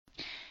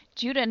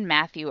Judah and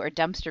Matthew are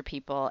dumpster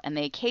people, and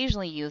they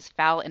occasionally use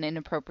foul and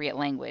inappropriate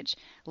language.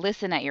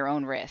 Listen at your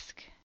own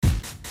risk.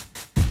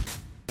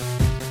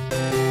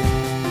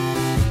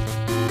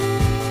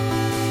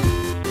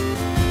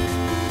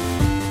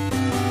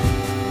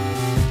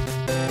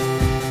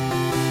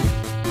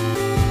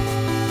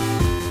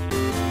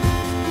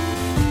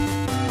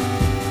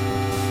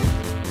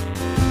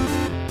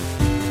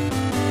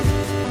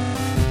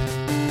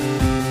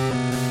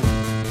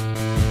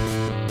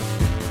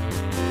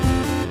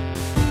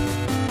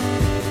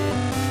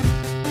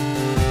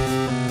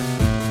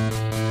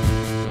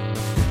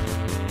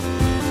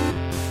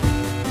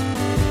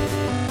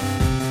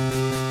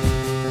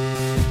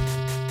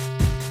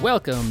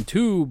 Welcome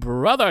to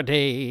Brother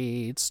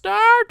Date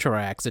Star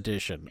Treks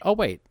edition. Oh,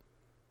 wait.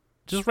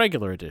 Just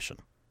regular edition.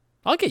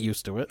 I'll get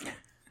used to it.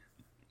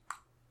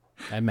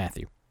 I'm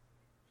Matthew.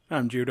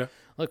 I'm Judah.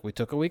 Look, we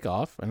took a week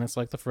off, and it's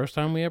like the first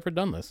time we ever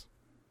done this.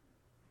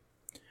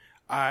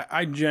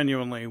 I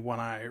genuinely,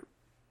 when I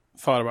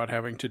thought about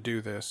having to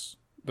do this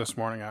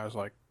morning, I was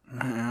like,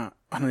 I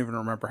don't even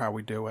remember how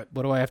we do it.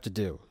 What do I have to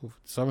do?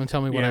 Someone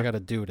tell me what I got to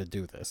do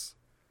this.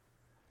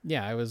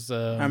 Yeah, I was...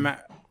 I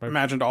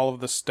imagined all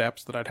of the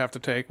steps that I'd have to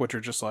take, which are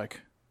just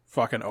like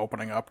fucking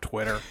opening up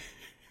Twitter.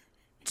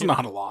 It's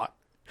not a lot.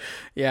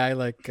 Yeah,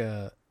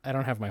 I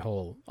don't have my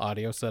whole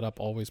audio setup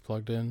always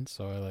plugged in,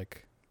 so I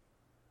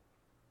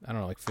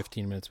don't know, like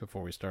 15 minutes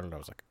before we started, I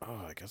was like,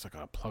 oh, I guess I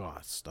gotta plug all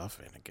that stuff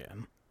in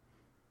again.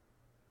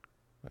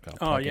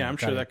 Oh, yeah, I'm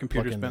sure that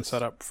computer's been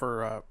set up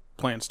for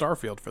playing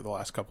Starfield for the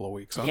last couple of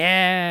weeks. Huh?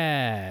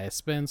 Yeah, it's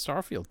been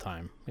Starfield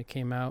time. It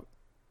came out.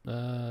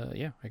 I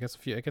guess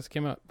it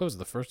came out. What was it,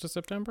 the 1st of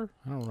September?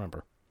 I don't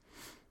remember.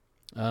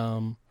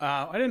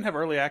 I didn't have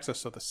early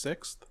access to the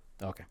 6th.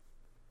 Okay.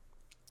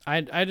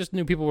 I just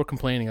knew people were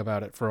complaining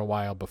about it for a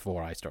while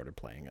before I started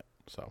playing it.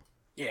 So.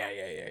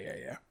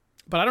 Yeah.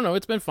 But I don't know.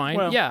 It's been fine.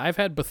 Well, yeah, I've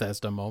had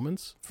Bethesda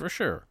moments for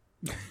sure.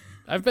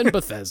 I've been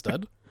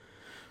Bethesda'd,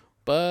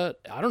 but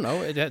I don't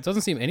know. It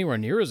doesn't seem anywhere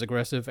near as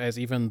aggressive as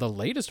even the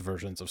latest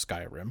versions of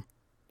Skyrim.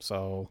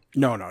 So.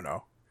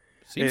 No.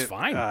 Seems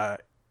fine.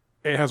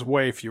 It has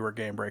way fewer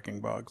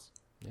game-breaking bugs.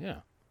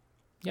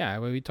 Yeah,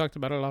 when we talked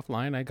about it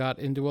offline, I got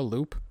into a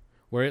loop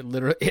where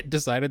it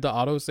decided to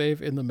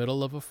autosave in the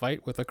middle of a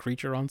fight with a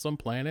creature on some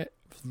planet,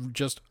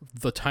 just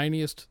the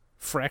tiniest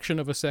fraction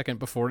of a second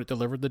before it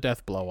delivered the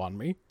death blow on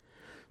me.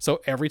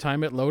 So every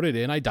time it loaded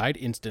in, I died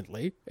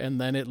instantly, and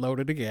then it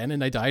loaded again,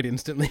 and I died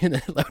instantly, and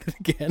then it loaded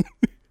again.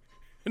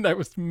 And I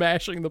was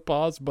mashing the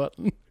pause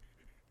button.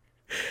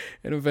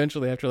 And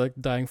eventually, after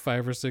dying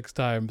 5 or 6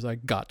 times, I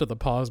got to the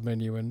pause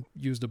menu and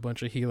used a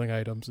bunch of healing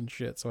items and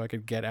shit so I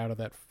could get out of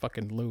that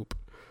fucking loop.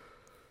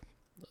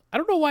 I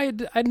don't know why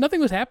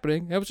nothing was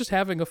happening. I was just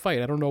having a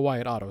fight. I don't know why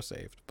it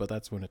autosaved, but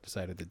that's when it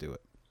decided to do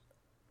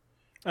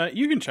it.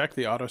 You can check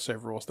the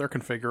autosave rules. They're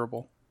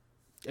configurable.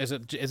 Is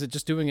it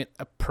just doing it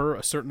per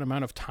a certain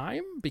amount of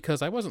time?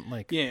 Because I wasn't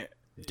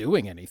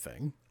doing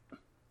anything.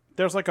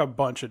 There's a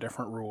bunch of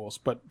different rules,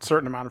 but a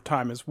certain amount of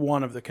time is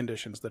one of the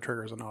conditions that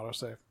triggers an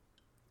autosave.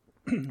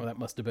 Well, that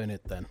must have been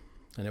it then.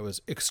 And it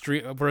was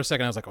extreme. For a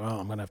second, I was like,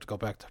 "Oh, I'm gonna have to go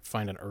back to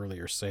find an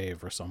earlier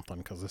save or something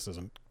because this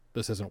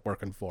isn't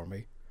working for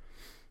me."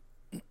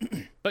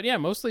 But yeah,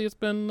 mostly it's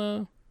been.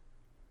 The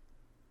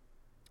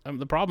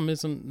problem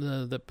isn't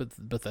that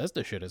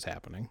Bethesda shit is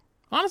happening.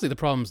 Honestly, the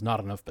problem's not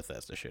enough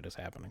Bethesda shit is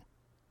happening.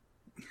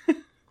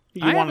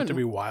 You want it to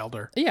be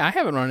wilder. Yeah, I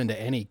haven't run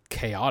into any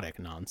chaotic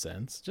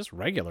nonsense, just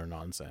regular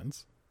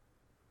nonsense.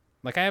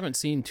 I haven't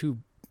seen 2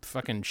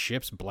 fucking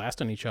ships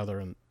blasting each other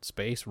in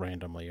space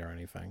randomly or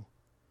anything.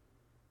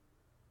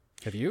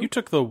 Have you? You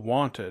took the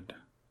Wanted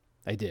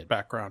I did.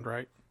 background,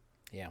 right?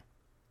 Yeah.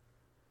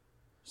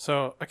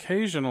 So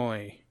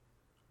occasionally,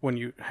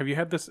 have you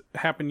had this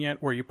happen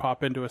yet where you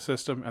pop into a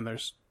system and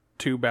there's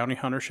 2 bounty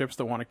hunter ships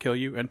that want to kill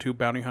you and 2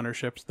 bounty hunter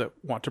ships that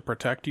want to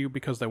protect you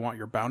because they want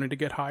your bounty to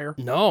get higher?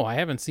 No, I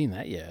haven't seen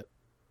that yet.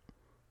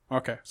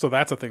 Okay, so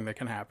that's a thing that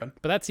can happen.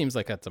 But that seems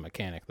like that's a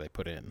mechanic they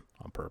put in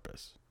on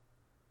purpose.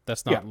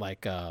 That's not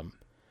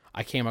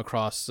I came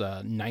across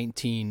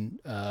 19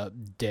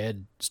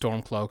 dead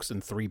Stormcloaks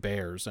and 3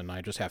 bears, and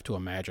I just have to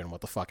imagine what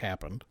the fuck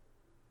happened.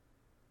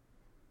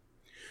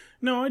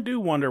 No, I do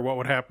wonder what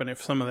would happen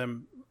if some of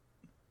them...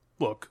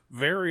 Look,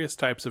 various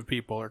types of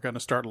people are going to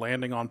start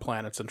landing on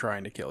planets and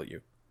trying to kill you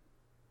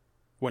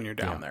when you're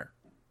down there.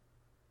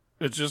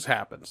 It just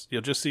happens.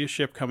 You'll just see a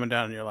ship coming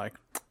down, and you're like,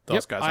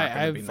 those guys aren't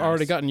going to be nice. I've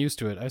already gotten used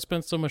to it. I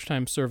spent so much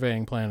time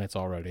surveying planets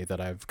already that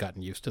I've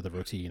gotten used to the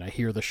routine. I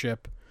hear the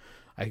ship,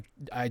 I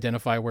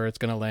identify where it's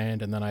going to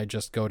land, and then I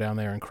just go down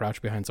there and crouch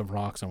behind some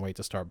rocks and wait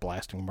to start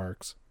blasting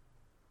mercs.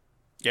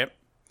 Yep.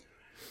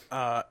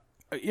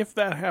 If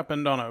that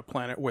happened on a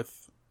planet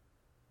with,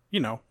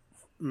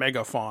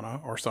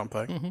 megafauna or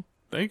something,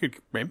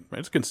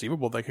 it's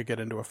conceivable they could get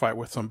into a fight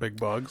with some big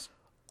bugs.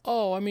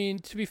 Oh, I mean,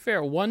 to be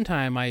fair, one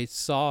time I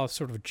saw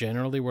sort of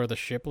generally where the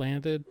ship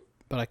landed,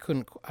 but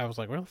I was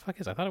like, where the fuck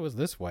is it? I thought it was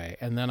this way.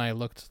 And then I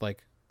looked I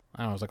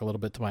don't know, it was a little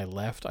bit to my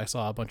left. I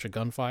saw a bunch of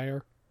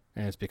gunfire,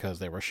 and it's because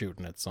they were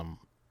shooting at some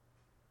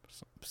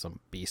some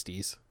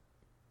beasties.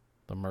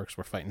 The mercs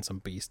were fighting some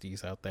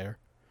beasties out there.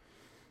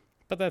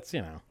 But that's,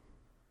 it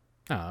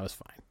was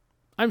fine.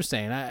 I'm just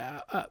saying,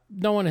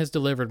 no one has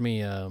delivered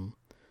me a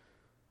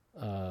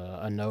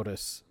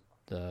notice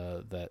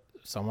that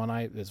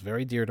someone that's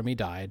very dear to me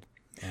died,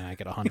 and I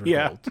get 100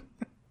 gold.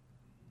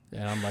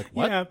 And I'm like,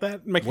 what? Yeah,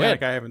 that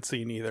mechanic I haven't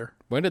seen either.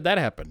 When did that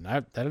happen?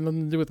 That had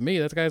nothing to do with me.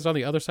 That guy's on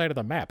the other side of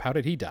the map. How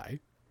did he die?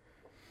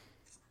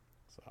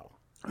 So,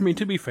 I mean,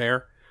 to be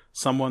fair,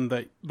 someone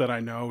that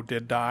I know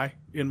did die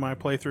in my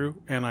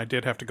playthrough, and I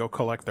did have to go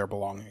collect their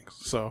belongings.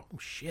 So, oh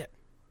shit!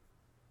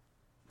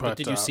 But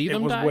did you see them?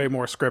 It was die? way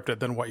more scripted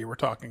than what you were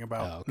talking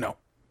about. Oh, okay. No.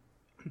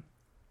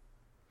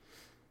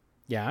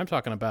 Yeah, I'm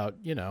talking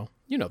about the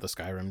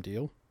Skyrim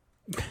deal.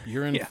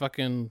 You're in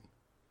fucking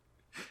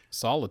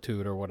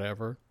Solitude or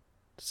whatever,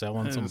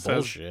 selling some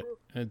bullshit.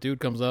 And a dude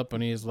comes up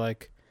and he's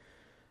like,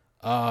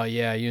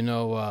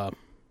 yeah,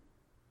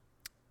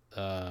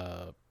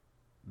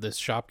 this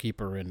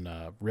shopkeeper in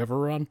River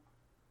Run?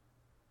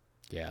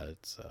 Yeah,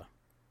 it's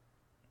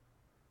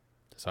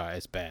sorry,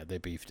 it's bad. They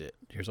beefed it.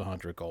 Here's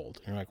 100 gold.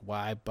 And you're like,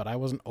 why? But I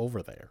wasn't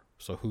over there.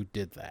 So who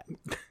did that?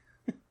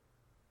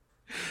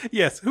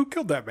 Yes, who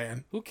killed that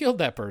man? Who killed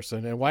that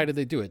person, and why did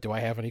they do it? Do I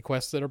have any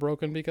quests that are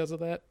broken because of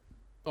that?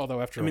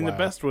 Although after a while, the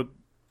best would...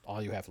 all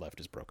you have left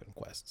is broken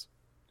quests.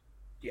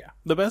 Yeah.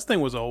 The best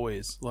thing was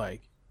always,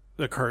 like,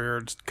 the courier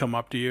would come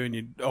up to you, and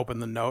you'd open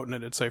the note, and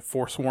it'd say,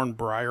 Forsworn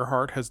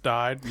Briarheart has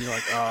died. And you're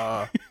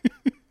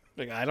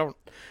like,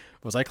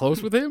 Was I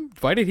close with him?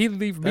 Why did he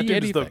leave me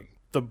anything?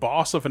 The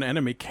boss of an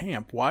enemy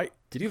camp. Why?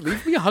 Did he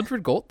leave me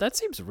 100 gold? That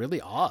seems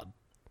really odd.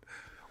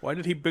 Why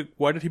did he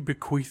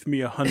bequeath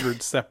me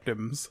 100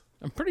 septims?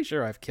 I'm pretty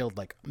sure I've killed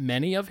like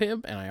many of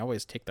him, and I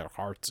always take their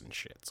hearts and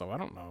shit. So I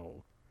don't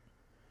know.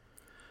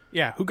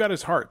 Yeah, who got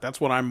his heart? That's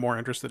what I'm more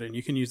interested in.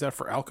 You can use that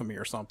for alchemy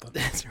or something.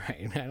 That's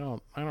right. I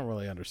don't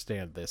really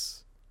understand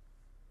this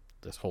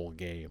whole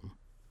game.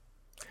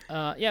 So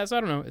I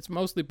don't know. It's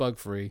mostly bug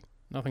free.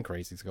 Nothing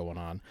crazy's going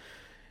on,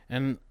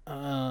 and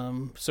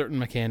certain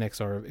mechanics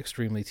are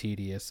extremely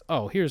tedious.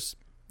 Oh, here's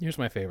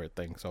my favorite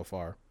thing so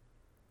far.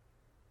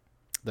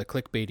 The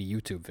clickbaity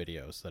YouTube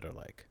videos that are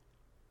like,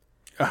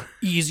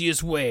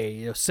 easiest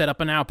way, set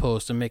up an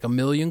outpost and make 1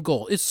 million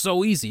gold. It's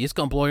so easy. It's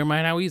going to blow your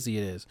mind how easy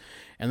it is.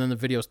 And then the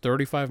video's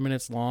 35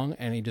 minutes long,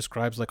 and he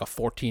describes like a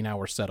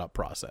 14-hour setup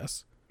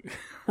process.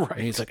 Right.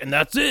 And he's like, and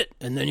that's it.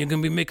 And then you're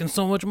going to be making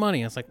so much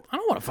money. And it's like, I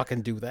don't want to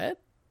fucking do that.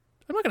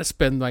 I'm not going to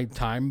spend my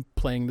time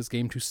playing this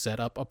game to set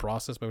up a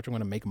process by which I'm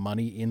going to make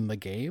money in the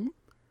game.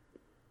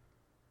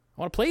 I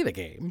want to play the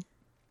game.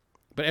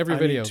 But every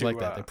video is like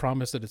that. They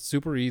promise that it's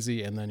super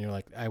easy, and then you're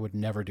like, I would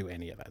never do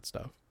any of that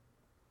stuff.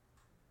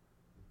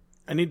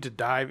 I need to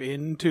dive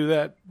into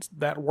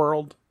that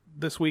world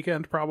this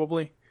weekend,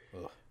 probably.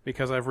 Ugh.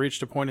 Because I've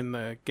reached a point in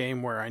the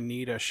game where I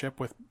need a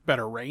ship with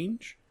better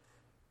range.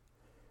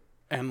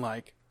 And,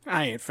 like,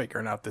 I ain't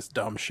figuring out this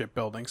dumb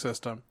shipbuilding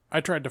system.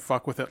 I tried to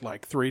fuck with it,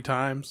 like, 3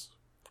 times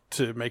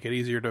to make it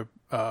easier to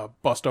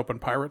bust open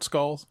pirate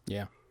skulls.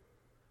 Yeah.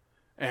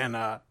 And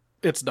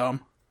it's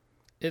dumb.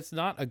 It's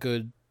not a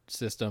good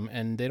system,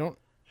 and they don't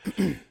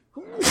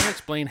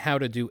explain how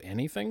to do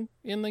anything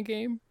in the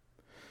game.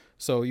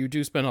 So you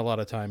do spend a lot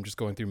of time just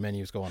going through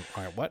menus going,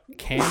 all right, what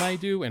can I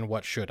do and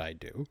what should I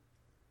do?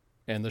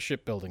 And the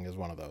shipbuilding is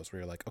one of those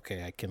where you're like, okay,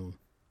 if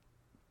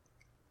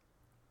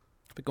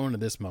I go into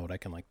this mode, I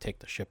can like take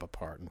the ship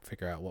apart and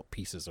figure out what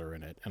pieces are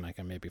in it, and I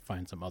can maybe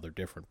find some other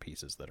different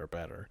pieces that are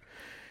better.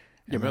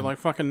 Yeah, but like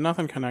fucking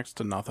nothing connects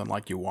to nothing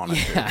like you want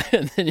it to. Yeah,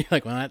 and then you're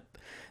like, well,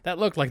 that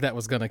looked like that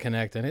was going to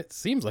connect, and it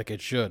seems like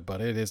it should,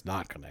 but it is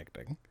not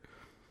connecting.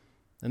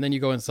 And then you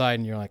go inside,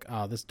 and you're like,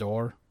 oh, this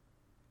door,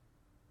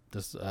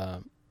 this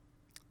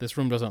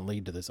room doesn't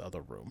lead to this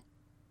other room.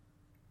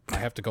 I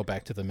have to go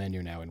back to the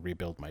menu now and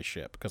rebuild my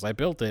ship, because I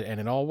built it,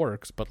 and it all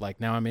works, but like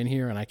now I'm in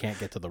here, and I can't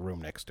get to the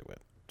room next to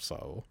it.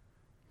 So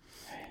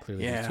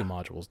clearly these two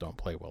modules don't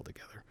play well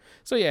together.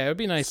 So yeah, it would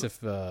be nice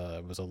if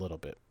it was a little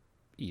bit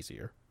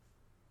easier.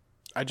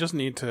 I just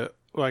need to,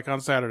 like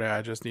on Saturday,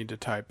 I just need to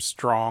type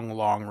strong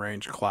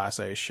long-range Class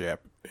A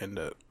ship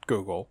into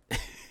Google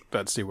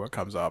and see what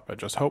comes up. I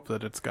just hope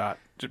that it's got,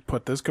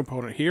 put this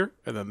component here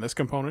and then this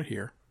component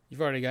here.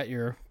 You've already got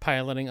your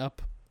piloting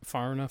up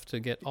far enough to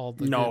get all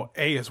the No,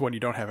 A is when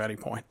you don't have any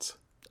points.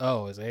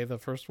 Oh, is A the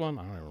first one?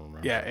 I don't even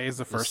remember. Yeah, A is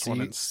the first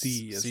one and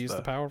C is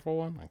the powerful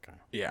one? Okay.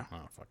 Yeah. I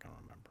don't fucking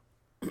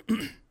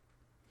remember.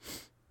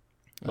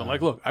 But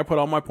like, look, I put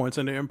all my points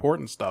into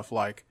important stuff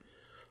like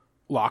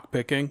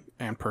lockpicking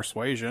and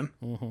persuasion,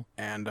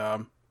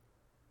 and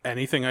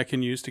anything I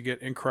can use to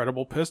get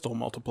incredible pistol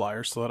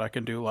multipliers so that I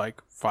can do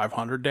like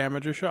 500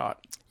 damage a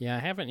shot. Yeah, I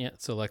haven't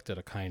yet selected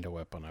a kind of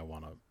weapon I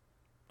want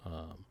to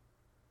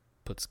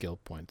put skill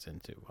points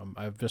into.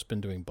 I've just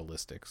been doing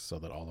ballistics so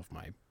that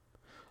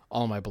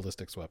all my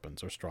ballistics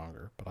weapons are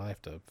stronger, but I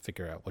have to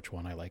figure out which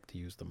one I like to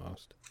use the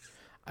most.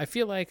 I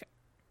feel like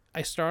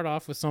I start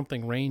off with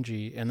something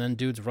rangy, and then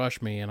dudes rush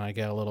me, and I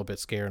get a little bit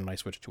scared, and I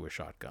switch to a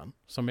shotgun.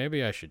 So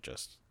maybe I should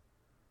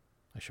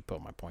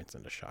put my points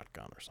into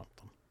shotgun or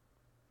something.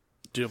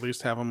 Do you at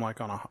least have them like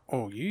on a?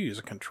 Oh, you use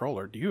a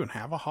controller. Do you even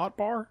have a hot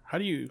bar? How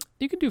do you?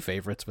 You can do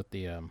favorites with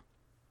the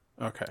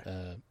Okay.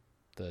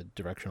 The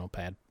directional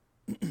pad.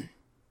 This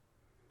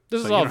So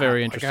is you all don't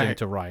very have- like, interesting I-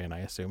 to Ryan, I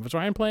assume. Was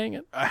Ryan playing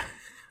it?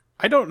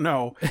 I don't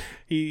know.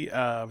 He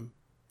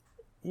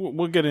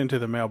we'll get into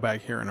the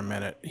mailbag here in a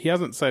minute. He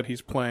hasn't said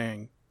he's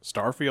playing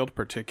Starfield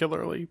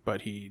particularly,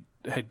 but he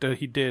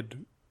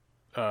did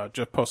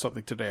just post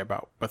something today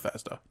about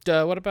Bethesda.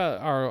 What about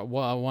our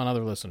one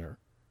other listener?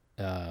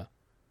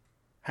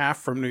 Half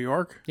from New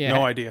York? Yeah.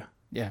 No idea.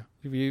 Yeah.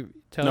 If you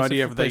tell No us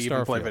idea if if you they play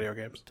even play Starfield. video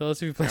games. Tell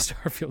us if you play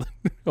Starfield.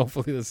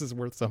 Hopefully this is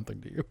worth something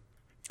to you.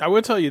 I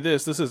will tell you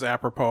this. This is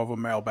apropos of a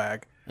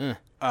mailbag.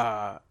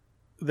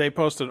 They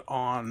posted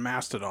on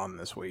Mastodon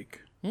this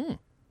week.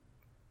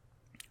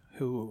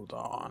 Hold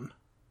on.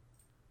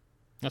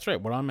 That's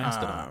right. We're on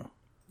Mastodon.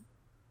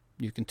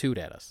 You can toot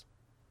at us.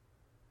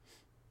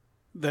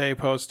 They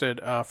posted,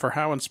 for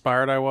how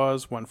inspired I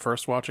was when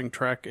first watching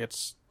Trek,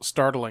 it's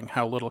startling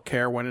how little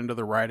care went into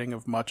the writing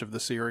of much of the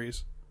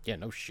series. Yeah,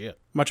 no shit.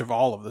 Much of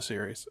all of the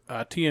series.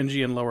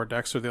 TNG and Lower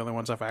Decks are the only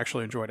ones I've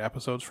actually enjoyed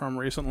episodes from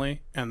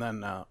recently. And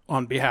then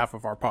on behalf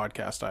of our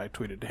podcast, I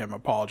tweeted to him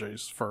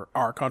apologies for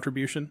our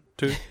contribution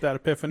to that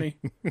epiphany.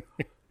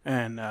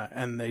 And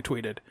they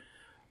tweeted,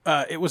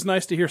 it was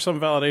nice to hear some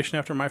validation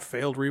after my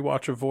failed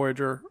rewatch of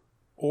Voyager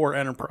or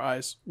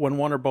Enterprise when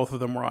one or both of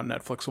them were on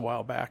Netflix a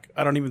while back.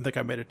 I don't even think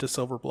I made it to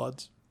Silver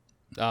Bloods.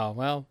 Oh,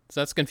 well,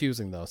 that's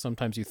confusing, though.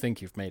 Sometimes you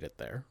think you've made it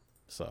there.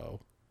 So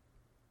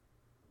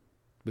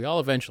we all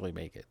eventually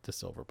make it to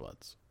Silver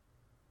Bloods,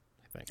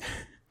 I think.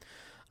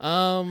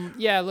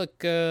 Yeah, look,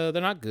 they're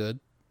not good.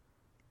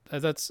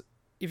 That's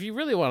if you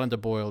really wanted to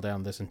boil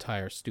down this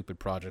entire stupid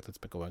project that's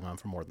been going on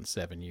for more than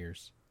 7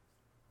 years.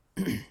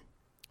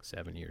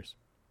 7 years.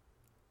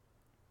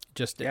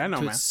 Just Yeah, I know,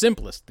 to man. its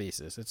simplest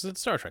thesis, it's that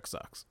Star Trek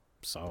sucks.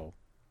 So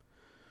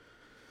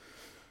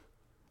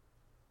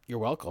you're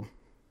welcome.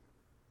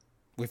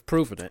 We've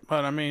proven it.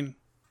 But, I mean,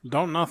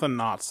 don't nothing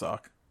not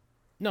suck.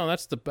 No,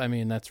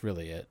 that's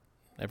really it.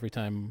 Every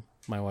time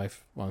my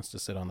wife wants to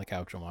sit on the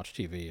couch and watch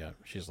TV,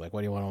 she's like,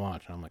 "What do you want to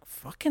watch?" And I'm like,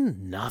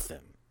 "Fucking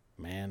nothing,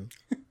 man.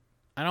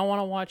 I don't want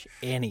to watch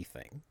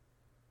anything.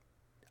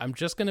 I'm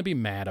just gonna be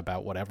mad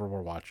about whatever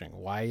we're watching.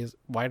 Why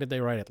did they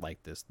write it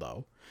like this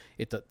though?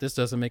 This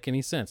doesn't make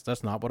any sense.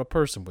 That's not what a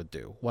person would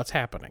do. What's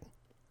happening?"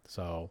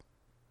 So,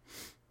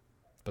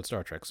 but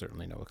Star Trek's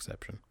certainly no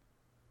exception.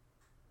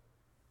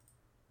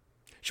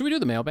 Should we do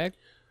the mailbag?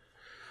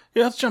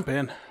 Yeah, let's jump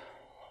in.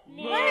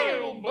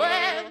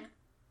 Mailbag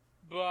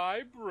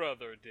by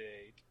Brother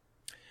Date.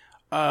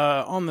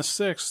 On the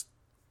 6th,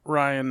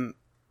 Ryan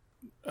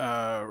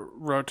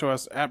wrote to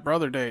us at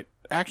Brother Date.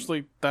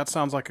 Actually, that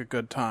sounds like a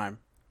good time.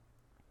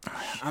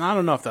 And I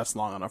don't know if that's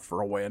long enough for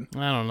a win.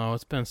 I don't know.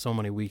 It's been so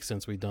many weeks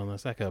since we've done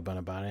this. That could have been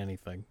about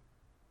anything.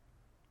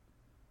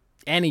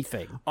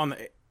 Anything. On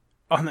the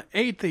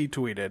 8th, he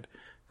tweeted,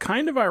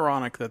 "Kind of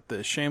ironic that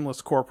the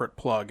shameless corporate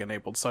plug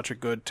enabled such a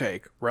good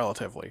take,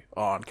 relatively,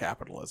 on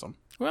capitalism."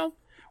 Well,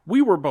 We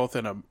were both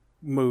in a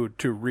mood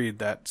to read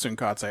that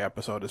Tsunkatse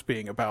episode as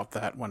being about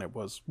that when it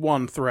was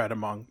one thread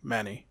among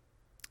many.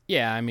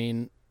 yeah, I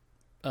mean,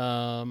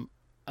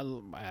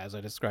 as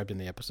I described in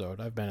the episode,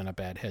 I've been in a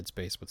bad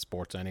headspace with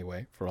sports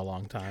anyway for a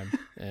long time.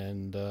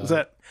 And Has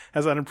that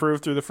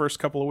improved through the first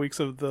couple of weeks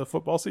of the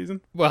football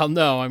season? well,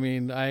 no, I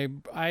mean,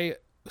 I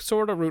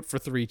sort of root for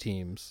 3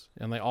 teams,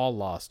 and they all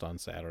lost on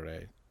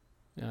Saturday.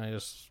 And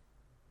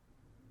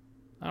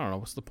I don't know,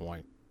 what's the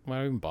point?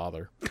 Why even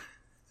bother?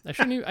 I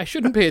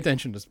shouldn't pay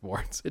attention to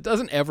sports. It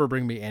doesn't ever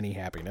bring me any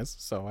happiness,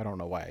 so I don't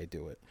know why I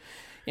do it.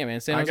 Yeah, man,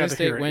 San I got Jose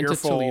to hear State an went to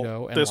earful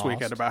Toledo and this lost.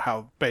 weekend about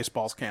how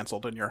baseball's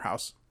canceled in your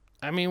house.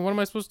 I mean, what am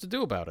I supposed to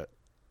do about it?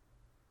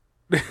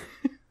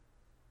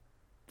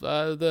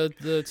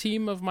 The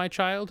team of my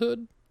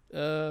childhood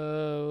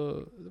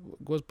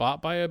was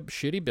bought by a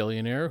shitty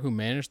billionaire who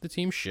managed the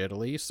team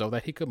shittily so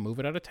that he could move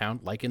it out of town,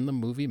 like in the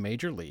movie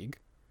Major League.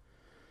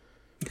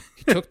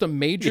 He took the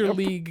Major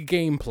League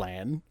game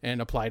plan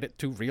and applied it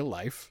to real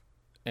life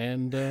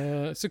and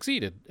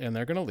succeeded. And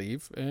they're going to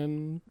leave.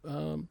 And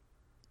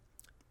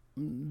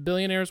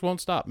billionaires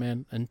won't stop,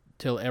 man,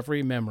 until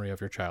every memory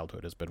of your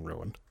childhood has been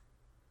ruined.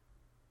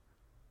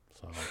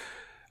 So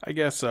I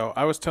guess so.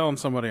 I was telling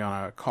somebody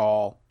on a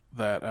call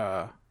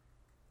that,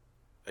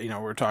 we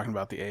were talking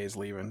about the A's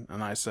leaving,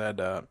 and I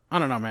said, I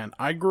don't know, man.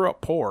 I grew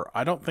up poor.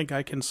 I don't think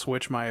I can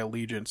switch my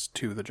allegiance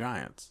to the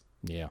Giants.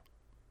 yeah.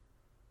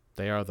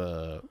 They are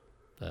they're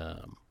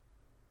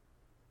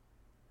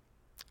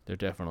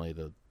definitely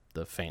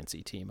the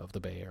fancy team of the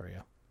Bay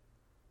Area.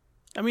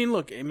 I mean,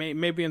 look,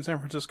 maybe in San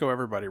Francisco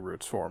everybody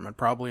roots for them, and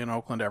probably in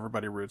Oakland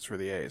everybody roots for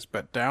the A's.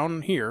 But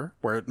down here,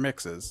 where it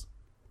mixes,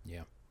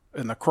 Yeah.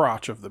 in the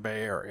crotch of the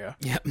Bay Area,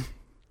 Yep.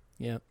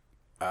 Yep.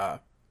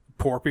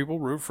 poor people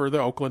root for the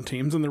Oakland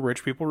teams, and the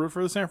rich people root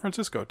for the San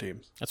Francisco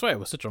teams. That's why it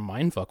was such a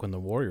mindfuck when the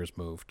Warriors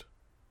moved.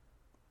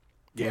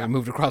 When Yeah. they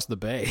moved across the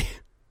Bay.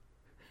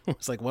 I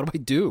was like, what do I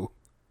do?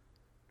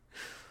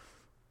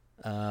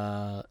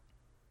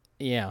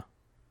 Yeah.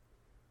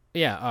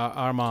 Yeah,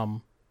 our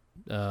mom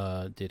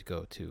did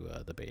go to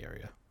the Bay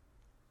Area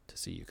to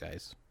see you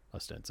guys,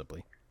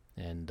 ostensibly.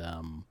 And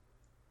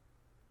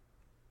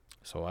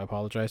so I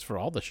apologize for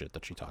all the shit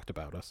that she talked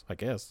about us, I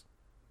guess.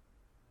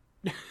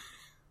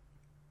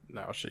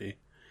 No, she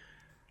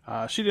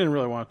didn't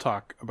really want to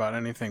talk about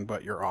anything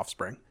but your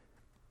offspring.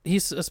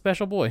 He's a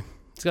special boy.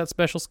 He's got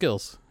special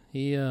skills.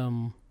 He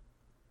still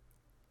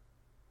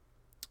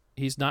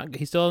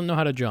doesn't know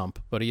how to jump,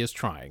 but he is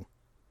trying.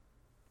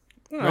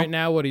 Well, right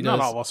now, what he does,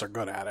 not all of us are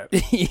good at it.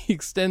 he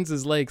extends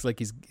his legs like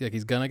he's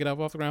gonna get up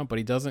off the ground, but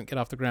he doesn't get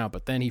off the ground.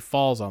 But then he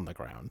falls on the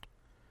ground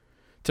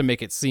to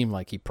make it seem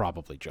like he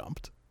probably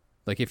jumped.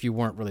 Like if you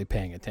weren't really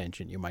paying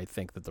attention, you might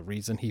think that the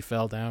reason he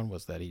fell down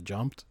was that he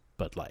jumped,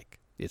 but like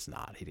it's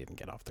not. He didn't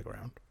get off the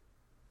ground.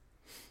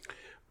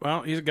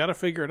 Well, he's got to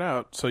figure it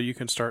out so you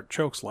can start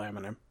choke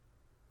slamming him.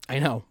 I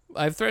know.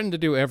 I've threatened to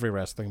do every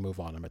wrestling move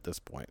on him at this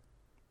point.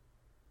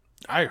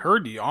 I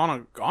heard you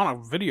on a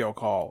video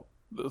call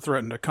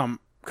threatened to come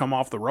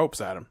off the ropes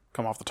at him,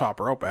 come off the top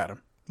rope at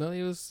him. Well,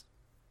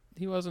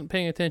 he wasn't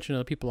paying attention to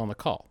the people on the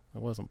call.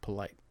 It wasn't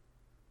polite.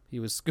 He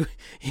was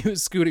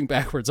scooting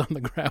backwards on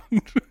the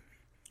ground.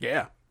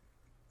 Yeah,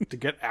 to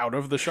get out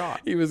of the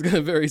shot. He was going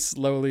to very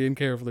slowly and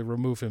carefully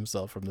remove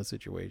himself from the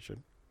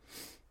situation.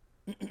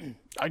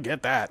 I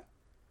get that.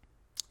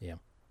 Yeah.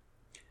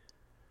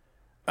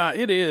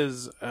 It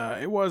is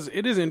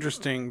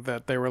interesting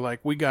that they were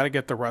like, we got to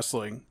get the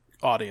wrestling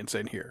audience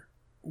in here.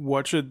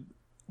 What should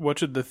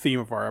the theme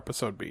of our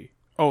episode be?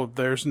 Oh,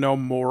 there's no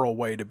moral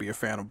way to be a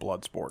fan of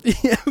Bloodsport.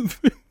 Yeah.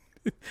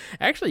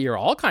 Actually, you're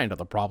all kind of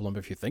the problem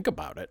if you think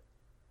about it.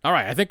 All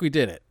right, I think we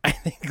did it. I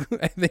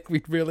think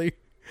we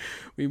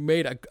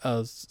made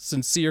a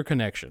sincere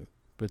connection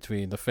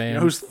between the fans. You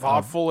know who's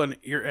thoughtful and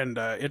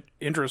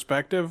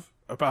introspective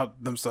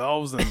about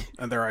themselves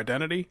and their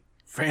identity?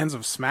 Fans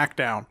of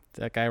SmackDown.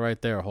 That guy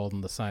right there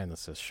holding the sign that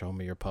says, "Show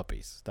me your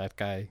puppies." That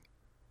guy,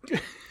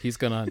 he's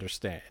going to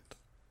understand.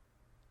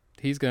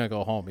 He's going to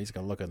go home. He's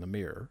going to look in the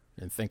mirror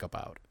and think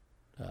about,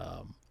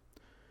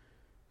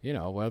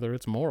 whether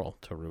it's moral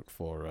to root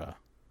for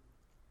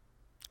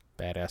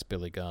badass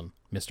Billy Gunn,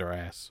 Mr.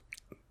 Ass.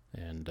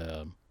 And,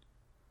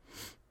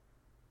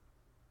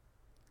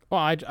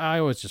 I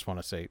always just want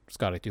to say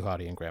Scotty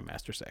Tuhati and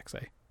Grandmaster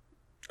Sexay.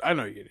 I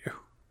know you do.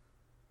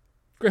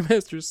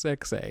 Grandmaster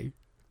Sexay.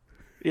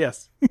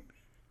 Yes.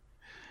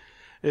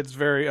 It's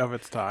very of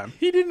its time.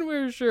 He didn't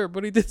wear a shirt,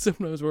 but he did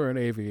sometimes wear an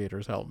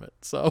aviator's helmet.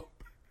 So,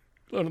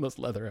 one of those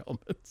leather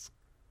helmets.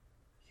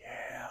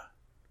 Yeah.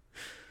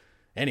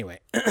 Anyway.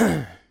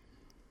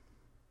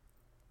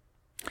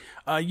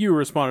 You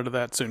responded to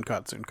that, soon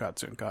cut,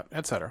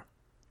 etc.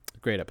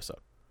 Great episode.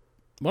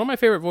 One of my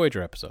favorite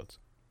Voyager episodes.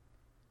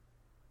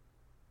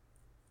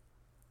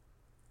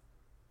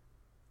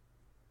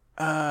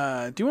 Do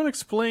you want to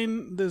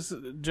explain this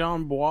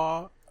John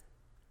Bois?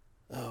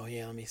 Oh,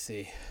 yeah, let me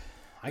see.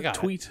 I got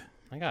tweet.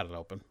 I got it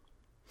open.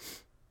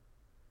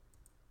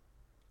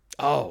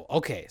 Oh,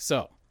 okay.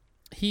 So,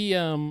 he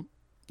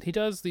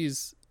does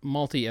these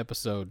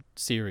multi-episode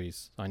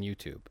series on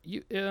YouTube.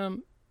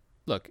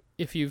 Look,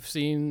 if you've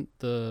seen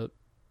the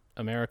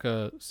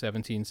America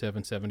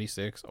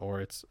 17776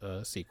 or its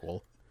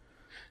sequel,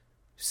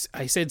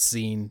 I said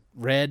seen,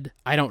 read,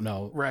 I don't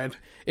know. Read.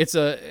 It's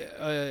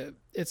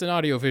it's an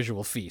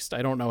audio-visual feast.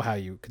 I don't know how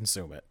you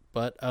consume it,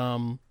 but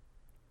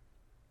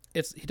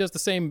he does the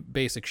same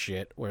basic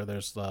shit where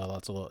there's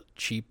lots of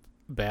cheap,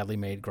 badly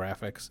made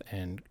graphics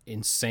and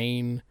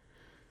insane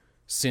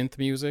synth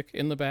music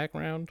in the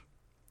background.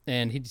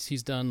 And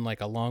he's done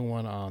like a long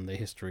one on the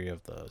history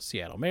of the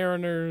Seattle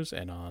Mariners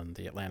and on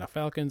the Atlanta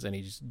Falcons, and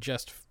he's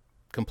just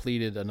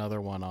completed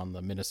another one on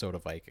the Minnesota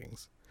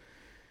Vikings.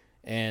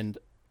 And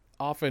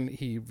often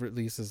he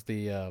releases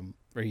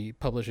or he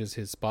publishes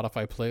his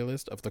Spotify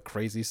playlist of the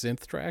crazy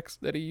synth tracks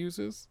that he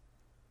uses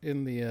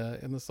in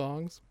the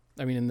songs.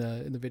 I mean, in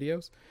the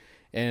videos.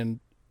 And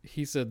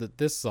he said that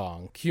this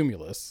song,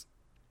 Cumulus,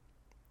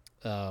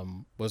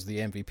 was the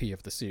MVP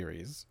of the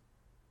series.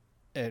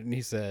 And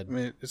he said... I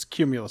mean, it's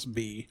Cumulus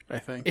B, I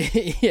think.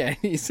 Yeah,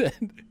 he said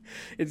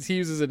he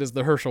uses it as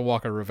the Herschel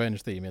Walker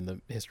revenge theme in the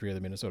history of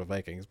the Minnesota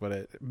Vikings, but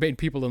it made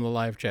people in the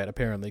live chat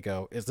apparently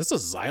go, is this a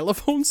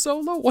xylophone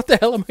solo? What the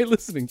hell am I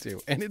listening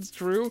to? And it's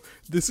true.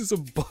 This is a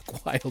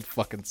buck wild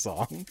fucking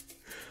song.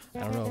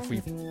 I don't know if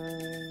we've...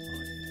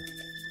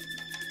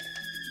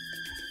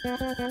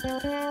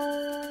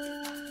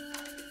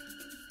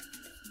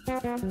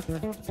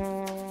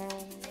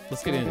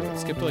 Let's get into it.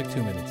 Skip to like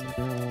 2 minutes.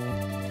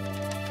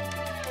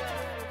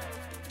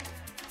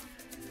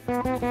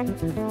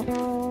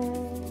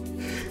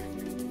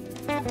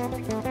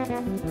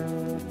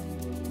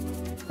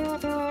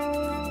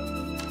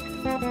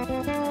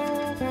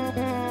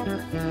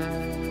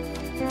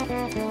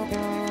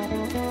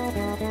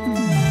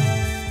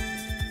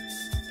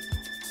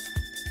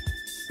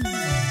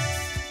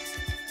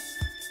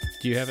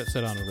 Do you have it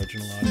set on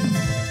original audio?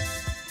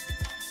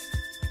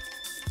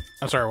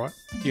 I'm sorry, what?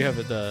 Do you have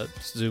the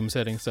Zoom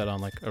setting set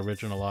on like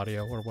original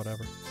audio or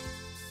whatever?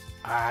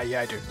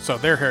 Yeah, I do. So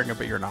they're hearing it,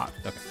 but you're not.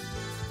 Okay.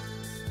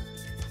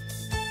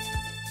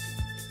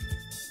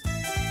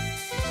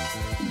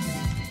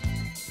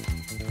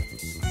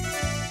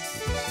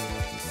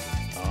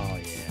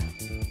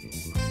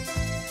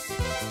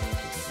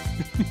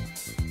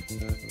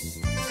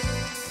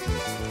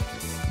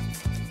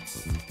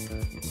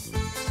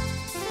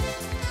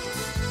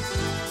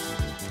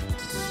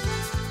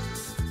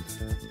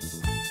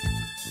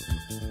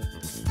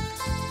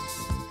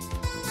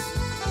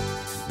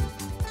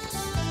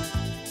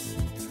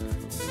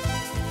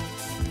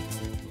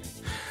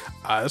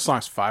 This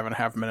song's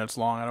 5.5 minutes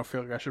long. I don't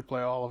feel like I should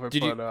play all of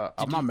it,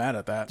 I'm not mad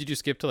at that. Did you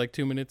skip to like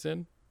 2 minutes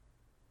in?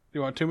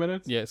 You want 2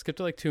 minutes? Yeah, skip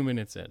to like 2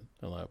 minutes in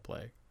and let it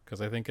play.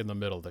 Because I think in the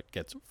middle that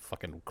gets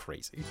fucking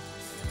crazy.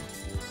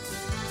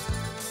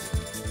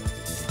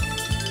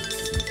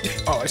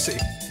 Oh, I see.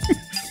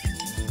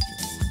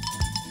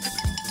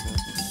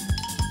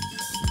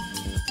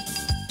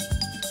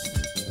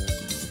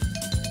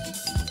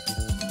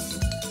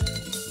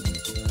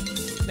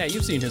 Yeah,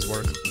 you've seen his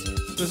work.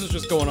 This is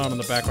just going on in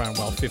the background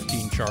while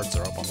 15 charts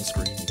are up on the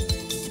screen.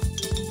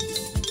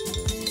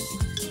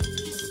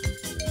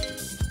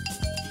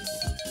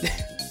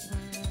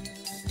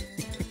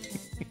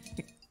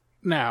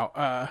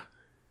 Now,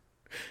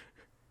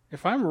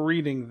 if I'm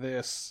reading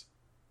this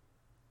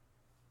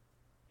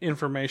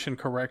information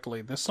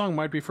correctly, this song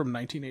might be from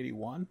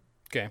 1981.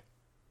 Okay.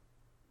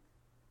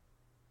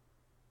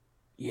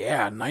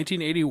 Yeah,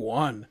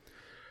 1981.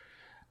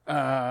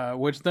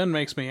 Which then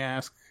makes me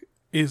ask,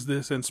 is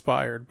this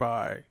inspired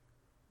by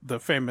the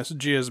famous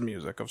jizz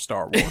music of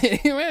Star Wars?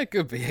 It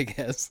could be, I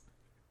guess.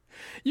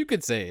 You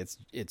could say it's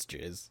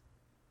jizz.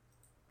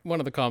 One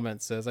of the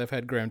comments says, I've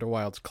had Graham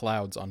DeWild's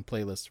Clouds on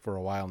playlist for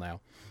a while now.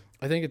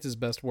 I think it's his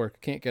best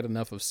work. Can't get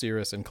enough of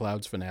Cirrus and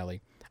Clouds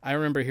finale. I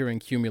remember hearing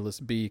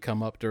Cumulus B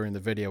come up during the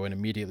video and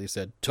immediately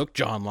said, took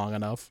John long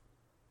enough.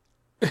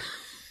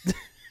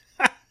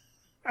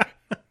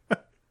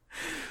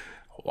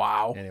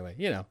 Wow. Anyway,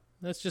 you know,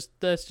 that's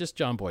just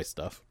John Boy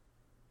stuff.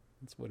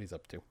 That's what he's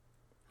up to.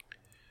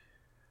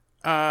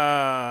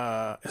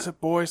 Is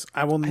it Boys?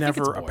 I will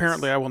never, Boys.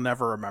 apparently I will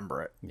never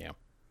remember it. Yeah.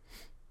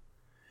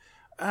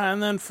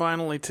 And then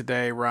finally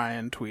today,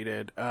 Ryan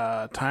tweeted,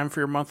 time for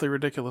your monthly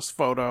ridiculous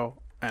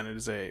photo. And it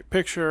is a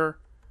picture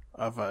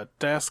of a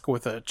desk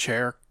with a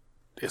chair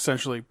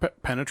essentially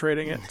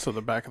penetrating it. So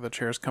the back of the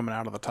chair is coming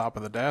out of the top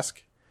of the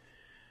desk.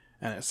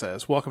 And it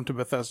says, welcome to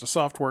Bethesda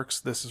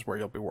Softworks. This is where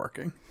you'll be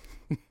working.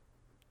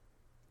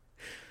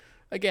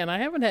 Again, I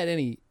haven't had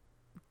any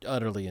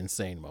utterly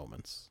insane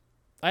moments.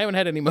 I haven't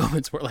had any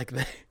moments where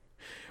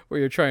where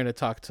you're trying to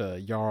talk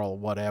to Jarl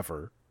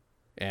whatever,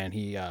 and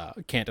he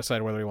can't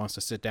decide whether he wants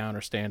to sit down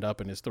or stand up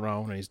in his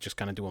throne, and he's just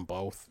kind of doing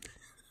both.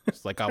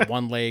 It's like got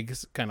one leg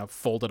kind of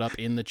folded up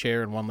in the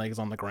chair, and one leg is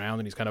on the ground,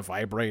 and he's kind of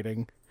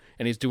vibrating,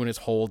 and he's doing his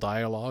whole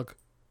dialogue.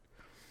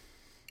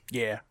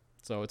 Yeah.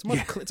 So it's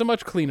a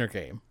much cleaner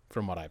game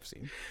from what I've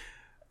seen.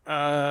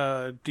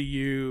 Are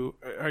you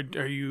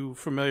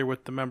familiar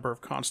with the member of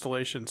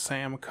Constellation,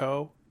 Sam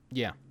Coe?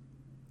 Yeah.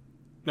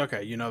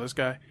 Okay, you know this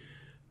guy?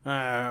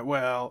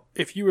 Well,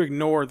 if you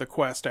ignore the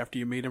quest after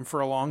you meet him for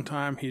a long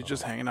time, he's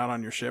just hanging out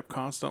on your ship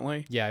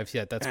constantly. Yeah,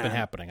 that's been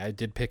happening. I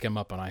did pick him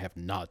up, and I have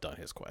not done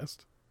his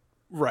quest.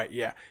 Right,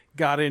 yeah.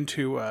 Got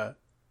into a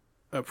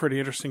pretty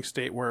interesting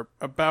state where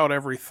about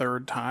every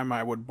third time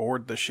I would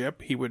board the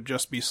ship, he would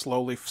just be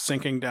slowly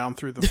sinking down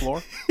through the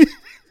floor.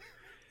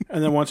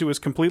 And then once he was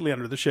completely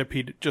under the ship,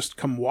 he'd just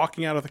come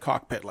walking out of the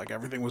cockpit like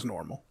everything was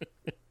normal.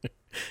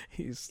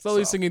 He's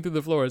slowly sinking through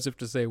the floor as if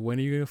to say, when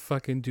are you going to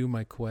fucking do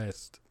my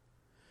quest?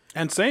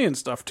 And saying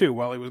stuff, too,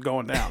 while he was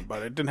going down.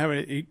 But it didn't have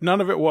any...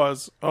 None of it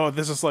was, oh,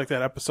 this is like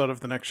that episode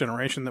of The Next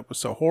Generation that was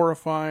so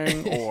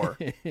horrifying, or...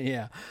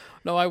 Yeah.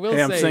 No, I will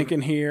say... I'm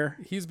sinking here.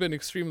 He's been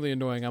extremely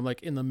annoying. I'm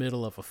like in the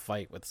middle of a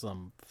fight with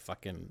some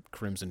fucking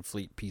Crimson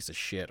Fleet piece of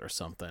shit or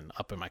something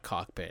up in my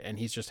cockpit, and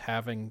he's just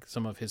having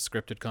some of his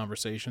scripted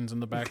conversations in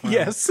the background.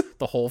 Yes.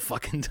 The whole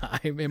fucking time.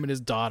 Him and his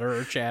daughter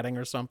are chatting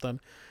or something.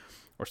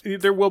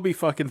 There will be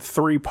fucking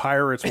 3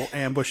 pirates will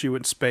ambush you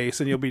in space,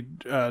 and you'll be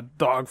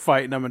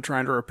dogfighting them and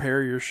trying to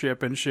repair your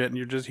ship and shit, and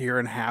you're just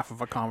hearing half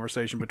of a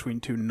conversation between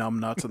 2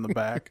 numbnuts in the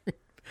back.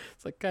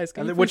 It's like, guys,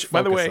 can you which,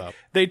 by the way, up?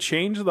 They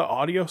changed the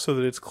audio so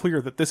that it's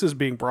clear that this is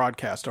being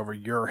broadcast over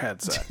your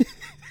headset.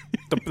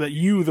 That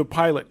you, the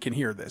pilot, can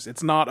hear this.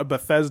 It's not a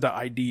Bethesda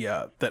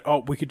idea that,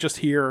 oh, we could just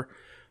hear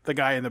the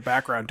guy in the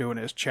background doing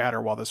his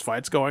chatter while this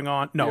fight's going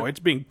on. No, It's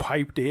being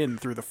piped in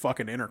through the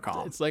fucking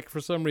intercom. It's like, for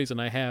some reason,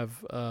 I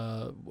have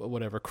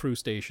crew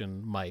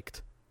station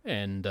mic'd,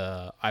 and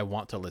I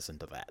want to listen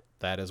to that.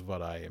 That is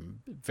what I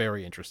am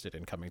very interested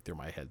in coming through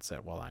my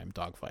headset while I'm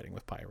dogfighting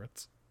with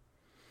pirates.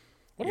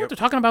 What they're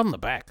talking about in the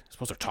back? I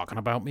suppose they're talking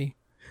about me.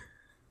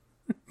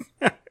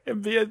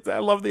 I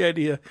love the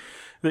idea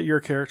that your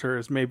character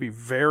is maybe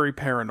very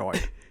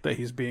paranoid that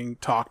he's being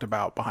talked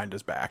about behind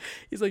his back.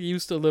 He's like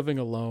used to living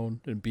alone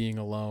and being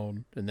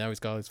alone, and now he's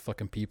got all these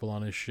fucking people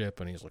on his ship,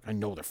 and he's like, I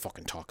know they're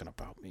fucking talking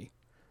about me.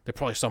 They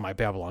probably saw my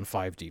Babylon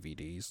 5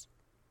 DVDs.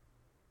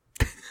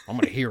 I'm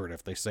going to hear it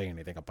if they say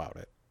anything about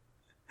it.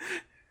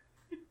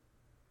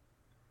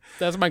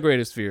 That's my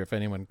greatest fear if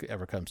anyone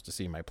ever comes to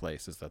see my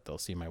place, is that they'll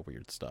see my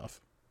weird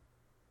stuff.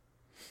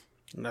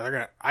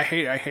 No, I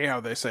hate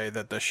how they say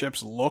that the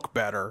ships look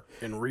better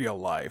in real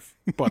life,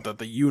 but that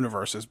the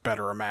universe is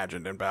better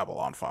imagined in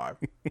Babylon 5.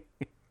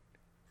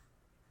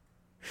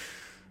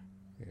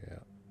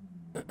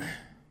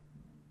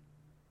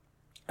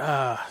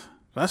 Yeah.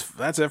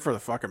 That's it for the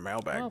fucking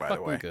mailbag, by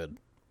the way.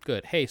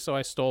 Good. Hey, so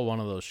I stole one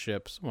of those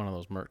ships, one of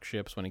those merc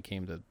ships when he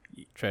came to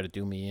try to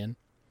do me in.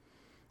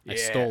 I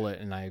stole it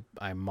and I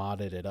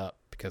modded it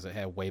up because it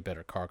had way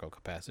better cargo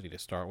capacity to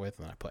start with,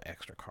 and I put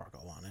extra cargo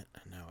on it,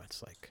 and now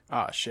it's like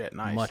Oh shit,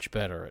 nice. much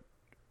better at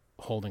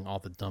holding all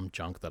the dumb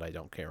junk that I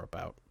don't care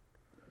about.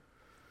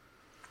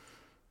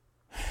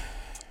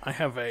 I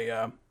have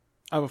a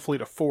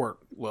fleet of 4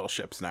 little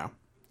ships now.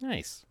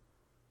 Nice.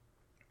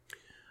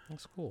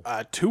 That's cool.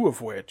 2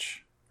 of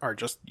which are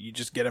you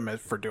just get them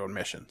for doing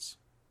missions.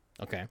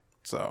 Okay.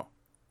 So,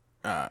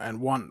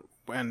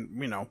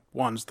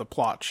 one's the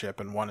plot ship,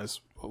 and one is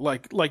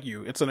like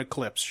you. It's an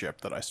Eclipse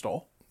ship that I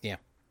stole. Yeah.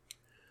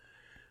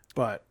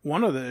 But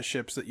one of the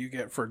ships that you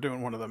get for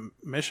doing one of the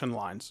mission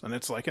lines, and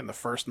it's like in the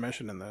first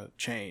mission in the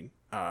chain,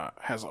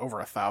 has over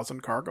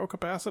 1,000 cargo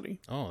capacity.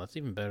 Oh, that's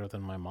even better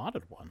than my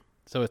modded one.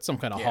 So it's some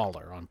kind of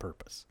hauler on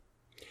purpose.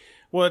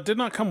 Well, it did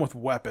not come with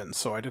weapons,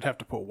 so I did have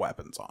to put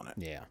weapons on it.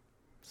 Yeah.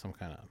 Some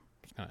kind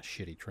of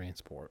shitty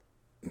transport.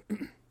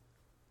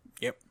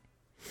 Yep.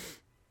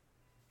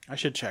 I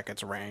should check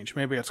its range.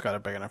 Maybe it's got a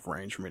big enough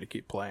range for me to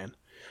keep playing.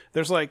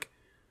 There's like,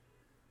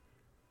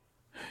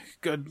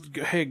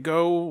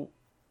 go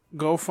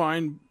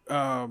find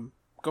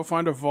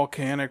a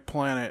volcanic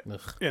planet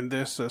in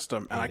this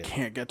system, and I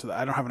can't get to that.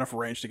 I don't have enough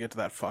range to get to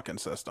that fucking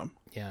system.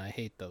 Yeah, I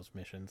hate those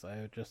missions.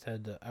 I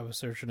was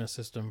searching a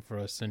system for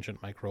a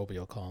sentient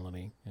microbial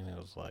colony, and it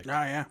was like, Oh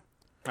yeah,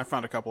 I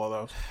found a couple of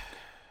those.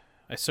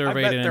 I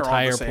surveyed an they're all the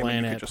entire same, and you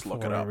planet could just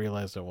look before it I up.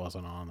 realized it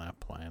wasn't on that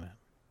planet.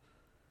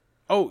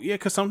 Oh yeah,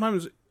 because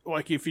sometimes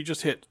like if you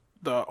just hit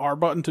the R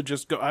button to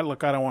just go, I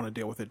don't want to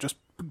deal with it. Just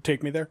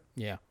take me there.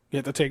 Yeah. You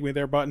hit the take me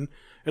there button.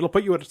 It'll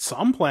put you at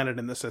some planet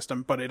in the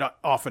system, but it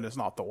often is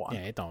not the one.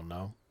 Yeah, I don't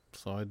know.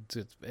 So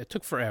it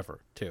took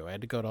forever, too. I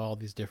had to go to all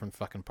these different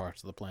fucking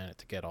parts of the planet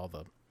to get all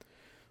the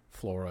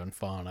flora and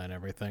fauna and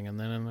everything. And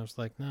then I was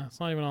like, nah, it's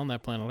not even on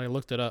that planet. I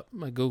looked it up.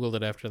 I Googled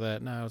it after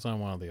that. No, it was on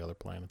one of the other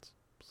planets.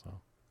 So,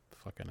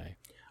 fucking A.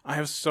 I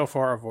have so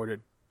far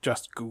avoided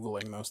just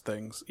Googling those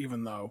things,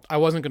 even though... I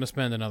wasn't going to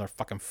spend another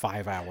fucking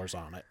 5 hours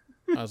on it.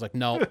 I was like,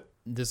 no,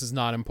 this is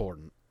not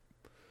important.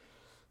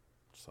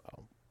 So...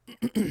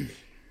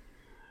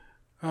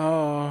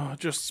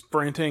 just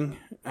sprinting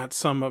at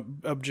some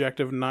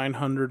objective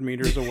 900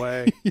 meters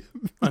away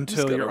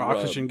until your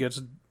oxygen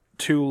gets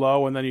too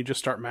low, and then you just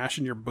start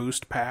mashing your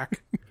boost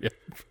pack. Yep.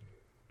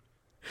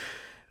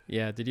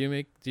 Yeah,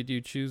 did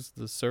you choose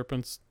the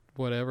serpents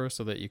whatever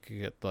so that you could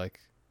get like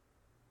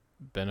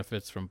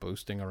benefits from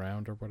boosting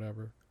around or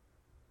whatever?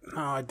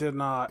 No, I did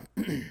not.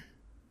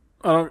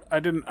 I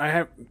didn't. I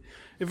have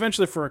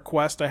eventually for a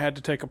quest I had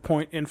to take a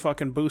point in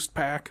fucking boost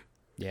pack.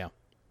 Yeah.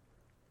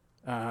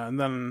 And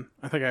then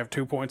I think I have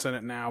 2 points in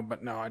it now,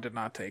 but no, I did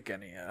not take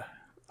any.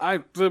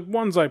 The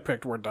ones I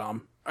picked were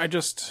dumb. I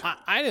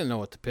didn't know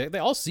what to pick. They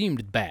all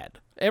seemed bad.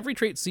 Every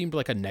trait seemed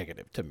like a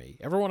negative to me.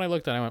 Everyone I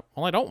looked at, I went,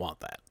 well, I don't want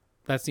that.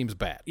 That seems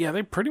bad. Yeah,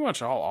 they pretty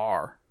much all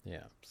are.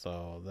 Yeah,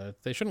 so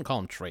they shouldn't call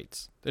them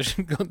traits. They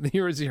should go,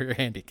 here's your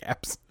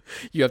handicaps.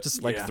 You have to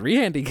select 3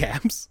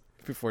 handicaps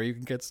before you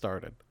can get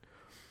started.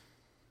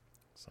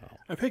 So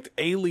I picked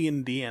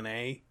alien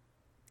DNA.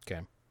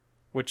 Okay.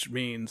 Which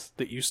means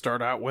that you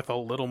start out with a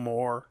little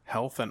more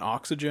health and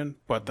oxygen,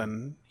 but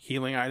then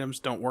healing items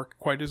don't work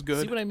quite as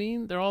good. See what I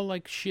mean? They're all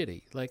like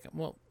shitty. Like,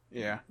 well,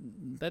 yeah,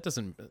 that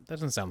doesn't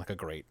sound like a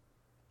great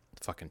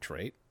fucking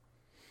trait.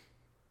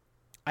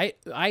 I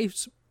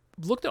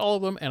looked at all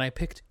of them and I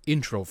picked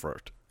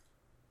introvert.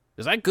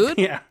 Is that good?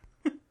 Yeah.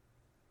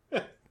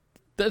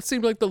 That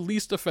seemed like the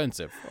least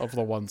offensive of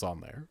the ones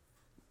on there.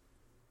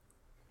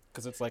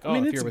 Because it's like, I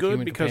mean, if it's you're with good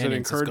human because it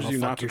companions, it's encourages gonna you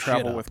fuck not to your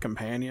travel shit with up.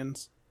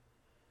 companions.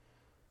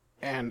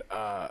 And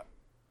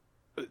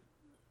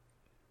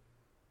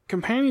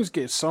companions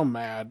get so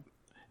mad.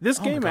 This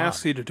game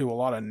asks you to do a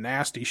lot of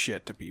nasty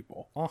shit to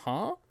people.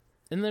 Uh-huh.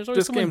 And there's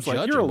always someone game's like,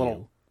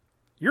 judging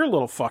you're a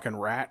little fucking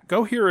rat.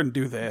 Go here and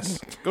do this.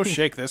 Go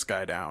shake this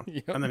guy down.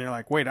 Yep. And then you're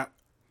like, wait,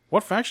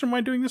 what faction am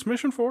I doing this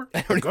mission for?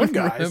 The good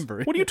guys.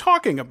 Remember. What are you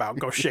talking about?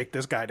 Go shake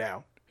this guy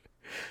down.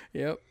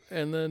 Yep.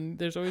 And then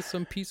there's always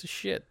some piece of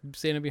shit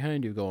standing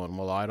behind you going,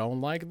 well, I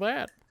don't like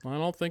that. I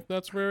don't think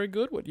that's very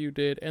good what you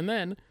did. And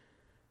then,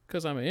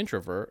 because I'm an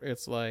introvert,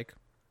 it's like,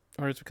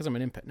 or it's because I'm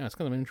an empath. No, it's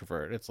because I'm an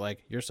introvert. It's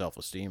like, your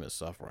self-esteem is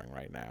suffering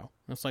right now.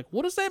 And it's like,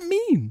 what does that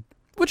mean?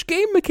 Which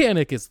game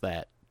mechanic is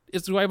that?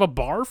 Do I have a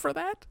bar for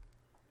that?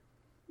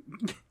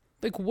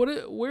 Like,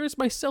 where's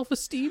my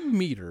self-esteem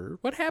meter?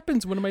 What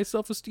happens when my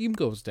self-esteem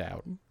goes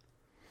down?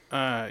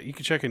 You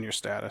can check in your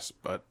status,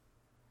 but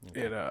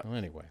well,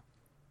 anyway.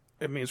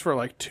 It means for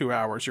like 2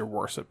 hours you're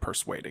worse at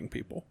persuading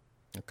people.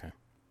 Okay.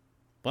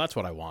 Well, that's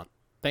what I want.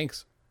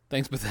 Thanks,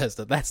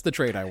 Bethesda. That's the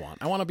trait I want.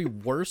 I want to be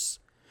worse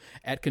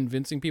at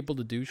convincing people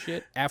to do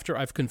shit after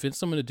I've convinced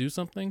someone to do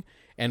something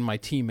and my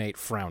teammate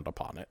frowned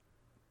upon it.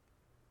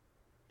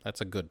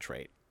 That's a good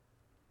trait.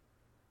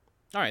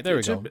 All right, there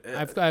we go.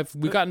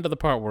 We've gotten to the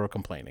part where we're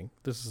complaining.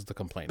 This is the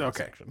complaining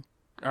section.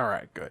 All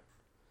right, good.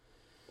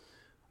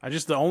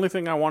 The only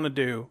thing I want to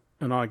do,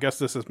 and I guess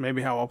this is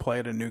maybe how I'll play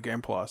it in New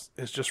Game Plus,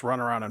 is just run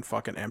around and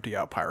fucking empty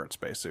out pirate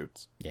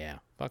spacesuits. Yeah,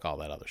 fuck all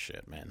that other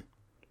shit, man.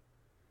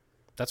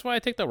 That's why I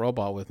take the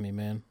robot with me,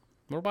 man.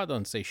 Robot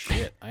doesn't say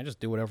shit. I just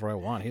do whatever I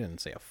want. He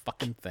didn't say a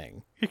fucking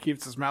thing. He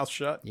keeps his mouth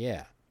shut.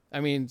 Yeah. I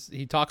mean,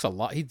 he talks a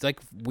lot. He's like,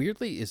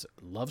 weirdly,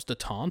 loves to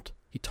taunt.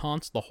 He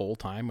taunts the whole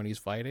time when he's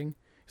fighting.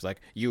 He's like,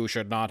 you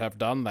should not have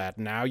done that.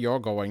 Now you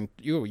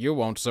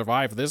won't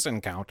survive this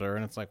encounter.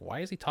 And it's like,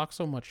 why does he talk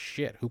so much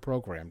shit? Who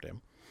programmed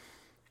him?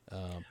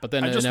 But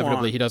then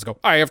inevitably he does go,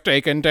 I have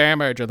taken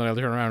damage. And then I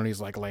turn around and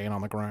he's like laying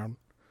on the ground.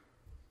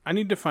 I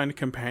need to find a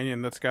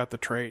companion that's got the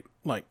trait,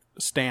 like,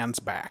 stands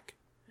back.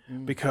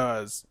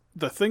 Because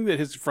the thing that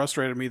has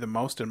frustrated me the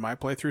most in my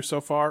playthrough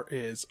so far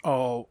is,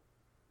 I'll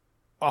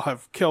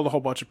have killed a whole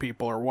bunch of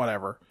people or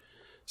whatever,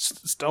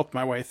 stealthed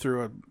my way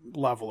through a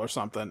level or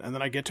something, and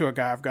then I get to a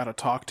guy I've got to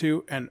talk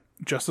to, and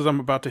just as I'm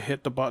about to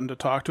hit the button to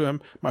talk to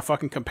him, my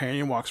fucking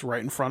companion walks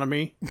right in front of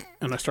me,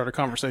 and I start a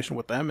conversation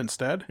with them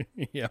instead.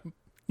 Yeah.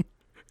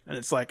 And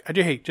it's like,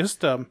 hey,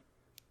 just a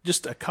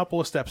couple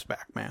of steps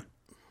back, man.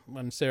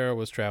 When Sarah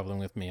was traveling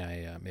with me,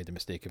 I made the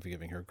mistake of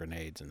giving her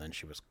grenades, and then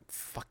she was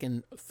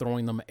fucking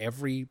throwing them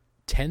every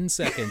 10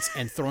 seconds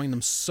and throwing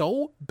them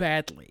so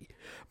badly,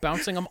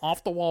 bouncing them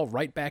off the wall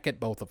right back at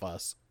both of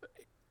us.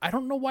 I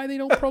don't know why they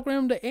don't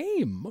program to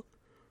aim.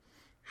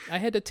 I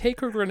had to take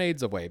her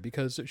grenades away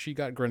because she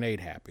got grenade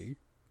happy.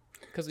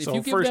 Because if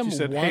you give first them you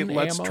said, one hey,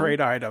 let's ammo,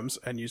 trade items,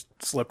 and you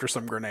slipped her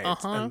some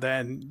grenades. And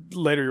then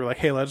later you're like,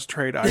 hey, let's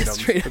trade items.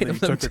 trade and then you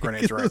took the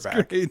grenades right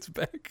back.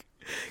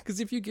 Because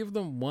if you give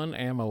them one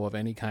ammo of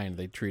any kind,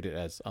 they treat it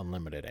as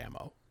unlimited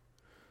ammo.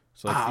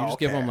 So if you just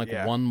give them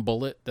one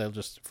bullet, they'll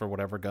just, for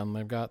whatever gun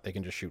they've got, they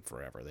can just shoot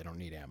forever. They don't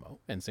need ammo.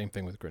 And same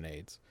thing with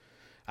grenades.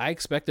 I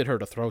expected her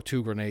to throw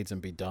 2 grenades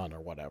and be done or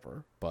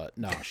whatever. But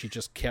no, she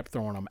just kept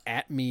throwing them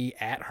at me,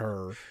 at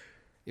her.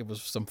 It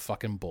was some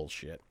fucking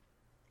bullshit.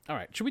 All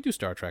right, should we do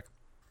Star Trek?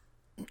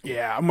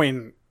 Yeah, I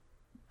mean,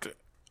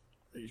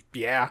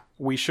 yeah,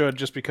 we should,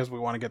 just because we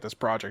want to get this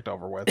project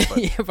over with. But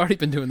I've already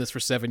been doing this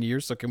for 7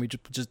 years, so can we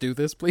just do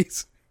this,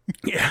 please?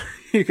 Yeah,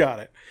 you got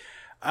it.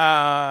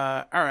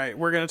 All right,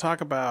 we're going to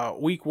talk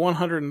about week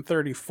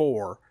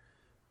 134.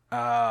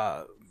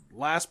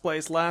 Last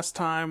place last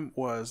time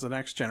was The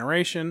Next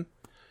Generation.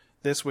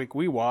 This week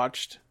we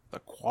watched The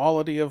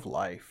Quality of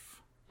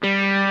Life.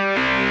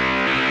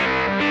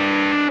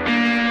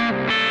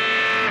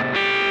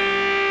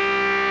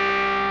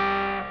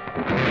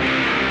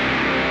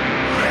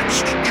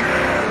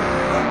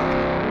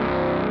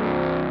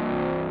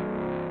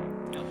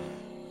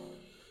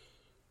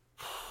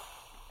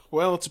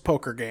 Well, it's a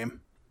poker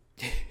game.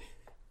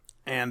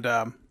 And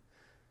the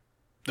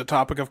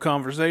topic of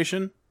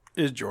conversation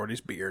is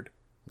Geordi's beard.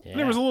 Yeah.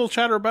 There was a little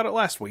chatter about it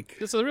last week.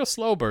 It's a real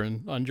slow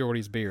burn on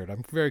Geordi's beard.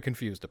 I'm very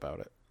confused about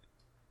it.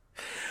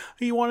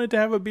 He wanted to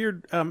have a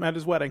beard at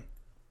his wedding.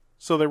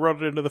 So they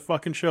wrote it into the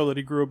fucking show that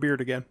he grew a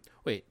beard again.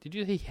 Wait,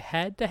 he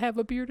had to have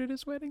a beard at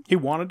his wedding? He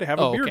wanted to have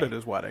a beard at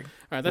his wedding.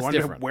 All right, that's he wanted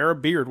different. to wear a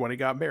beard when he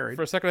got married.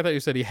 For a second I thought you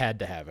said he had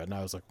to have it, and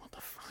I was like, what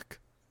the fuck?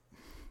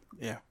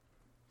 Yeah.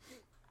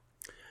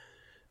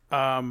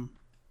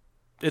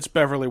 It's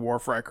Beverly,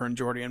 Worf, Riker, and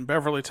Geordi, and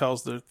Beverly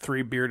tells the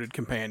 3 bearded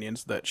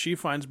companions that she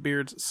finds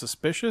beards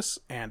suspicious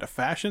and a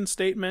fashion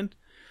statement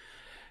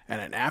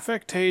and an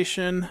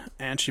affectation,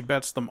 and she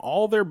bets them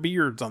all their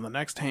beards on the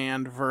next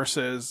hand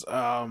versus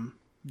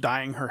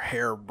dyeing her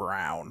hair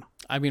brown.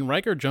 I mean,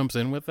 Riker jumps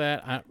in with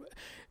that.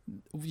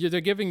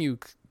 They're giving you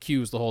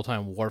cues the whole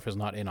time. Worf is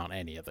not in on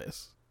any of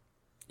this.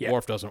 Yeah.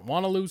 Worf doesn't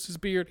want to lose his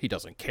beard. He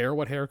doesn't care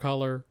what hair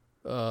color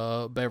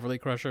Beverly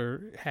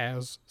Crusher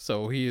has,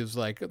 so he is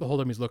like, the whole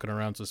time he's looking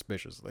around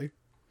suspiciously.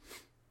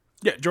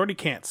 Yeah, Geordi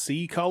can't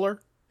see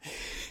color.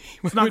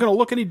 It's not going to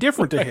look any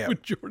different to him.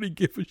 Would Geordi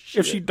give a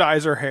shit if she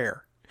dyes her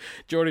hair?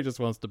 Geordi just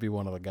wants to be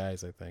one of the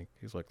guys, I think.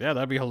 He's like, yeah,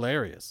 that'd be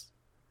hilarious.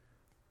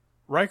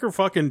 Riker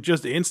fucking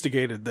just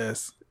instigated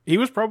this. He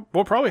was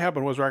what probably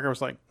happened was Riker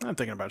was like, I'm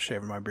thinking about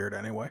shaving my beard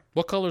anyway.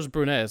 What color's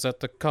brunette? Is that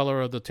the color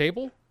of the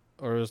table,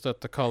 or is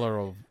that the color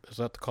of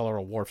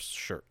Worf's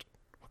shirt?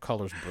 What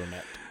color's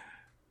brunette?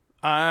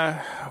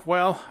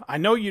 Well, I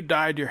know you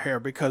dyed your hair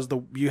because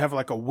you have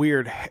like a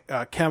weird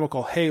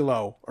chemical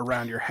halo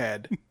around your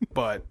head,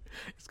 but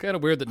it's kind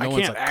of weird that no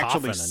one's like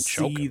coughing and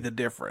choking. See the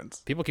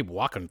difference. People keep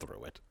walking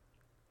through it.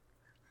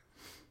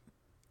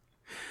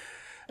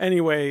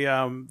 Anyway,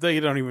 they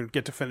don't even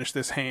get to finish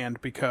this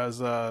hand because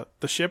the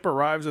ship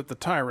arrives at the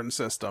Tyran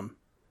system,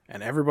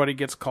 and everybody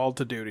gets called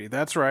to duty.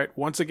 That's right.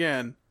 Once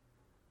again,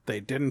 they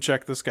didn't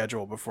check the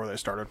schedule before they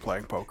started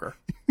playing poker.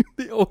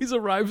 They always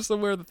arrive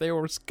somewhere that they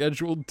were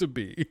scheduled to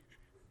be.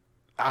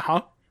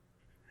 Uh-huh.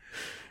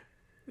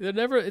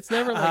 It's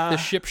never like the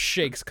ship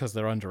shakes because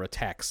they're under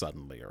attack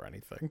suddenly or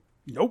anything.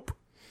 Nope.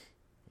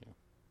 Yeah.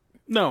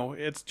 No,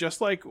 it's just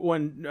like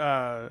when...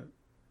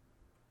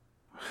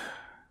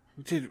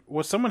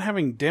 was someone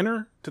having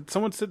dinner? Did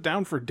someone sit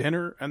down for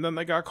dinner and then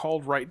they got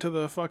called right to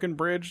the fucking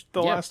bridge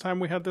last time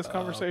we had this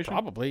conversation?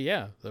 Probably,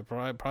 yeah.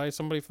 Probably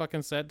somebody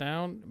fucking sat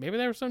down. Maybe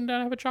they were sitting down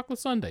to have a chocolate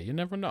sundae. You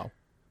never know.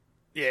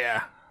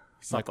 Yeah.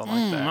 Something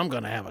like that. I'm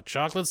going to have a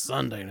chocolate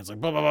sundae. And it's like,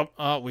 blah, blah, blah.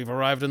 Oh, we've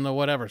arrived in the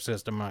whatever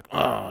system. I'm like,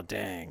 oh,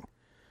 dang.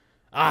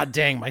 Ah,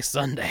 dang, my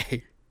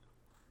sundae.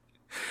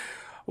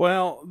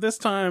 Well, this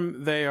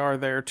time they are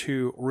there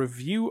to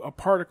review a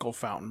particle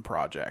fountain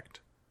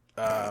project.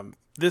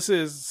 This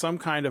is some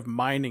kind of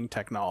mining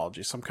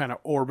technology, some kind of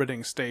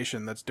orbiting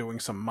station that's doing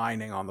some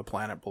mining on the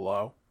planet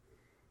below.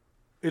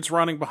 It's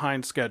running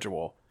behind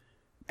schedule,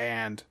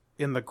 and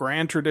in the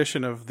grand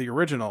tradition of the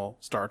original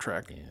Star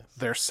Trek,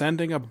 they're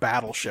sending a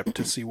battleship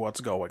to see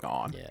what's going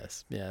on.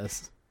 Yes.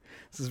 This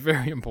is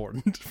very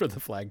important for the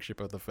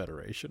flagship of the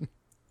Federation.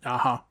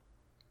 Uh-huh.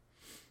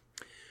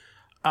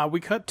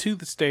 We cut to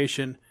the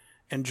station,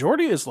 and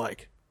Geordi is,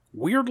 like,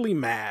 weirdly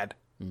mad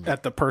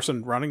at the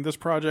person running this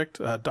project,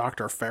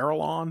 Dr.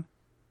 Farallon.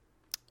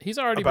 He's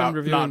already been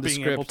reviewing the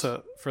script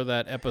to... for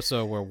that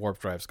episode where warp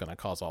drive's going to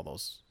cause all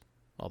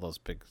those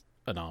big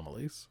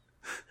anomalies.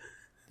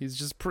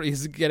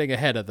 He's getting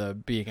ahead of the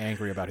being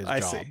angry about his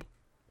job. See.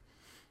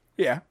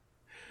 Yeah.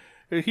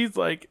 He's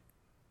like,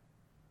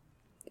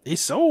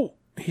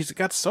 he's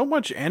got so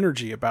much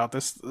energy about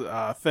this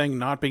thing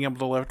not being able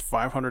to lift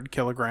 500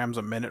 kilograms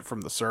a minute from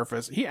the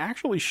surface. He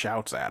actually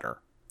shouts at her.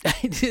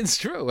 It's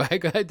true. I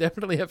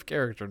definitely have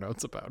character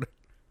notes about it.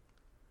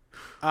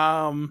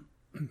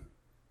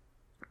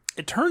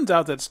 It turns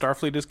out that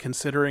Starfleet is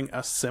considering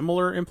a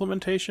similar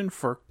implementation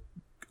for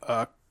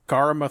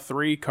Karima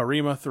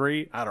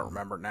 3. I don't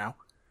remember now.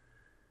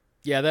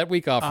 Yeah, that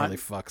week off really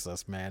fucks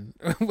us, man.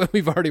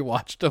 We've already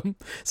watched them.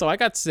 So I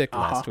got sick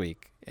last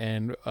week,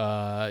 and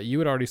you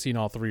had already seen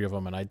all 3 of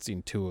them, and I'd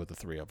seen 2 of the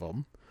 3 of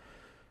them.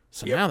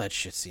 So now that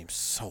shit seems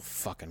so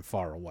fucking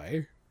far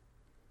away.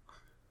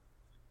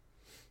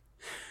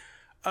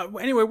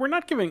 Anyway, we're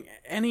not giving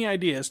any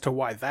idea as to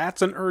why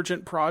that's an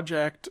urgent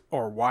project,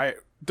 or why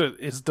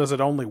does it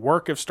only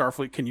work if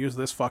Starfleet can use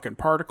this fucking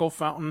particle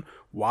fountain?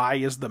 Why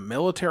is the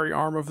military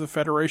arm of the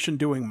Federation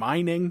doing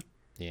mining?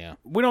 Yeah,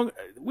 we don't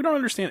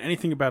understand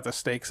anything about the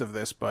stakes of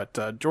this, but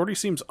Geordi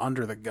seems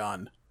under the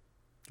gun.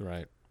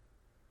 Right.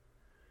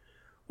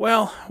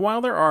 Well,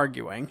 while they're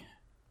arguing,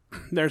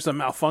 there's a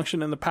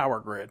malfunction in the power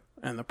grid,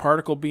 and the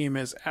particle beam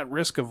is at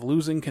risk of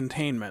losing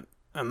containment.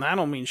 And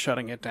that'll mean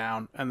shutting it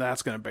down, and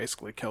that's going to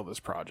basically kill this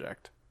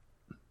project.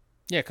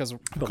 Yeah, because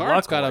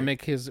Picard's got to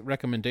make his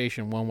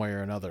recommendation one way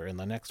or another in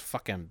the next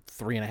fucking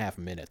 3.5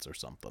 minutes or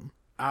something.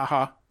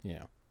 Uh-huh.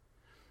 Yeah.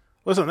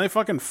 Listen, they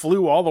fucking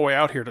flew all the way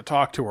out here to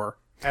talk to her,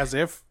 as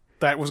if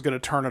that was going to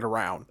turn it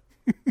around.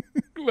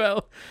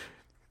 Well,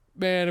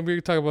 man,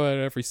 we talk about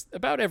it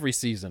about every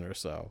season or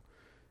so.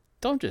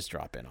 Don't just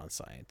drop in on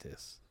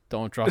scientists.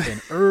 Don't drop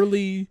in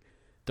early.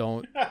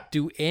 Don't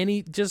do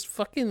any, just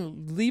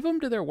fucking leave them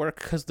to their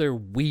work because they're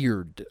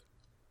weird.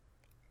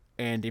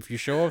 And if you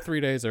show up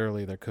 3 days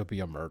early, there could be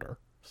a murder.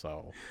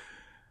 So,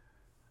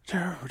 do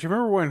you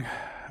remember when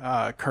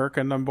Kirk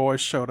and them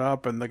boys showed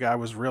up and the guy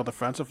was real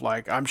defensive?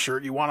 Like, I'm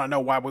sure you want to know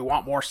why we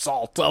want more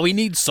salt. Well, we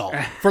need salt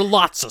for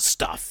lots of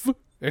stuff.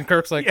 And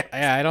Kirk's like,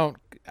 yeah,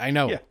 I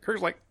know. Yeah,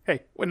 Kirk's like,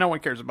 hey, well, no one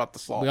cares about the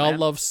salt. We all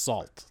love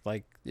salt.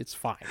 Like, it's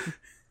fine.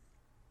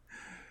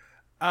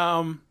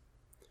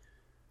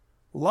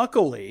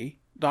 Luckily,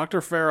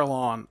 Dr.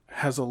 Farallon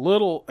has a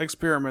little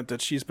experiment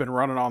that she's been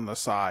running on the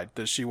side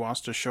that she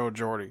wants to show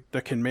Geordi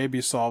that can maybe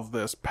solve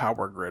this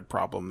power grid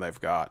problem they've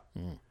got.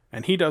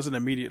 And he doesn't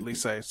immediately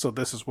say, so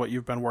this is what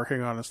you've been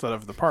working on instead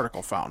of the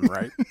particle fountain,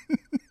 right?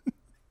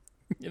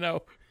 You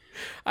know,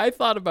 I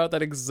thought about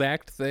that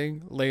exact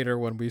thing later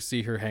when we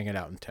see her hanging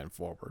out in 10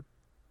 Forward.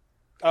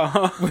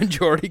 When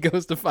Geordi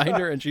goes to find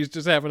her and she's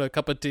just having a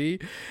cup of tea,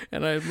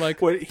 and I'm like,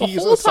 the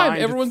whole time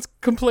everyone's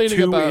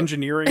complaining about 2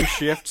 engineering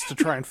shifts to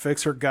try and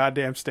fix her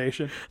goddamn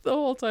station. The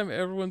whole time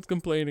everyone's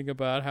complaining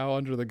about how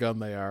under the gun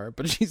they are,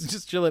 but she's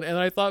just chilling. And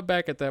I thought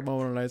back at that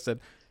moment and I said,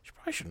 she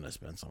probably shouldn't have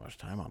spent so much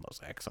time on those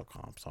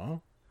exocomps, huh?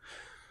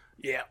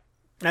 Yeah.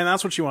 And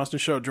that's what she wants to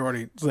show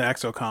Geordi, the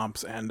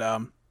exocomps,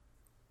 and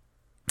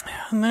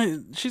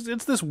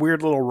it's this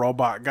weird little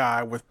robot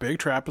guy with big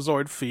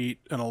trapezoid feet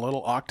and a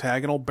little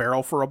octagonal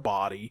barrel for a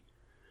body.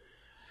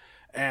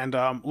 And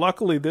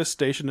luckily, this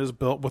station is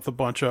built with a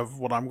bunch of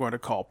what I'm going to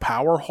call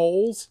power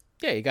holes.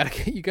 Yeah, you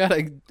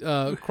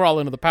gotta crawl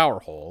into the power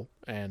hole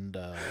and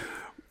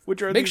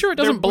make sure it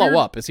doesn't blow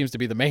up. It seems to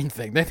be the main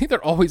thing. I think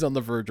they're always on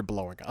the verge of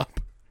blowing up.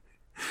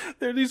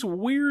 They're these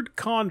weird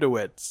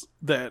conduits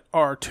that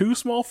are too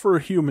small for a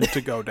human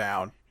to go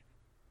down.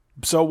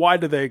 So why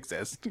do they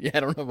exist? Yeah, I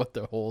don't know what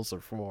the holes are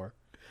for.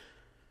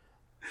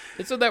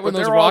 It's so that when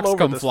those rocks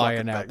come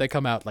flying out, they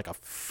come out like a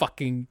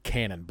fucking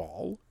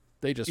cannonball.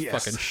 They just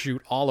fucking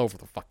shoot all over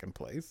the fucking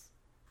place.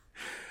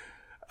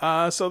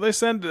 So they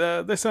send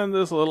this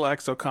little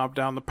exocomp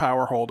down the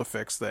power hole to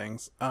fix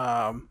things.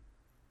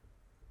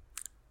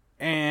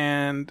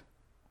 And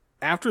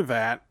after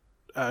that,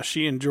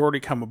 she and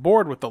Geordi come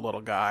aboard with the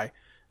little guy,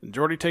 and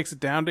Geordi takes it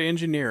down to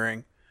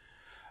engineering.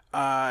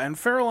 And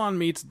Farallon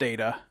meets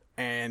Data.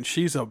 And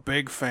she's a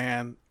big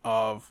fan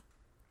of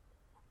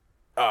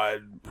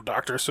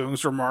Dr.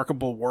 Soong's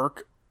remarkable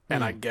work,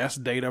 and I guess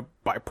Data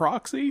by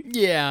proxy.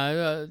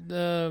 Yeah,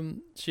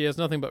 she has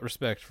nothing but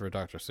respect for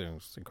Dr.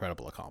 Soong's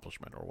incredible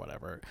accomplishment or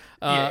whatever.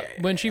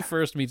 When she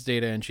first meets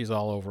Data and she's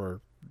all over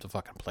the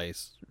fucking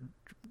place,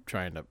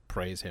 trying to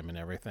praise him and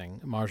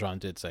everything. Marjan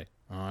did say,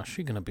 "Oh, is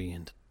she gonna be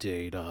into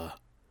Data?"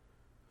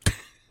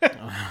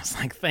 I was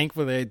like,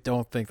 thankfully, I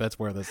don't think that's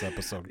where this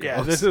episode goes.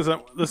 Yeah, this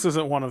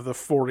isn't one of the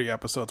 40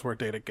 episodes where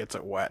Data gets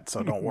it wet,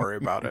 so don't worry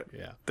about it.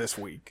 Yeah. This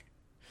week.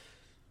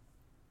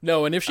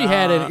 No, and if she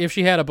had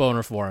a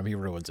boner for him, he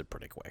ruins it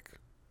pretty quick.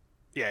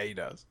 Yeah, he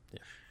does. Yeah.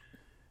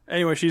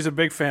 Anyway, she's a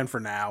big fan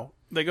for now.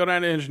 They go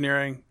down to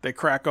engineering. They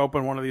crack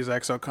open one of these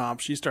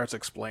exocomps. She starts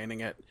explaining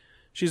it.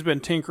 She's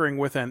been tinkering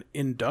with an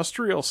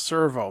industrial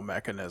servo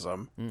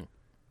mechanism,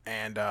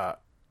 and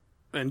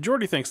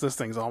Geordi thinks this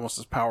thing's almost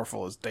as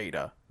powerful as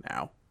Data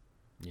now.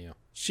 Yeah.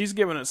 She's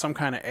given it some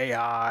kind of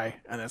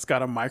AI, and it's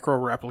got a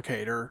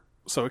micro-replicator,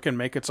 so it can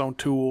make its own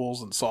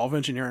tools and solve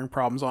engineering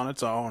problems on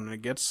its own, and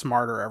it gets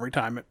smarter every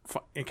time it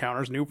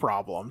encounters new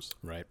problems.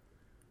 Right.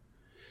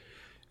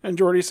 And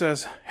Geordi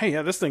says, hey,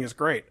 yeah, this thing is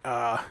great.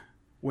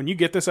 When you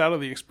get this out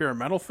of the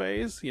experimental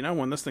phase,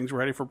 when this thing's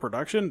ready for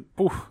production,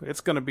 poof,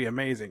 it's going to be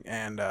amazing.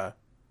 And,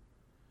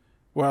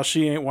 well,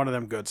 she ain't one of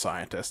them good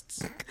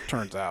scientists,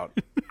 turns out.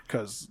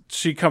 Because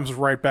she comes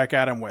right back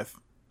at him with,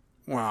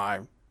 I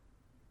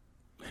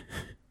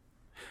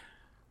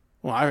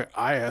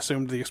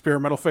assumed the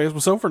experimental phase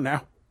was over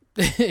now.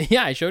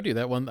 Yeah, I showed you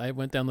that one. I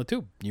went down the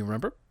tube. You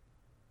remember?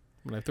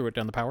 When I threw it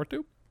down the power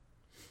tube?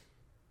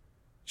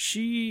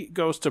 She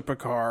goes to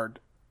Picard,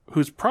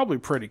 who's probably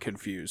pretty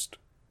confused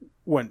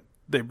when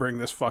they bring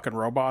this fucking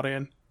robot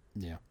in.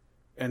 Yeah.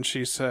 And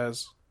she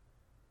says,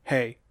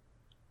 hey,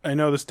 I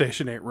know the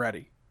station ain't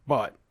ready,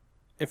 but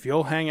if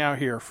you'll hang out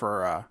here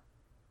for,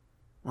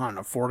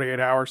 48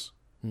 hours,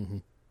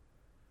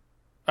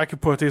 I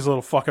could put these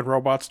little fucking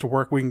robots to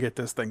work. We can get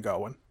this thing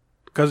going.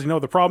 Because,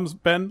 the problem's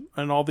been,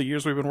 in all the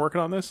years we've been working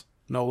on this,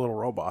 no little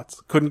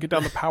robots. Couldn't get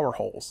down the power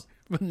holes.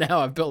 But now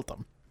I've built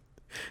them.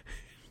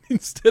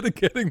 Instead of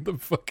getting the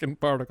fucking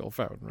particle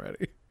fountain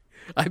ready,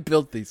 I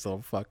built these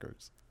little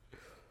fuckers.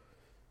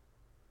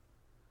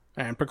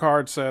 And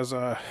Picard says,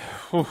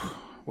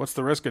 what's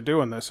the risk of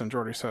doing this? And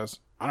Geordi says,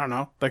 I don't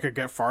know. They could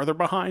get farther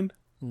behind.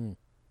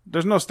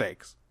 There's no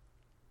stakes.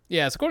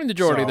 Yes, according to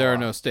Geordi, there are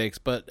no stakes,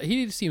 but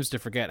he seems to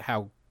forget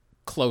how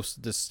close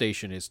this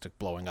station is to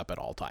blowing up at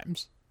all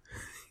times.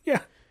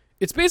 Yeah.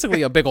 It's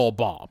basically a big old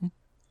bomb.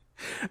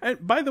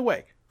 And by the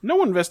way,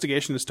 no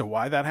investigation as to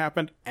why that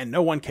happened, and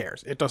no one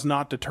cares. It does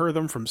not deter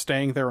them from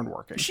staying there and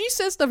working. She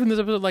says stuff in this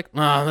episode like,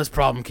 this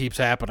problem keeps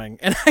happening.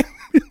 And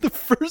the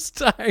first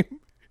time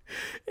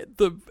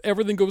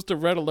everything goes to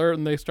red alert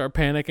and they start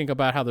panicking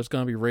about how there's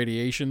going to be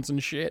radiations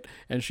and shit,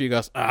 and she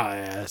goes,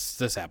 yes,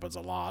 this happens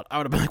a lot. I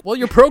would have been like, well,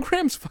 your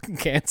program's fucking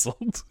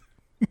canceled.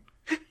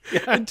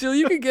 Yeah. Until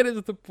you can get it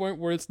to the point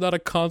where it's not a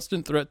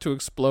constant threat to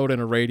explode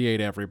and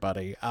irradiate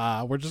everybody,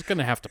 we're just going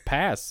to have to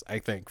pass, I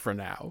think, for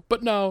now.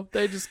 But no,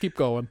 they just keep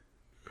going.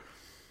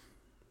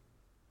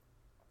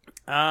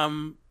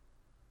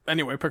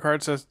 Anyway,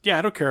 Picard says, yeah,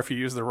 I don't care if you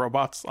use the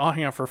robots. I'll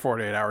hang out for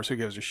 48 hours. Who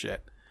gives a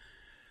shit?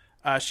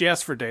 She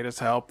asks for Data's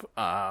help.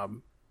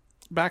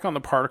 Back on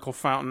the particle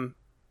fountain,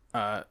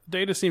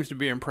 Data seems to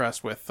be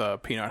impressed with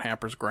Peanut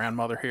Hamper's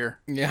grandmother here.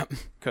 Yeah.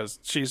 Because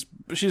she's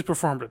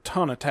performed a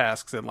ton of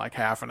tasks in like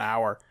half an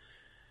hour.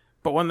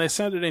 But when they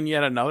send it in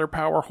yet another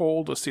power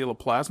hole to seal a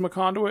plasma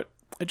conduit,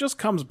 it just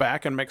comes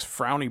back and makes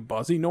frowny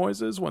buzzy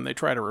noises when they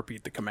try to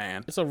repeat the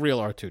command. It's a real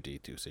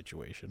R2-D2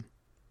 situation.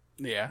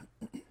 Yeah.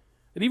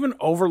 It even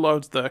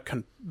overloads the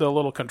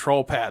little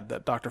control pad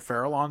that Dr.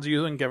 Farallon's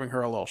using, giving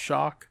her a little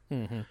shock.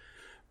 Mm-hmm.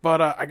 But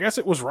I guess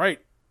it was right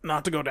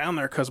not to go down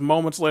there, because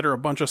moments later a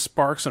bunch of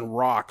sparks and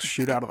rocks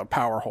shoot out of the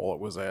power hole it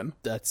was in.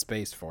 That's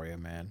space for you,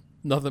 man.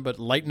 Nothing but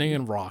lightning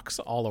and rocks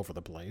all over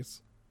the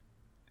place.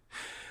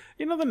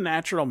 The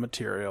natural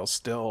materials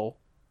still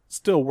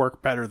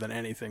work better than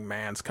anything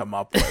man's come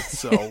up with,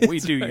 so we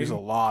do use a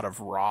lot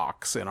of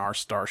rocks in our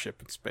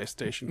starship and space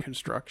station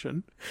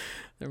construction.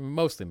 They're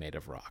mostly made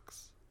of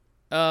rocks.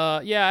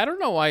 Yeah, I don't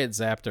know why it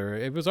zapped her.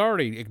 It was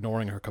already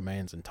ignoring her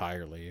commands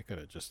entirely. It could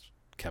have just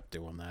kept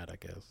doing that, I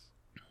guess.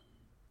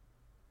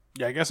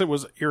 Yeah, I guess it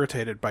was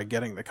irritated by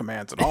getting the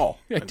commands at all.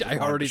 I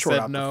already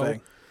said no.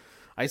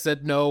 I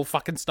said no,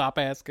 fucking stop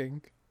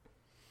asking.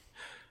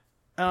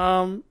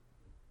 Data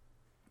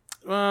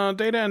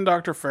and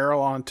Dr.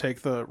 Farallon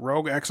take the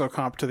rogue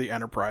exocomp to the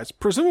Enterprise,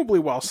 presumably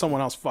while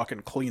someone else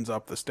fucking cleans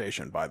up the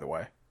station, by the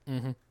way.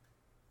 Mm-hmm.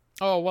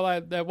 Oh, well,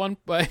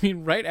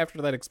 right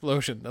after that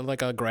explosion,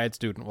 like a grad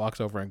student walks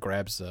over and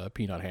grabs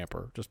Peanut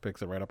Hamper, just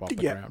picks it right up off the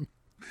ground.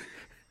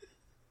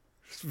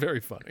 It's very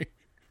funny.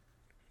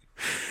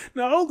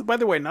 No, by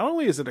the way, not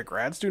only is it a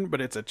grad student, but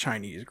it's a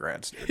Chinese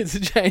grad student. It's a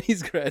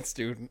Chinese grad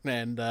student,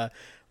 and let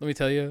me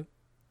tell you,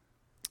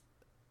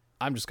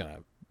 I'm just gonna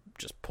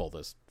pull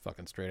this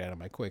fucking straight out of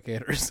my quick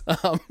hitters.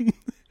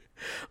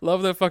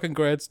 Love that fucking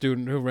grad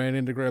student who ran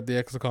in to grab the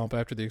exocomp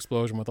after the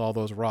explosion with all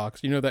those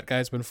rocks. You know that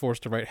guy's been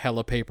forced to write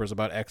hella papers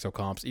about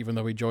exocomps, even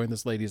though he joined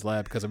this lady's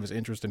lab because of his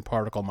interest in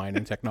particle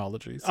mining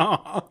technologies.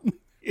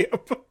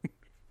 Yep.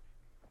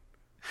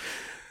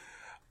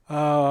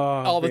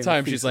 All the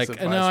time she's like,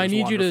 no, I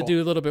need you to wonderful.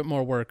 do a little bit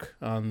more work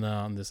on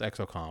this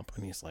exocomp.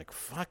 And he's like,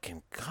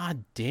 fucking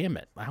god damn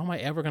it. How am I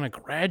ever going to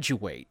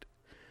graduate?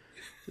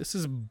 This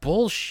is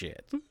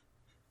bullshit.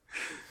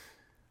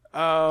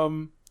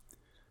 Well,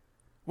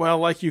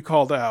 like you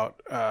called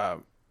out,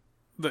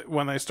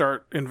 when they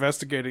start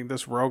investigating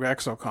this rogue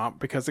exocomp,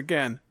 because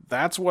again,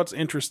 that's what's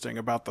interesting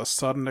about the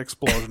sudden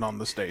explosion on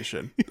the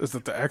station, is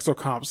that the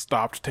exocomp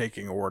stopped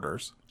taking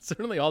orders.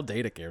 Certainly all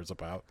Data cares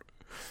about.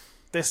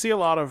 They see a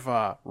lot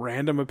of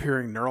random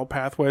appearing neural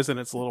pathways in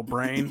its little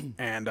brain,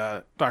 and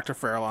Dr.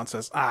 Farallon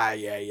says,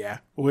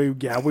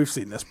 we've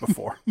seen this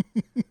before.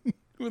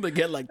 When they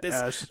get like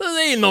this, Uh,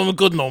 they ain't no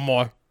good no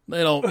more.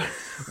 They don't.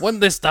 When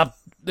they stop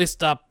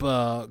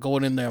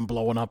going in there and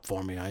blowing up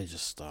for me, I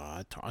just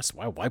I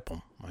wipe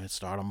them. I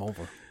start them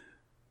over.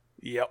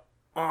 Yep.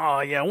 Oh,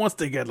 yeah, once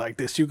they get like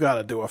this, you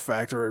gotta do a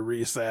factory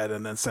reset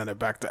and then send it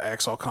back to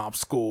exocomp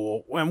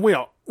school. And we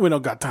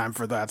don't got time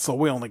for that, so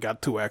we only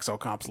got 2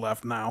 exocomps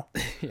left now.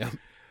 Yeah.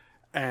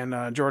 And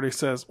Geordi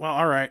says, well,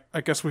 all right,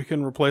 I guess we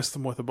can replace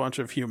them with a bunch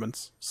of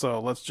humans. So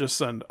let's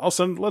send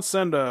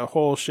a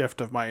whole shift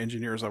of my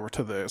engineers over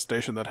to the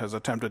station that has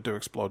attempted to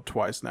explode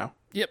twice now.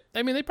 Yep.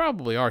 I mean, they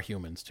probably are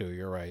humans too.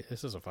 You're right.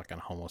 This is a fucking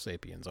Homo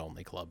sapiens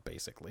only club,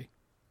 basically.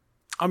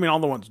 I mean, all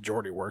the ones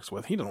Geordi works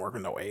with. He doesn't work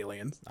with no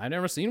aliens. I've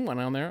never seen one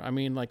on there. I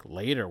mean, like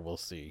later we'll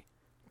see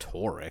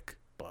Toric,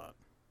 but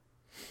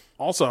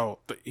Also,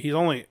 he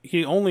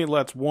only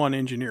lets one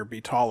engineer be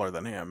taller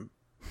than him,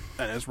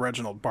 and it's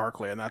Reginald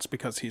Barclay, and that's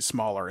because he's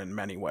smaller in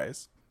many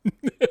ways.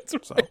 that's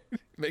So right.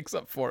 Makes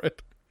up for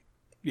it.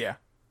 yeah.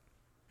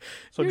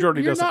 So You're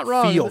Geordi not doesn't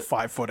wrong. feel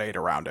 5'8"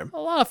 around him.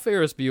 A lot of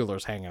Ferris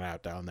Bueller's hanging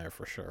out down there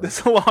for sure.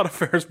 There's a lot of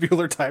Ferris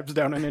Bueller types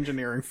down in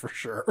engineering for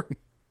sure.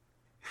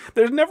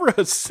 There's never a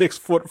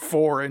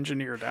 6'4"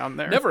 engineer down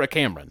there. Never a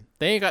Cameron.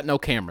 They ain't got no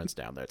Camerons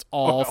down there. It's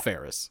all Well.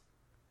 Ferris.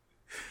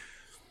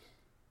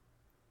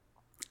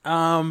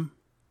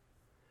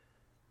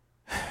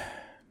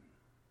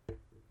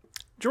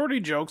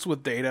 Geordi jokes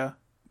with Data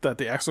that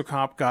the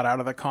exocomp got out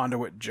of the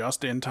conduit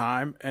just in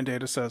time, and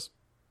Data says,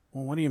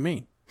 well, what do you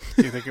mean?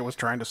 Do you think it was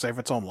trying to save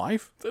its own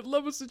life? I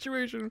love a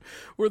situation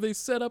where they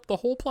set up the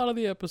whole plot of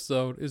the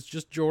episode is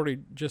just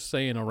Geordi just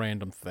saying a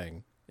random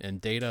thing and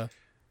Data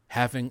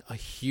having a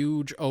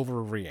huge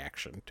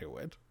overreaction to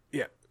it.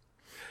 Yeah.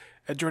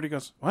 And Geordi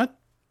goes, what?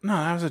 No,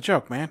 that was a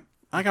joke, man.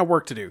 I got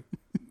work to do.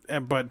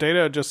 But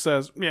Data just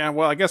says, yeah,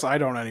 well, I guess I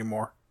don't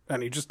anymore.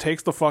 And he just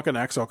takes the fucking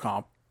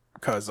exocomp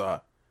because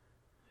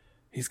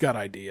he's got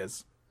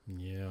ideas.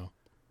 Yeah.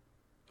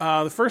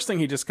 The first thing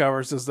he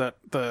discovers is that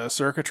the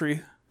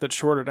circuitry that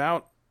shorted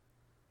out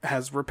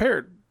has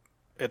repaired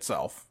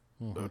itself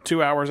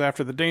 2 hours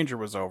after the danger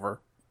was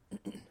over.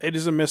 It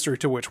is a mystery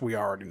to which we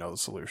already know the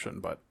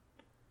solution, but,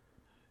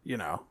 you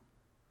know,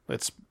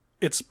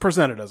 it's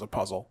presented as a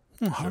puzzle.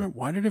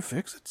 Why did it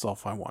fix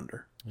itself, I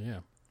wonder? Yeah.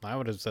 I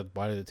would have said,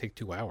 why did it take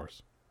 2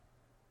 hours?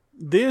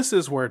 This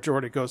is where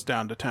Geordi goes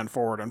down to 10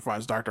 forward and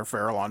finds Dr.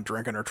 Farallon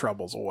drinking her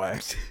troubles away.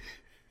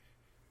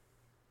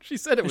 She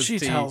said it was She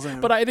tea, tells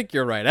him- but I think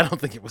you're right. I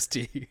don't think it was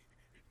tea.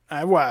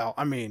 Well,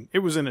 I mean, it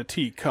was in a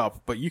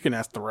teacup, but you can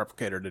ask the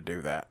replicator to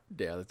do that.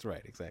 Yeah, that's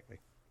right. Exactly.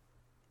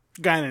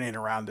 Guinan ain't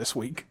around this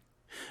week.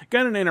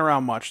 Guinan ain't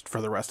around much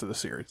for the rest of the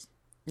series.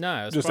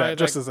 No, it's Just probably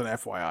just like as an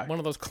FYI. one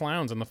of those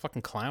clowns in the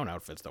fucking clown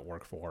outfits that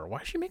work for her. Why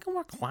does she make them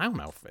wear clown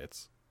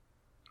outfits?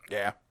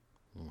 Yeah.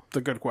 It's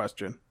a good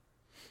question.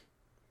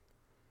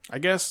 I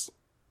guess,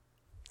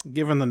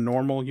 given the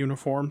normal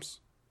uniforms,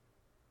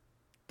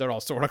 They're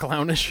all sort of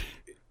clownish.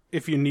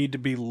 if you need to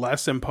be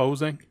less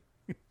imposing.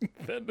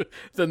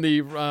 than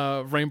the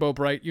Rainbow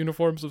Bright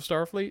uniforms of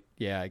Starfleet?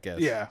 Yeah, I guess.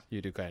 Yeah.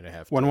 You do kind of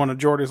have to. When one of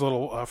Geordi's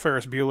little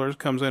Ferris Bueller's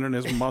comes in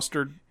his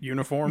mustard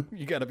uniform,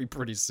 You got to be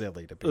pretty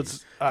silly to be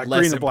it's less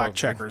green and black imposing.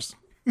 checkers.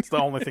 It's the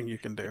only thing you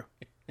can do.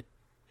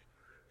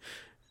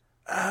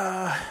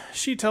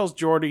 She tells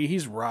Geordi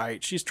he's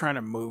right. She's trying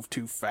to move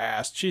too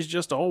fast. She's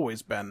just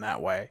always been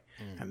that way.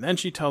 And then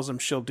she tells him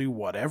she'll do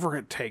whatever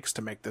it takes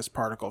to make this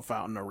particle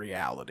fountain a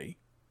reality.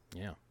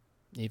 Yeah.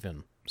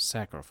 Even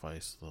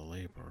sacrifice the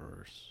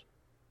laborers.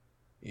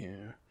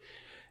 Yeah.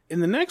 In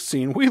the next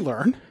scene, we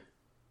learn,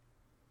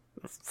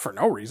 for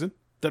no reason,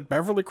 that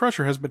Beverly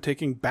Crusher has been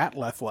taking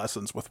Batleth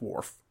lessons with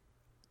Worf.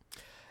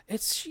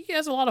 She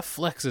has a lot of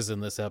flexes in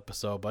this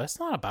episode, but it's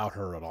not about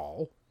her at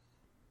all.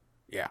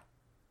 Yeah.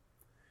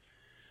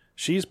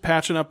 She's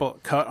patching up a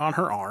cut on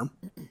her arm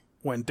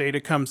when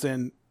Data comes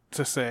in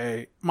to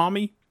say,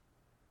 Mommy,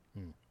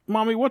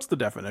 what's the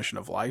definition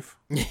of life?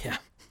 Yeah.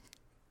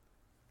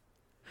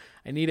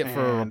 I need it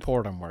for a And-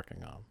 report I'm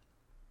working on.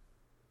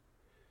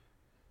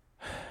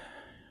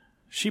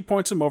 She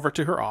points him over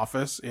to her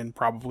office in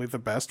probably the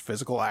best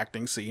physical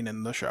acting scene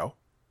in the show.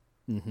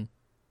 Mm-hmm.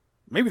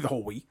 Maybe the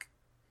whole week.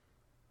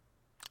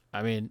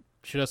 I mean,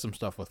 she does some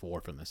stuff with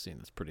Worf in this scene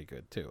that's pretty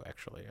good too,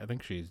 actually. I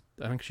think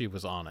she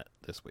was on it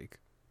this week.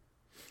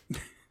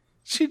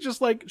 She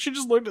just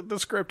looked at the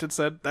script and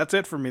said, that's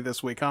it for me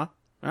this week, huh?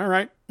 All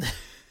right.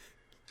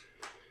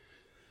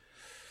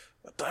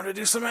 Time to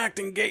do some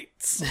acting,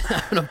 Gates.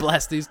 I'm gonna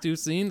blast these 2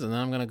 scenes, and then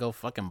I'm gonna go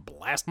fucking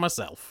blast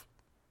myself.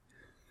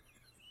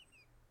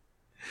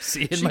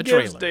 See in my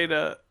trailer. Gives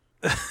Data.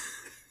 I'm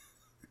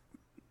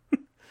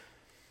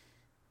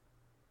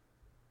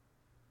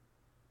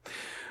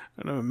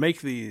gonna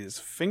make these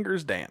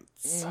fingers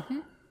dance. Mm-hmm.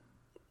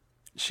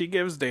 She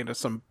gives Data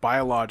some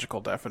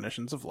biological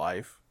definitions of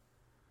life,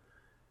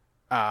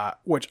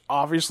 which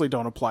obviously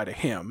don't apply to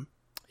him.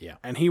 Yeah.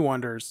 And he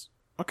wonders,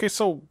 okay,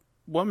 so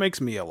what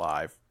makes me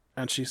alive?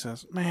 And she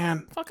says,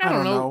 man, fuck, I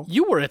don't know.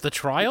 You were at the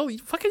trial.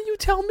 You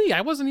tell me. I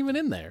wasn't even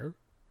in there.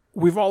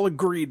 We've all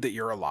agreed that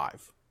you're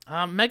alive.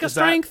 Mega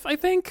strength, I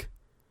think.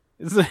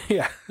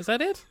 Yeah. Is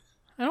that it?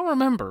 I don't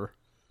remember.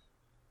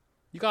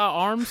 You got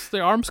arms? The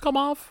arms come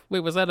off?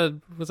 Wait, was that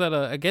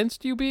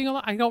against you being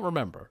alive? I don't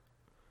remember.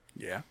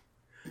 Yeah.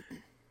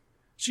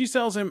 She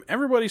tells him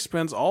everybody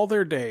spends all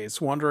their days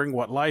wondering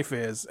what life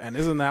is, and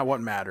isn't that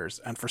what matters?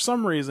 And for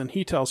some reason,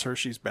 he tells her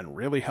she's been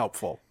really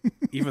helpful,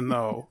 even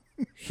though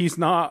he's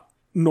not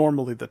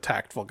normally the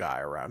tactful guy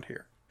around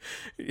here.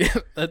 Yeah,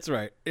 that's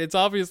right. It's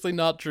obviously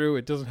not true.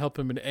 It doesn't help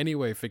him in any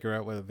way figure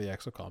out whether the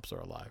exocomps are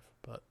alive.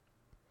 But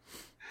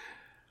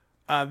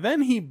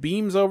then he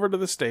beams over to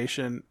the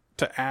station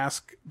to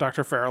ask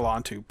Dr.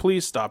 Farallon to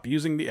please stop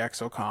using the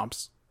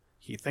exocomps.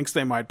 He thinks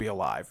they might be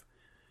alive.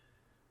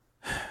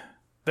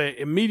 She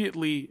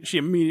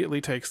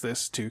immediately takes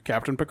this to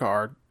Captain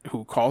Picard,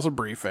 who calls a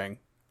briefing.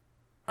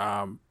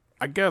 I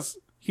guess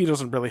he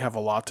doesn't really have a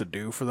lot to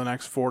do for the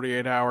next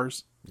 48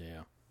 hours.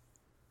 Yeah.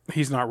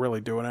 He's not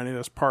really doing any of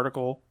this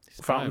particle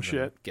fountain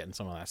shit. Getting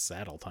some of that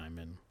saddle time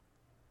in.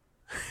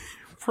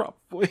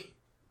 Probably.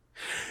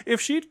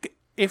 If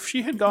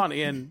she had gone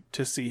in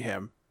to see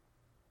him,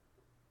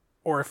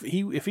 or if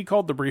he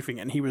called the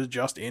briefing and he was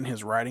just in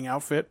his riding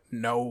outfit,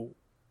 no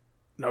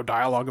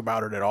dialogue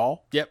about it at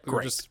all. Yep.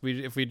 Great.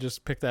 If we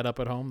just picked that up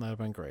at home, that'd have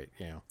been great.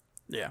 Yeah.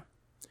 Yeah.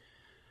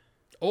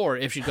 Or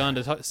if she'd gone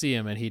to see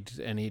him and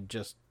he'd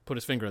just put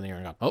his finger in the air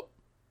and gone, oh,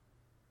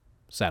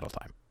 saddle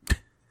time.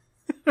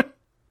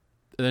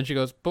 And then she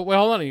goes, but wait,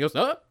 hold on. And he goes,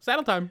 oh,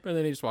 saddle time. And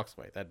then he just walks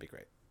away. That'd be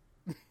great.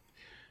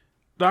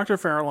 Dr.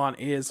 Farallon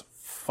is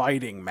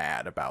fighting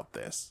mad about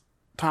this.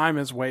 Time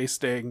is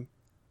wasting.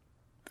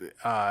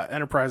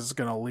 Enterprise is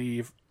going to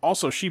leave.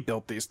 Also, she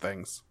built these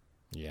things.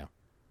 Yeah.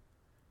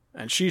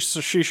 And she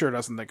sure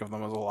doesn't think of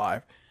them as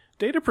alive.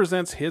 Data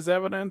presents his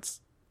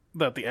evidence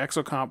that the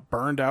exocomp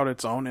burned out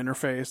its own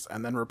interface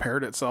and then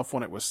repaired itself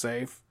when it was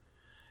safe.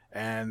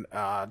 And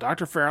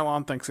Dr.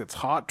 Farallon thinks it's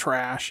hot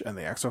trash and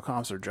the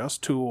exocomps are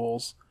just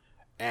tools.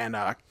 And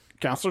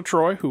Counselor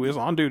Troy, who is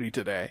on duty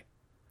today,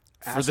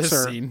 asks for this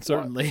her scene,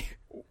 certainly,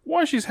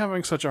 why she's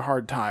having such a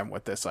hard time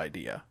with this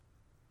idea.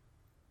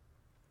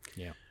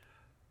 Yeah.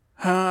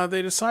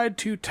 They decide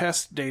to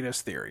test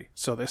Data's theory.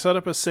 So they set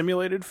up a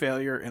simulated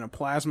failure in a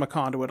plasma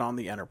conduit on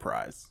the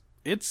Enterprise.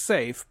 It's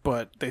safe,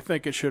 but they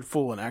think it should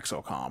fool an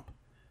exocomp.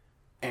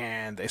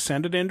 And they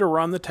send it in to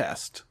run the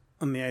test.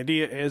 And the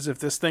idea is if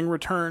this thing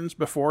returns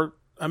before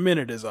a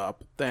minute is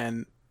up,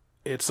 then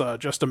it's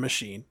just a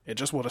machine. It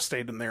just would have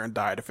stayed in there and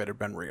died if it had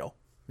been real.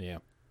 Yeah.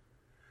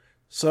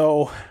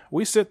 So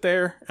we sit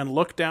there and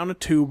look down a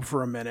tube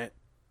for a minute,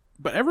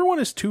 but everyone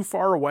is too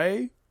far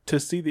away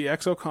to see the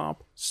exocomp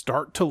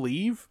start to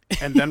leave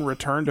and then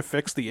return to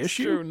fix the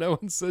issue. True, no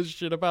one says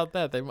shit about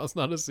that. They must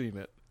not have seen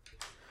it.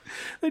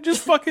 They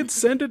just fucking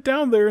send it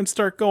down there and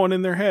start going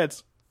in their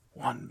heads.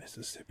 1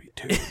 Mississippi,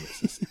 2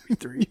 Mississippi,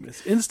 3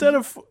 Mississippi. Instead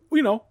of,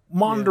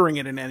 monitoring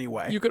it in any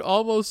way. You could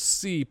almost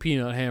see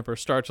Peanut Hamper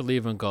start to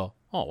leave and go,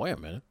 oh, wait a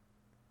minute.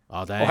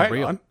 Oh, that ain't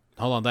real.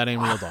 Hold on, that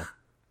ain't real, though.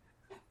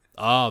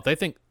 Oh,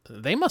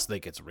 they must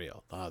think it's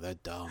real. Oh, they're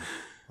dumb.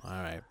 All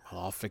right,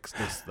 well, I'll fix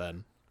this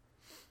then.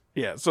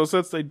 Yeah, so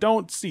since they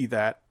don't see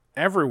that,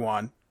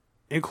 everyone,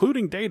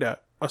 including Data,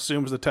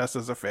 assumes the test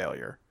is a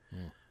failure.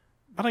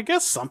 But I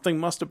guess something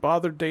must have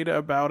bothered Data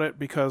about it,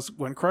 because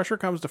when Crusher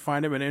comes to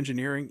find him in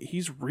engineering,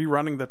 he's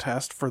rerunning the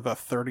test for the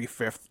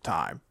 35th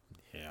time.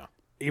 Yeah.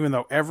 Even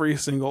though every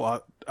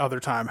single other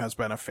time has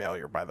been a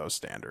failure by those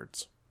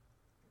standards.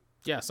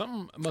 Yeah,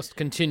 something must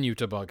continue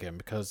to bug him,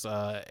 because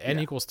n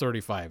equals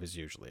 35 is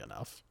usually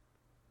enough.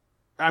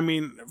 I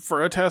mean,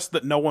 for a test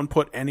that no one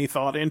put any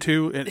thought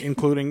into,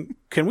 including,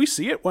 can we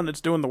see it when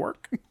it's doing the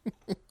work?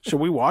 Should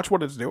we watch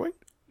what it's doing?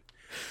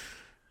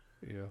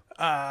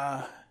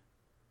 Yeah.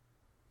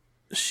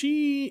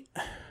 She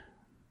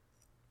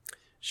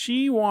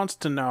wants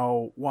to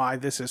know why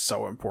this is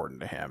so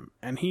important to him.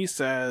 And he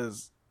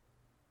says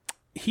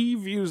he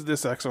views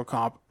this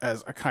exocomp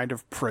as a kind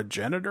of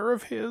progenitor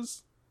of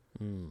his.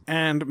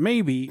 And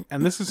maybe,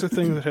 and this is a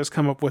thing that has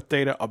come up with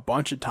Data a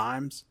bunch of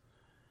times,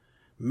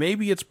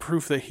 maybe it's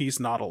proof that he's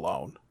not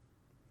alone.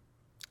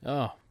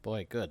 Oh,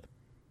 boy, good.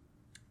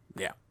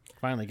 Yeah.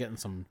 Finally getting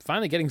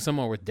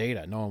somewhere with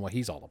Data, knowing what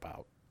he's all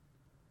about.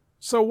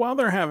 So while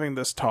they're having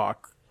this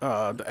talk,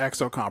 the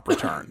exocomp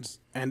returns,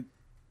 and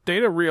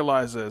Data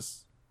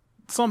realizes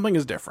something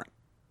is different.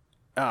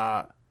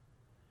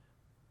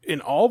 In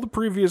all the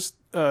previous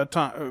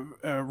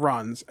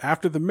runs,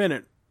 after the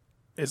minute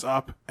is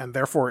up, and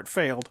therefore it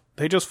failed,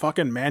 they just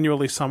fucking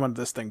manually summoned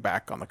this thing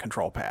back on the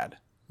control pad.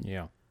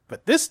 Yeah.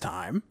 But this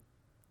time,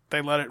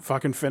 they let it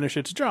fucking finish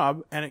its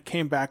job, and it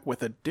came back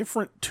with a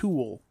different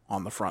tool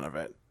on the front of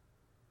it.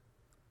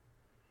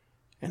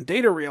 And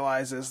Data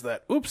realizes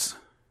that, oops,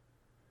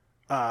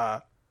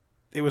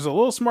 it was a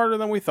little smarter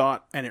than we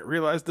thought, and it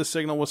realized the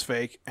signal was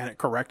fake, and it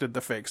corrected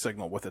the fake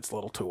signal with its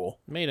little tool.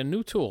 Made a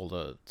new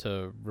tool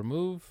to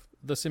remove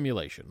the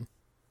simulation.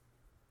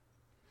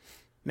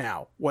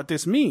 Now, what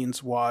this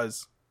means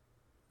was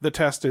the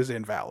test is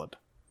invalid.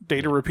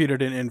 Data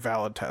repeated an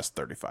invalid test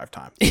 35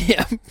 times.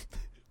 Yeah.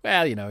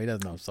 Well, he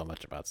doesn't know so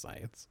much about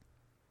science.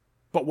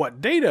 But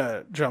what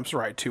Data jumps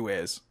right to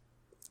is,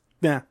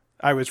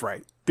 I was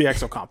right. The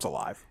exocomp's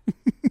alive.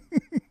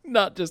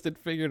 Not just it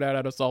figured out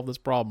how to solve this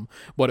problem,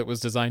 what it was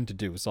designed to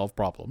do, solve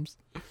problems.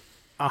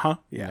 Uh-huh,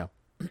 yeah.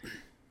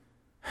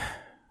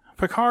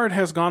 Picard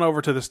has gone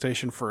over to the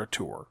station for a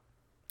tour.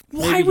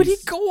 Why would he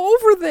go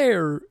over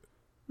there?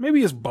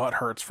 Maybe his butt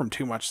hurts from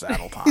too much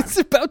saddle time. It's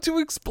about to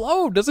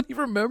explode. Doesn't he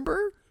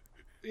remember?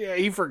 Yeah,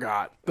 he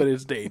forgot that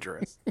it's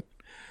dangerous.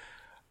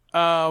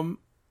 And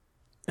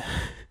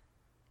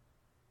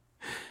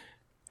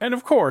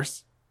of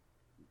course,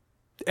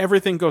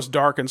 everything goes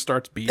dark and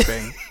starts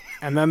beeping,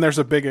 and then there's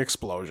a big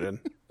explosion.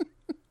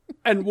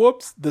 And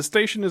whoops, the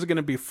station is going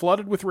to be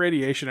flooded with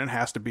radiation and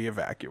has to be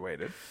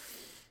evacuated.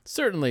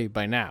 Certainly,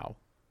 by now,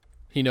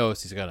 he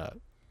knows he's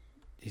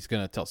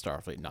gonna tell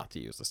Starfleet not to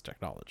use this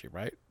technology,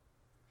 right?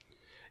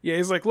 Yeah,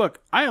 he's like,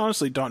 look, I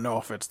honestly don't know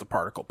if it's the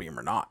particle beam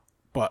or not,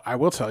 but I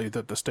will tell you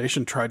that the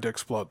station tried to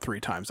explode 3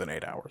 times in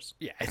 8 hours.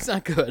 Yeah, it's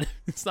not good.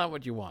 It's not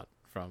what you want.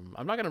 I'm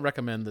not going to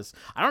recommend this.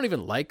 I don't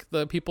even like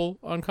the people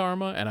on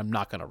Karma, and I'm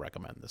not going to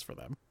recommend this for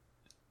them.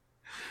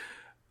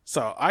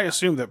 So I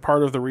assume that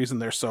part of the reason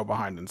they're so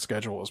behind in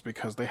schedule is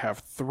because they have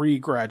 3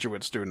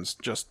 graduate students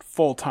just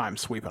full-time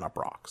sweeping up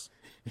rocks.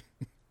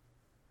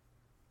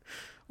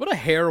 What a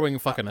harrowing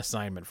fucking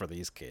assignment for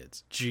these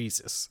kids.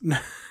 Jesus. No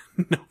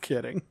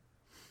kidding.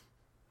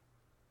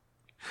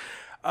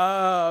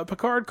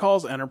 Picard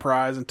calls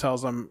Enterprise and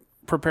tells them,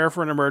 prepare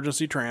for an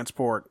emergency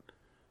transport.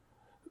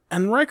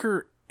 And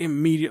Riker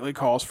immediately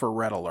calls for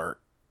red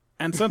alert.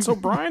 And since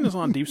O'Brien is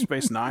on Deep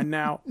Space Nine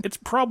now, it's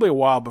probably a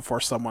while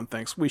before someone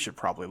thinks we should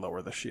probably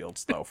lower the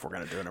shields, though, if we're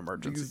going to do an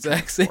emergency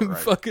exact same right?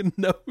 fucking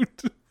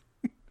note.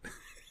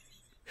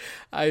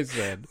 I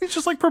said. He's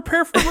just like,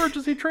 prepare for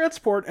emergency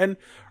transport. And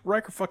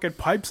Riker fucking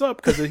pipes up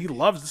because he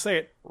loves to say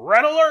it.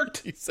 Red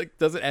alert! He's like,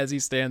 does it as he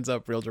stands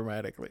up real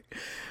dramatically.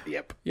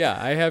 Yep. Yeah,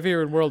 I have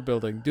here in world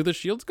building. Do the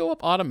shields go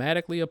up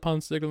automatically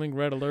upon signaling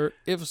red alert?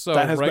 If so,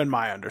 that has been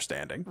my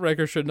understanding.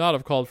 Riker should not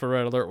have called for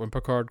red alert when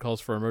Picard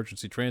calls for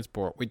emergency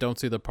transport. We don't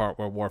see the part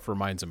where Worf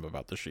reminds him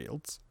about the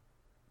shields.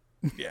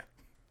 Yeah.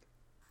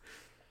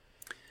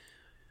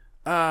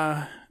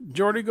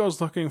 Geordi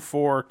goes looking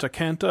for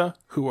Takenta,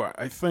 who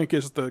I think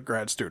is the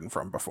grad student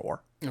from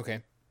before.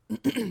 Okay.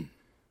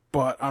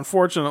 But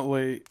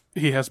unfortunately,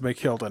 he has been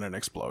killed in an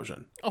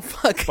explosion. Oh,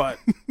 fuck. But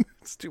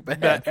it's too bad.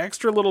 that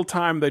extra little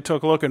time they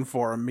took looking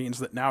for him means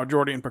that now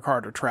Geordi and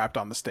Picard are trapped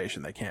on the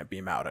station. They can't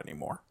beam out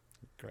anymore.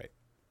 Great.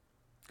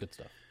 Good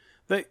stuff.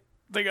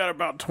 They got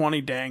about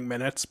 20 dang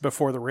minutes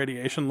before the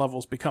radiation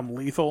levels become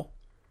lethal.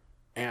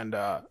 And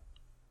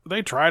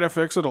they try to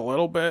fix it a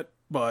little bit,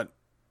 but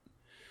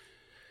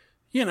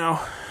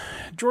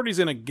Geordi's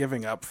in a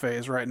giving up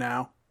phase right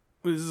now.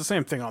 It's the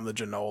same thing on the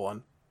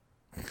Janolan.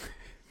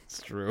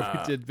 It's true. He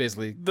did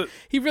basically.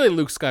 He really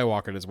Luke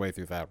Skywalkered his way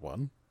through that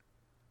one.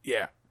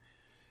 Yeah.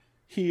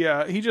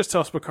 He just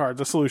tells Picard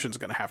the solution's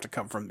going to have to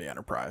come from the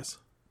Enterprise.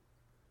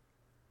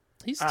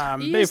 He's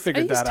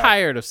figured that out.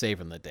 tired of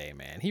saving the day,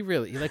 man. He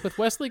really, like with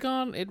Wesley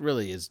gone, it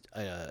really is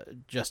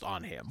just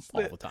on him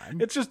all the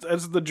time. It's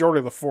the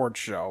Geordi LaForge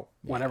show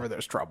whenever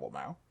there's trouble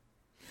now.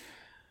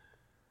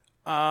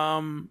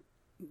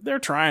 They're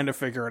trying to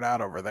figure it out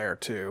over there,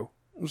 too.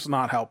 It's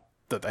not help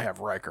that they have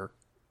Riker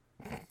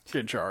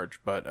in charge,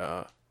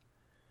 but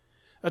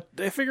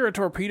they figure a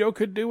torpedo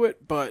could do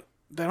it, but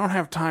they don't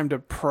have time to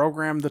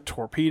program the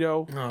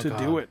torpedo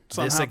do it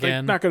somehow. This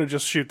again? They're not going to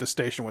just shoot the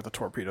station with a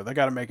torpedo. They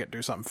got to make it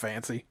do something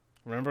fancy.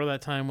 Remember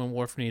that time when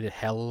Worf needed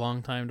hell a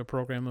long time to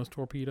program those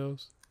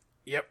torpedoes?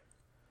 Yep.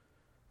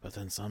 But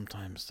then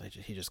sometimes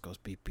he just goes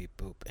beep, beep,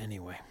 boop.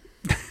 Anyway.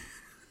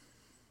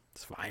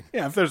 It's fine.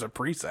 Yeah, if there's a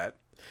preset.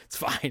 It's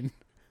fine.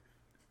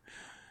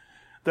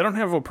 They don't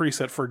have a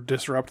preset for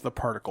disrupt the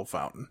particle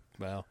fountain.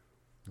 Well,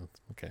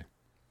 okay.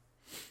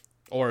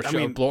 Or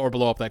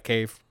blow up that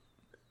cave.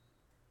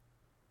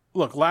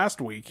 Look, last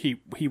week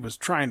he was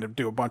trying to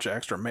do a bunch of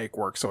extra make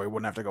work so he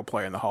wouldn't have to go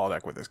play in the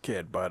holodeck with his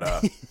kid,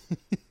 but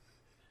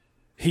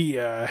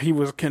he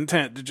was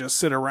content to just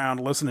sit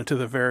around listening to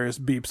the various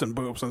beeps and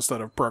boops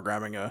instead of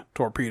programming a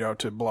torpedo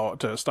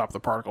to stop the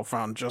particle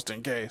fountain just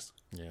in case.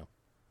 Yeah.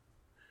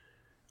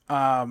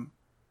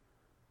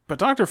 But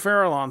Dr.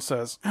 Farallon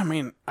says,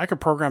 I could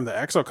program the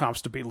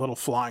exocomps to be little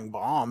flying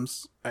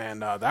bombs,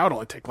 and that would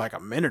only take like a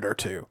minute or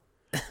two.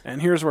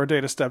 And here's where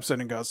Data steps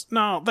in and goes,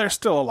 "No, they're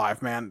still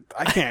alive, man.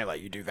 I can't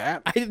let you do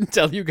that." I didn't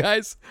tell you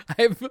guys.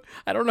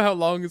 I don't know how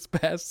long has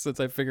passed since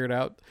I figured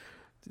out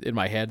in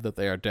my head that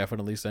they are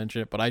definitely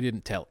sentient, but I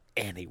didn't tell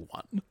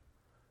anyone.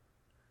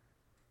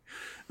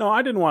 No,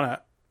 I didn't want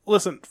to.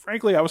 Listen,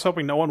 frankly, I was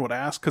hoping no one would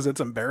ask because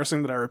it's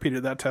embarrassing that I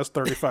repeated that test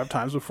 35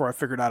 times before I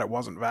figured out it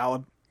wasn't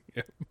valid.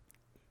 Yeah.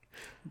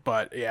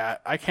 But yeah,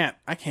 I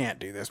can't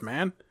do this,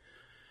 man.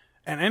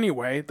 And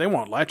anyway, they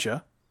won't let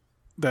you.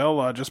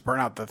 They'll just burn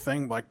out the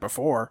thing like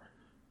before.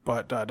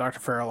 But Dr.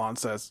 Farallon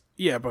says,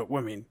 "Yeah, but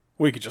I mean,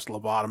 we could just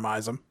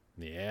lobotomize them."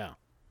 Yeah.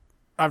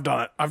 I've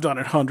done it. I've done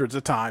it hundreds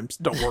of times.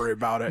 Don't worry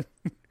about it.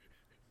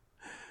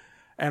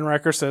 And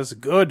Riker says,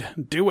 "Good,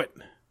 do it.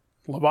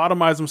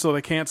 Lobotomize them so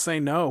they can't say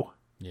no.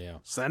 Yeah.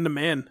 Send them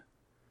in."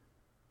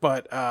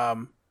 But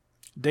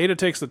Data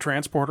takes the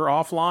transporter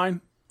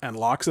offline and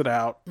locks it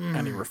out,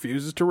 and he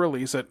refuses to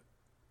release it,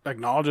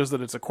 acknowledges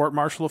that it's a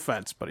court-martial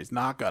offense, but he's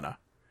not gonna.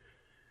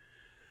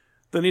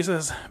 Then he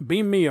says,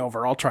 "Beam me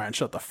over, I'll try and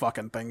shut the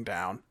fucking thing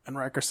down." And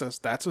Riker says,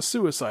 "That's a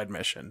suicide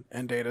mission."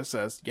 And Data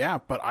says, "Yeah,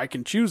 but I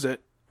can choose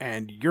it,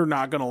 and you're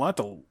not gonna let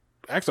the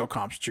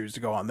exocomps choose to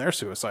go on their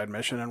suicide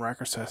mission." And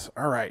Riker says,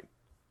 "All right,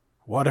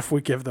 what if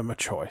we give them a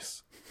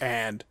choice?"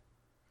 And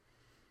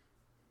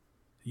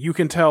you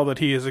can tell that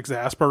he is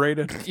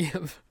exasperated.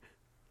 Yeah.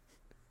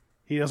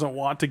 He doesn't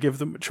want to give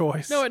them a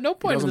choice. No, at no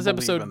point in this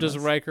episode does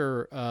this.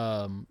 Riker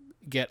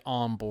get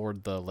on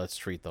board the "let's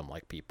treat them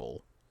like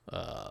people"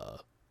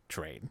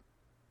 train.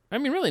 I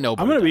mean, really,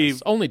 nobody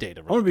does. Only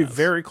Data. I'm going to be does.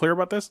 very clear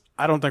about this.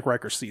 I don't think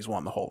Riker sees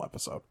one the whole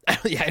episode.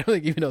 Yeah, I don't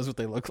think he even knows what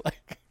they look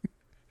like.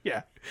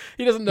 Yeah.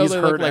 He doesn't know He's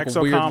they look heard like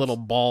exocomps. weird little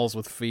balls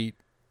with feet.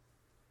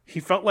 He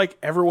felt like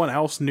everyone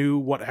else knew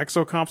what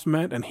exocomps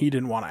meant, and he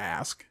didn't want to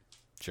ask.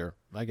 Sure,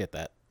 I get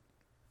that.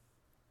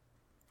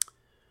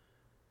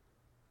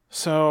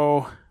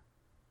 So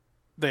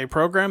they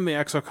program the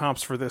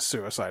exocomps for this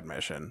suicide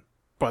mission,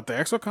 but the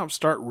exocomps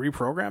start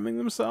reprogramming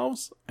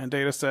themselves, and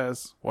Data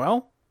says,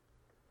 "Well,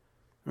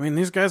 I mean,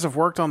 these guys have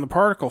worked on the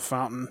particle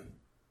fountain,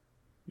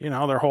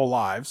 their whole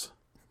lives.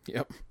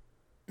 Yep.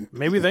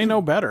 Maybe they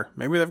know better.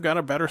 Maybe they've got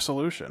a better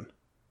solution."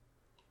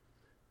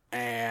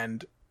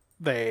 And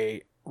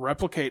they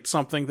replicate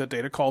something that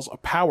Data calls a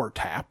power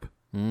tap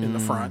in the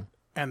front,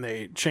 and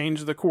they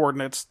change the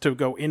coordinates to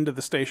go into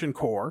the station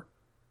core.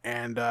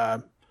 And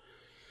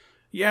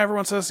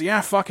everyone says,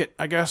 "Yeah, fuck it.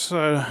 I guess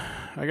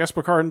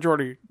Picard and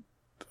Geordi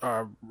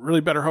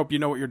really better hope you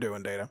know what you're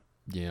doing, Data."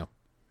 Yeah.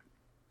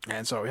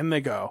 And so in they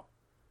go.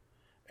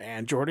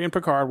 And Geordi and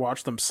Picard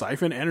watch them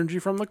siphon energy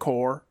from the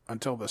core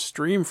until the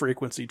stream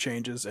frequency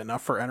changes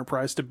enough for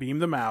Enterprise to beam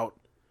them out.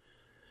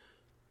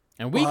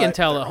 And we can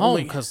tell at home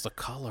because the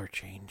color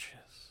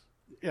changes.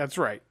 Yeah, that's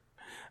right.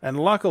 And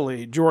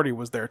luckily, Geordi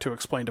was there to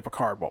explain to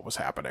Picard what was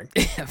happening.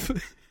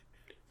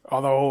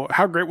 Although,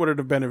 how great would it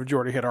have been if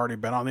Geordi had already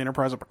been on the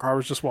Enterprise and Picard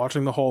was just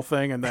watching the whole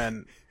thing, and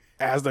then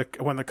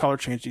when the color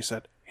changed, he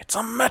said, "It's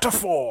a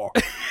metaphor."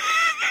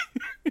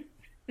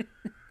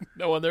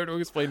 No one there to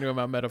explain to him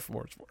how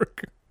metaphors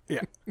work.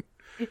 Yeah.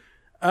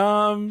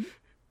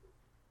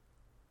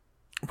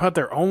 But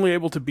they're only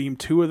able to beam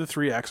 2 of the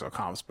 3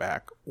 exocomps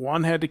back.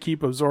 One had to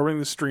keep absorbing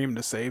the stream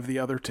to save the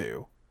other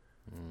 2.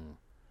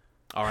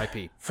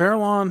 R.I.P.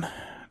 Farallon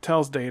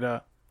tells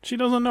Data she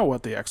doesn't know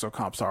what the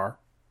exocomps are,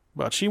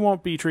 but she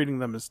won't be treating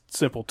them as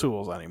simple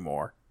tools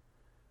anymore.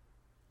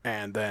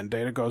 And then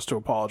Data goes to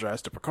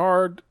apologize to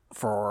Picard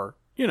for,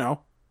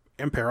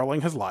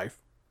 imperiling his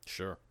life.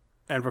 Sure.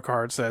 And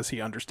Picard says he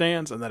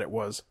understands and that it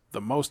was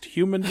the most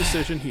human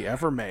decision he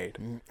ever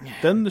made.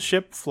 Then the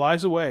ship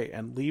flies away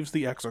and leaves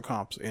the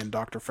exocomps in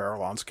Dr.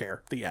 Farallon's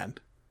care. The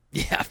end.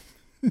 Yeah.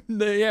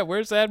 Yeah,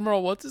 where's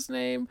Admiral? What's his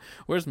name?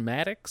 Where's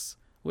Maddox?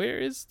 Where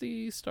is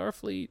the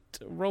Starfleet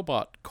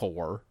robot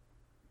core?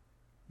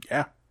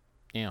 Yeah.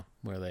 Yeah,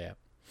 where are they at?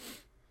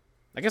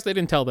 I guess they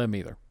didn't tell them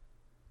either.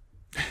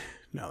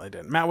 No, they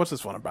didn't. Matt, what's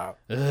this one about?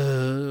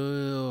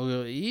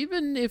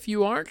 Even if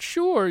you aren't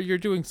sure you're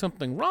doing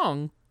something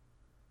wrong,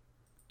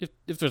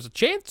 if there's a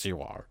chance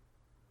you are,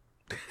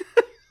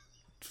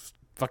 just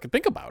fucking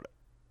think about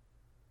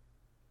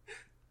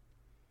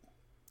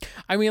it.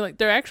 I mean,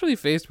 they're actually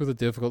faced with a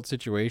difficult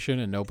situation,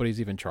 and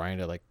nobody's even trying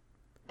to,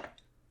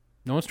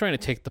 no one's trying to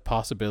take the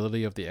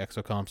possibility of the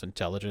exocomps'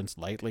 intelligence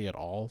lightly at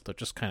all. They're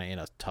just kind of in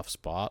a tough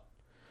spot.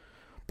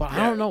 But I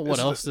don't know what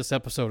else this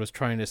episode is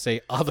trying to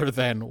say other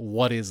than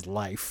what is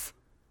life.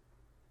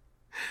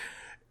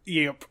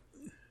 Yep.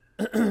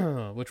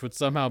 Which would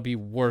somehow be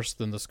worse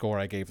than the score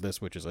I gave this,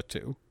 which is a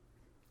 2.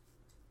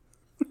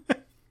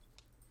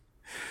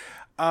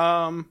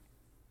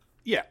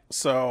 Yeah,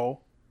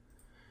 so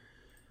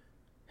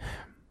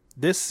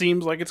this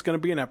seems like it's going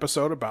to be an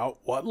episode about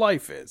what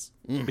life is,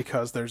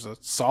 because there's a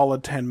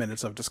solid 10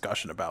 minutes of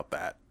discussion about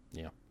that.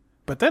 Yeah.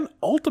 But then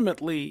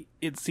ultimately,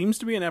 it seems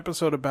to be an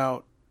episode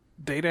about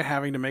Data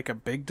having to make a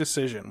big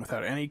decision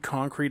without any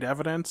concrete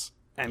evidence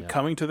and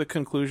coming to the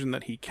conclusion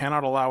that he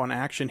cannot allow an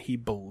action he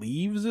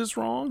believes is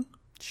wrong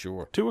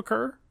to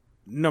occur,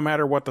 no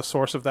matter what the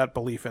source of that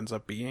belief ends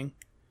up being.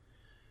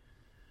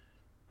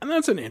 And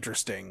that's an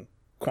interesting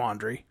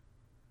quandary.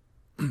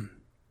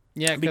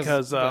 Yeah,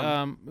 because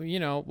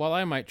while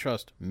I might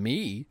trust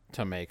me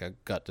to make a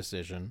gut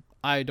decision,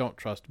 I don't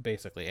trust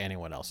basically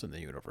anyone else in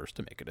the universe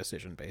to make a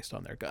decision based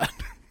on their gut.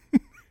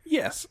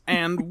 Yes,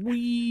 and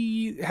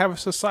we have a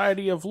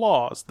society of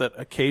laws that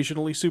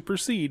occasionally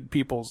supersede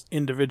people's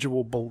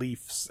individual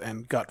beliefs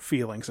and gut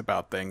feelings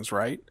about things,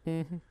 right?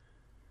 Mm-hmm.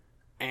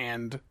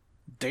 And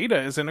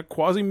Data is in a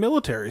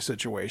quasi-military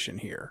situation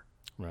here.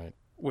 Right.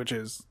 Which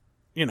is,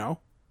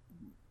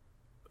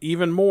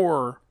 even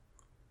more...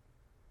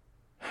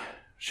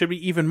 should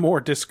be even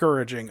more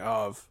discouraging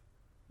of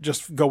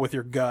just go with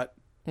your gut.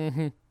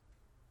 Mm-hmm.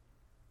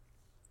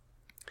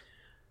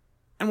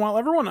 And while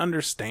everyone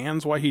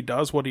understands why he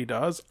does what he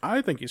does,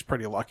 I think he's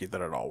pretty lucky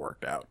that it all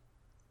worked out.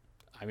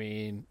 I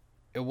mean,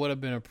 it would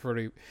have been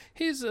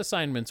his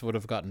assignments would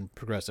have gotten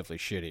progressively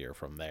shittier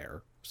from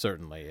there,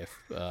 certainly,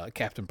 if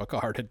Captain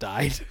Picard had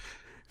died.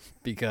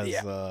 Because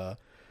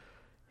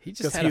he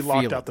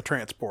locked out the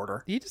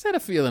transporter. He just had a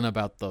feeling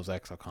about those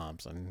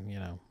exocomps,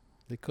 and,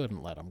 they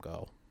couldn't let him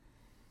go.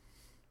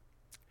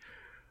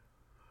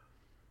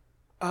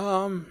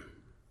 I'm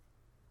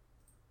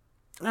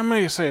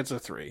going to say it's a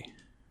 3.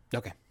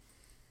 Okay.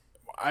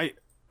 I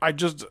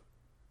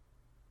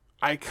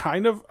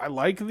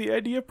like the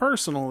idea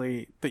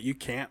personally that you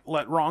can't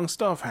let wrong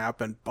stuff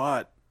happen,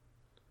 but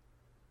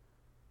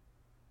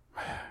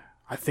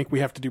I think we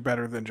have to do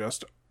better than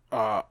just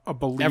a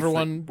belief.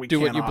 Everyone that we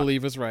do what you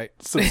believe is right.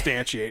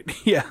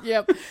 Substantiate. Yeah.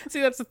 Yep.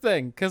 See, that's the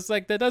thing, because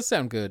that does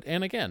sound good.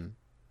 And again,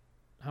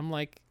 I'm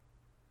like,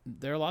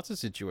 there are lots of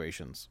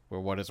situations where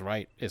what is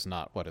right is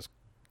not what is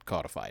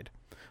codified.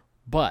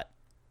 But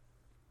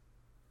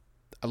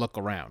I look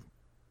around.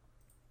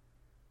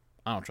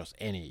 I don't trust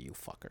any of you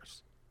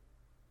fuckers.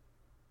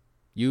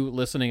 You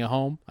listening at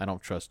home, I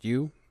don't trust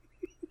you.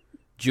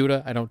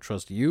 Judah, I don't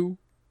trust you.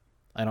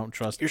 I don't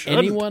trust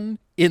anyone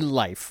in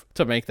life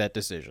to make that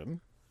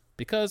decision.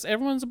 Because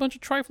everyone's a bunch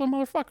of trifling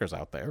motherfuckers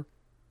out there.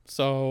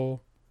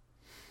 So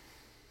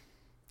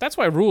that's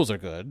why rules are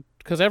good,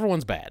 because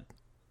everyone's bad.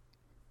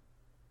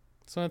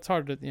 So it's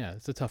hard to,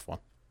 it's a tough one.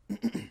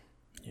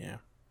 Yeah.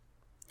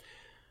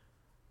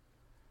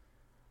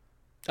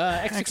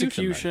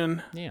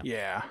 Execution.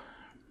 Yeah.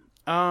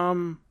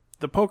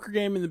 The poker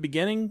game in the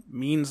beginning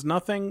means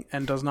nothing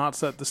and does not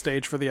set the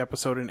stage for the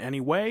episode in any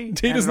way.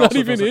 Data's not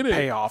even in it.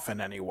 Pay off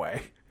in any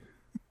way.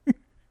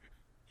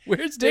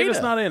 Where's Data?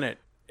 Data's not in it.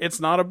 It's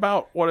not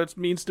about what it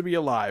means to be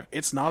alive.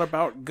 It's not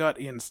about gut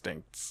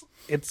instincts.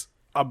 It's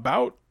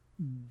about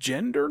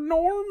gender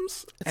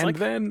norms.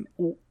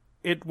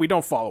 We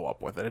don't follow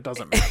up with it. It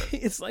doesn't matter.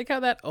 It's like how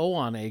that O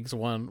on Eggs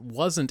one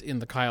wasn't in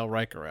the Kyle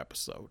Riker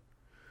episode,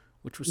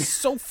 which was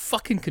so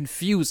fucking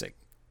confusing.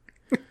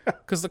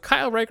 Because the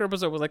Kyle Riker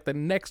episode was like the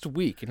next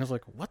week, and I was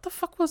like, what the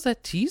fuck was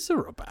that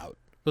teaser about?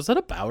 Was that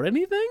about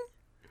anything?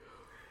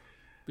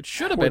 It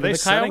should have been in the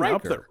Kyle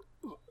Riker.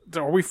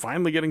 Are we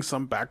finally getting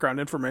some background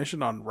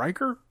information on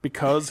Riker?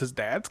 Because his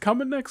dad's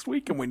coming next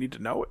week, and we need to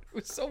know it. It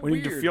was so we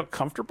weird. need to feel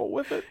comfortable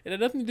with it. It had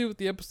nothing to do with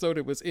the episode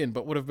it was in,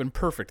 but would have been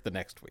perfect the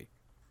next week.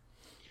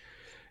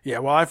 Yeah,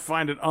 well, I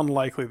find it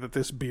unlikely that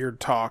this beard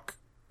talk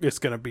is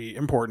going to be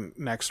important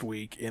next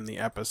week in the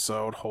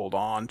episode. Hold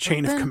on.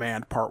 Chain of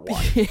Command Part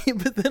 1.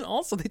 But then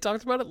also they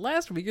talked about it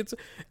last week. It's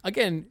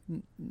again,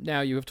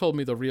 now you have told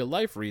me the real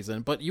life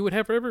reason, but you would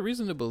have every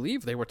reason to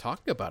believe they were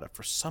talking about it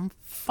for some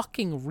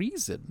fucking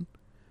reason.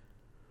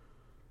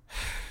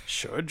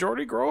 Should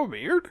Geordi grow a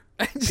beard?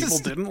 People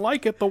didn't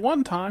like it the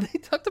one time. They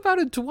talked about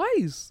it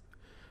twice.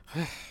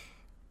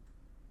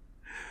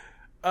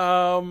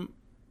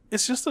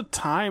 It's just a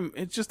time.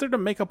 It's just there to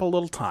make up a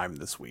little time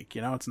this week.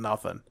 It's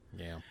nothing.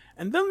 Yeah.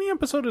 And then the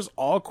episode is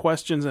all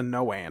questions and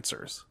no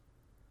answers.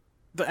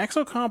 The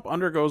exocomp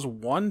undergoes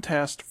one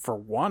test for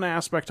one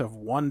aspect of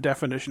one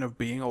definition of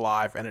being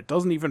alive, and it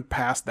doesn't even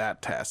pass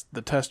that test.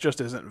 The test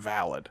just isn't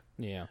valid.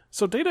 Yeah.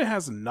 So Data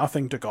has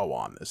nothing to go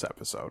on this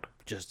episode.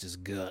 Just his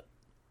gut.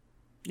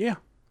 Yeah.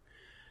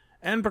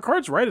 And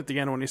Picard's right at the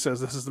end when he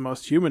says this is the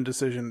most human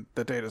decision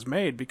that Data's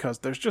made, because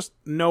there's just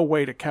no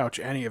way to couch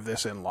any of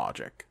this in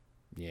logic.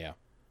 Yeah.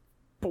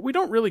 But we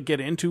don't really get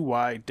into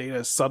why Data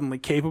is suddenly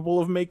capable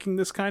of making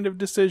this kind of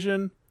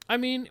decision. I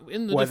mean,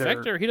 in the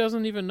Defector, he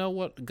doesn't even know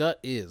what gut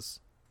is.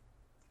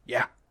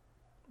 Yeah.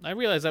 I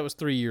realize that was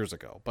 3 years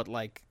ago, but,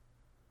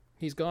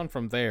 he's gone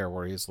from there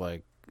where he's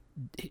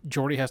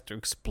Geordi has to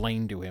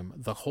explain to him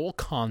the whole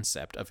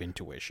concept of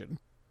intuition,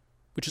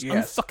 which is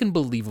unfucking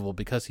believable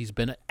because he's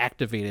been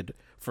activated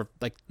for,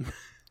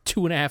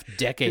 2.5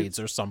 decades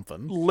or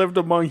something. Lived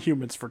among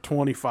humans for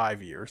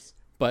 25 years.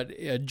 But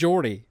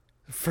Geordi,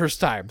 first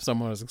time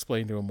someone has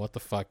explained to him what the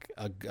fuck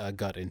a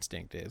gut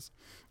instinct is.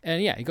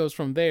 And yeah, he goes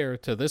from there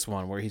to this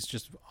one where he's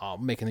just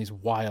making these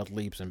wild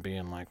leaps and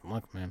being like,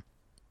 look, man,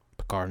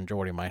 Picard and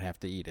Geordi might have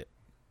to eat it.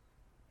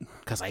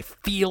 Because I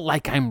feel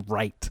like I'm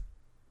right.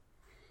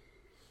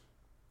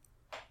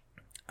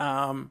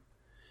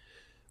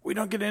 We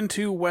don't get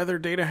into whether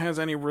Data has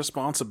any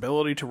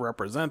responsibility to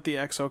represent the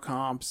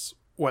exocomps,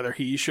 whether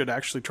he should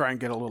actually try and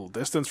get a little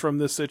distance from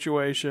this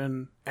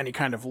situation, any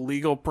kind of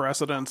legal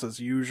precedents as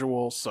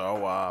usual.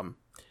 So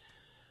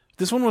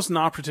this one was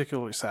not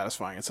particularly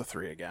satisfying. It's a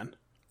 3 again.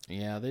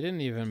 Yeah, they didn't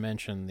even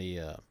mention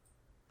the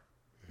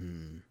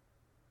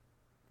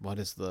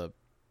what's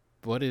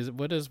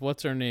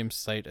her name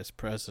cite as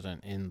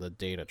precedent in the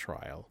Data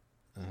trial.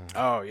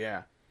 Oh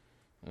yeah.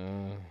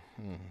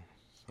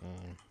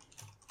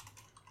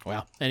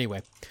 Well,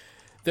 anyway,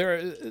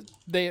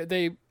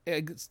 they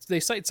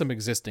cite some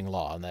existing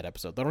law in that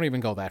episode. They don't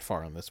even go that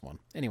far on this one.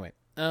 Anyway,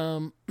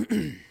 I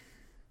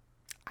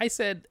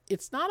said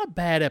it's not a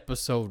bad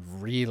episode,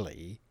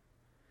 really.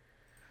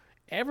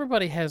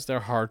 Everybody has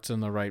their hearts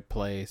in the right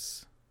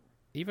place.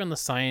 Even the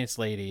science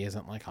lady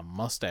isn't like a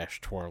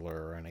mustache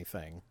twirler or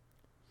anything.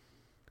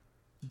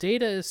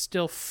 Data is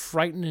still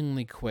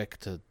frighteningly quick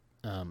to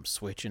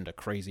switch into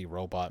crazy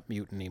robot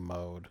mutiny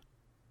mode.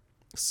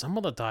 Some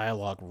of the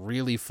dialogue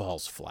really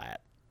falls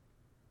flat.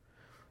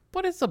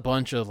 But it's a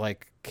bunch of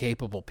like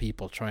capable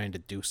people trying to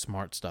do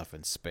smart stuff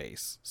in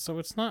space. So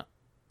it's not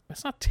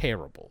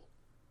terrible.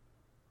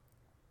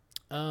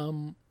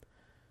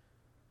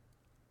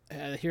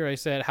 Here I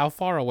said, how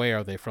far away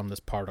are they from this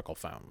particle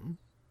fountain?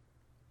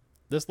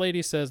 This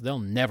lady says they'll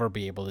never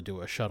be able to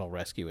do a shuttle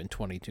rescue in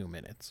 22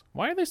 minutes.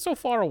 Why are they so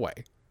far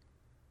away?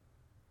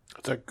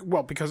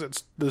 Because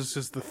this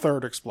is the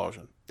third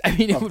explosion. I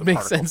mean, it would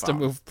make sense to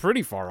move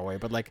pretty far away,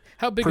 but like,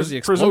 how big is the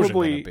explosion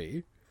going to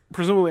be?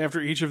 Presumably, after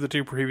each of the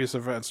 2 previous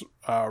events,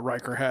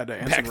 Riker had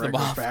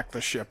to back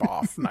the ship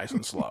off nice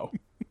and slow.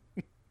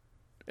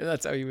 And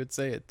that's how you would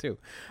say it too.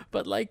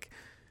 But like,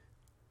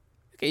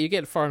 okay, you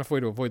get far enough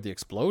away to avoid the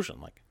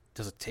explosion. Like,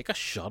 does it take a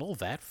shuttle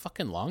that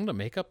fucking long to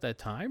make up that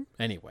time?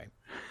 Anyway,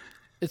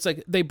 it's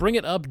like they bring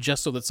it up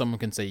just so that someone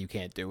can say you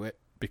can't do it,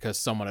 because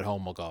someone at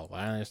home will go,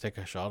 why don't I just take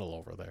a shuttle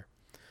over there?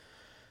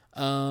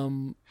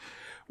 Well,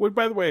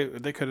 by the way,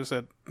 they could have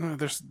said,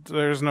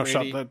 there's no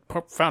shuttle. The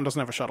fountain doesn't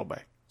have a shuttle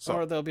bay. So.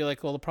 Or they'll be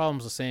like, well, the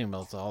problem's the same.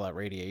 It's all that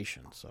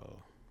radiation,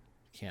 so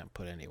you can't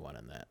put anyone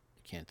in that.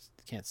 You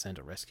can't send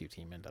a rescue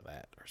team into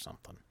that or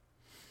something.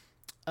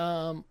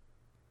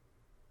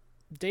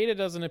 Data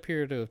doesn't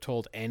appear to have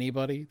told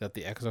anybody that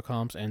the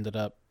exocomps ended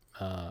up,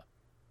 I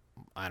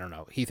don't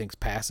know, he thinks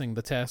passing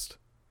the test.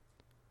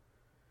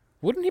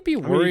 Wouldn't he be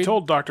worried? I mean, he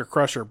told Dr.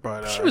 Crusher,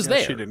 but she was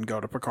there. She didn't go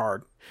to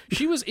Picard.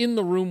 She was in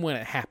the room when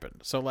it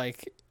happened. So,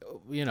 like,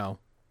 you know,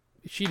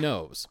 she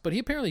knows. But he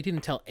apparently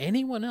didn't tell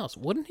anyone else.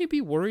 Wouldn't he be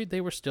worried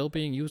they were still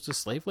being used as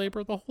slave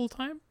labor the whole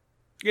time?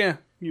 Yeah,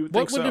 you would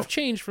think so. What would have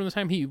changed from the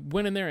time he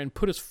went in there and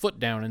put his foot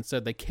down and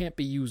said they can't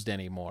be used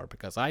anymore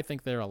because I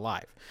think they're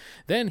alive?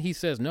 Then he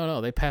says, no,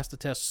 they passed the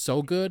test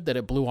so good that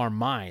it blew our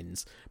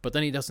minds. But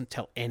then he doesn't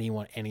tell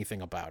anyone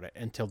anything about it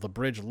until the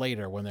bridge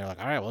later when they're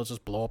like, all right, well, let's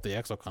just blow up the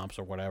exocomps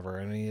or whatever.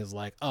 And he is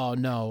like, oh,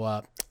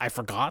 no, I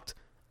forgot.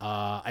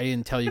 I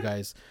didn't tell you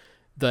guys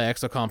the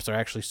exocomps are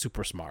actually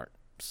super smart.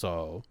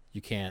 So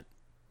you can't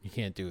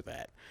do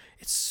that.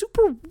 It's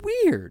super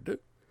weird.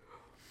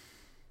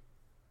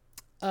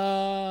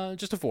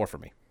 Just a 4 for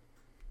me.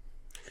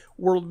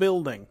 World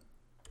building.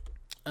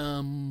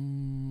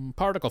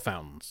 Particle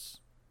fountains.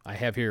 I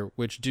have here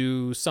which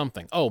do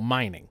something. Oh,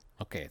 mining.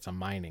 Okay, it's a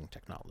mining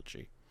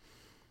technology.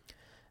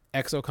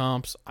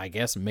 Exocomps, I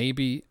guess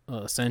maybe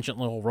sentient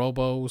little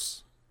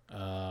robos.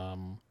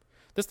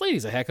 This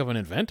lady's a heck of an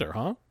inventor,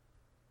 huh?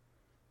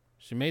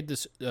 She made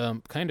this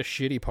kind of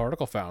shitty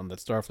particle fountain that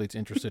Starfleet's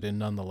interested in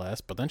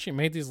nonetheless, but then she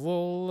made these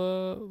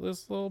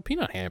little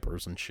peanut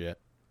hampers and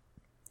shit.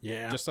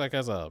 Yeah. Just like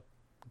as a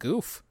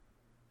goof.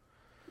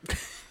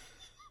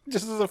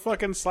 Just as a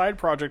fucking side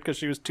project because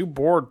she was too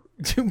bored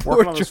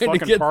working on this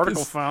fucking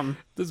particle fountain.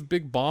 This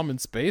big bomb in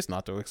space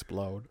not to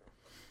explode.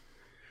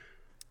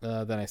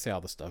 Then I say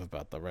all the stuff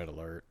about the red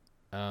alert.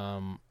 I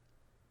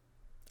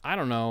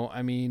don't know.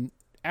 I mean,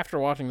 after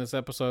watching this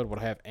episode, would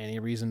I have any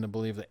reason to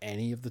believe that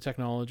any of the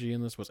technology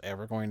in this was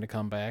ever going to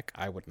come back?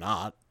 I would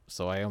not.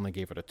 So I only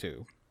gave it a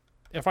 2.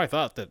 If I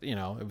thought that, you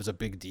know, it was a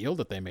big deal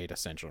that they made a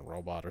sentient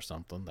robot or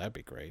something, that'd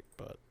be great,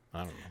 but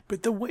I don't know.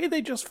 But the way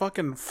they just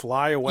fucking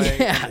fly away,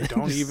 and they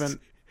don't even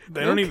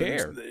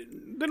care.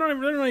 They're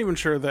not even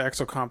sure the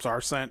exocomps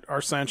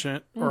are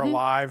sentient or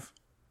alive.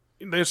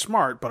 They're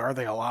smart, but are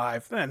they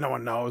alive? No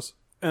one knows.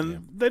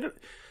 And they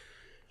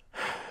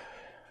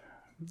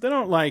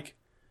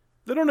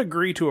don't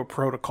agree to a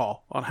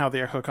protocol on how the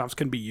exocomps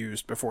can be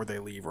used before they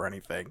leave or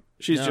anything.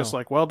 She's just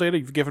like, well, Data,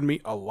 you've given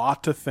me a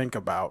lot to think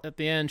about. At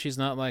the end, she's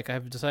not like,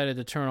 I've decided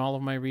to turn all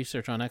of my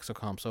research on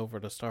exocomps over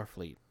to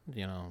Starfleet.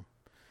 You know,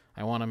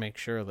 I want to make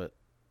sure that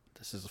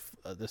this is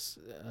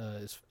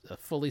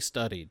fully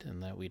studied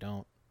and that we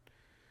don't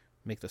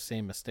make the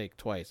same mistake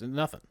twice. And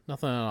nothing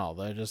at all.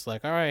 They're just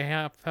like, all right,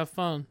 have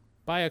fun.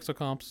 Bye,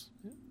 exocomps.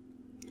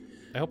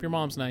 I hope your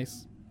mom's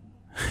nice.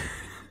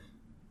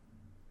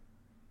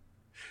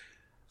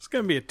 It's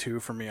going to be a 2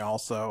 for me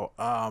also.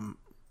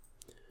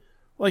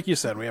 Like you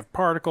said, we have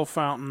particle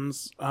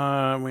fountains.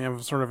 We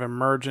have sort of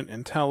emergent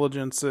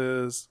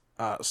intelligences.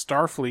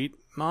 Starfleet,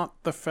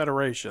 not the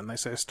Federation. They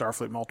say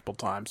Starfleet multiple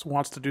times.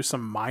 Wants to do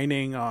some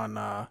mining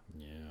on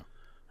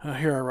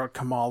Here I wrote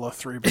Kamala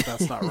 3, but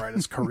that's not right.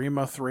 It's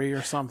Karima 3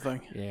 or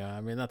something. Yeah,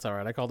 I mean, that's all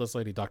right. I called this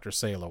lady Dr.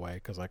 Sailaway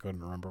because I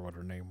couldn't remember what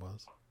her name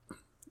was.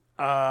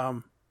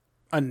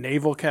 A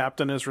naval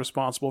captain is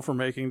responsible for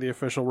making the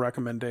official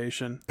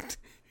recommendation.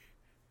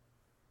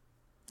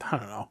 I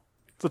don't know.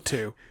 It's a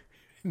 2.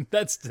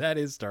 That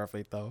is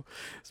Starfleet, though.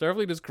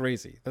 Starfleet is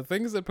crazy. The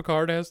things that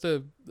Picard has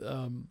to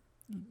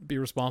be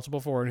responsible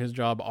for in his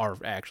job are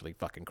actually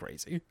fucking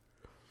crazy.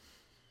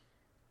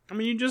 I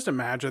mean, you just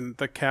imagine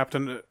the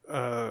captain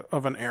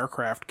of an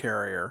aircraft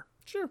carrier.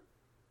 Sure.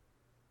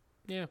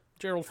 Yeah,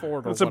 Gerald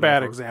Ford. That's a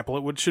bad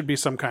example. It should be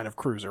some kind of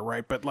cruiser,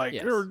 right? But like,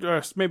 yes.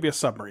 or maybe a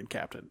submarine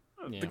captain.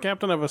 Yeah. The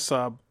captain of a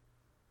sub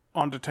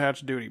on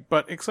detached duty,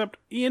 but except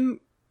Ian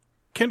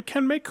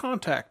can make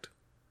contact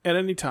at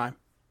any time.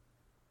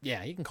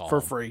 Yeah, he can call for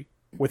him. free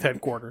with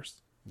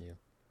headquarters. Yeah,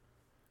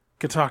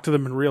 Can talk to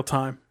them in real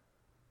time.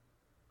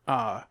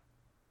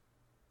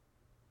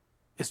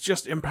 It's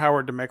just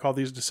empowered to make all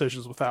these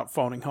decisions without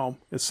phoning home.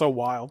 It's so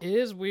wild. it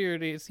is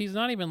weird. He's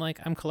not even like,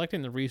 I'm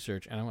collecting the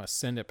research and I'm going to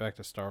send it back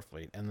to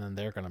Starfleet and then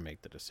they're going to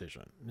make the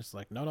decision. It's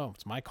like, no,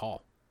 it's my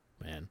call,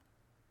 man.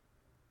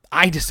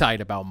 I decide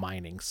about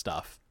mining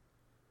stuff.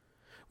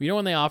 You know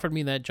when they offered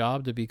me that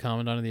job to be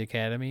commandant of the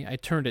academy, I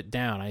turned it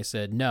down. I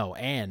said no,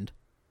 and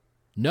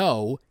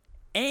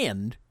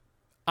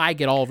I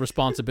get all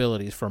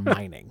responsibilities for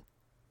mining.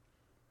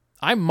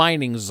 I'm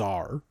mining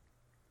czar.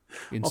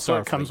 Also,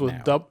 it comes with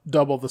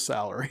double the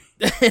salary.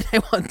 And I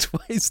want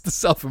twice the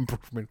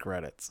self-improvement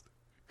credits.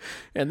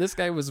 And this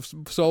guy was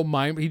so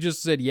he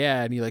just said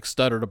yeah, and he like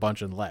stuttered a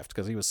bunch and left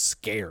because he was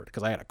scared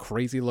because I had a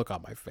crazy look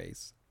on my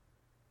face.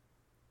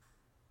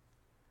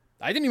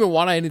 I didn't even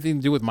want anything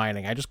to do with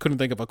mining. I just couldn't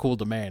think of a cool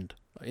demand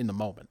in the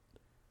moment.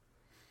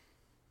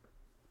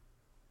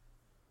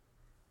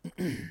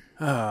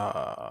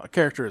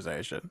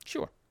 Characterization.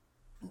 Sure.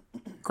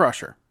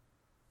 Crusher,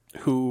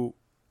 who,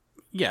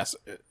 yes,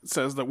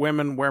 says that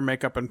women wear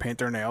makeup and paint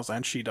their nails,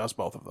 and she does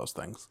both of those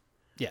things.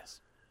 Yes.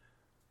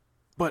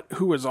 But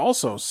who is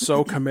also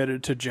so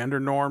committed to gender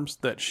norms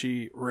that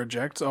she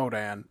rejects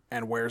Odan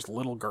and wears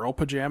little girl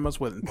pajamas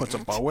and puts a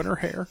bow in her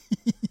hair.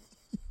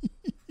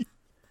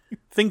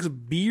 Thinks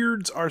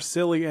beards are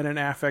silly and an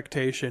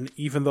affectation,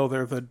 even though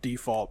they're the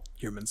default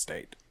human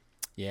state.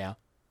 Yeah.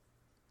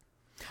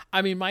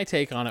 I mean, my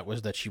take on it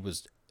was that she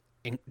was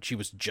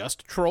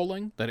just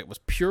trolling, that it was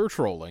pure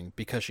trolling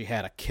because she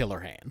had a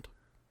killer hand.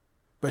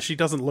 But she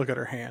doesn't look at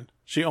her hand.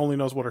 She only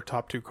knows what her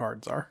top 2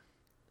 cards are.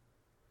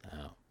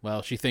 Oh.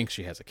 Well, she thinks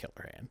she has a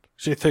killer hand.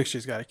 She thinks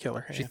she's got a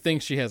killer hand. She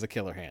thinks she has a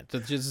killer hand. So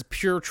this is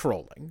pure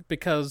trolling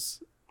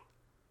because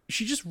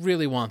she just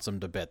really wants them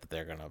to bet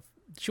that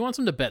she wants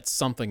them to bet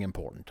something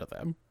important to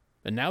them.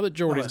 And now that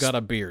Geordi's got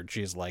a beard,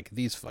 she's like,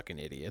 these fucking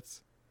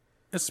idiots.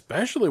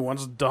 Especially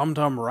once Dum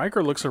Dum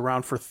Riker looks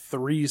around for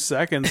 3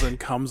 seconds and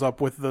comes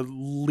up with the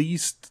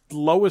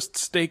lowest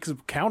stakes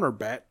counter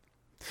bet.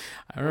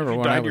 I remember you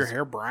when dyed your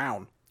hair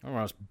brown. When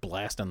I was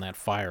blasting that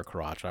fire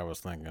crotch, I was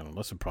thinking,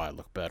 this would probably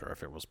look better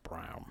if it was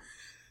brown.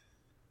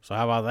 So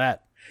how about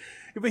that?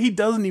 But he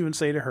doesn't even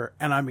say to her,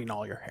 and I mean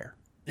all your hair.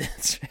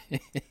 It's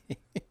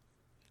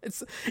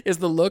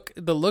the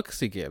looks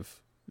he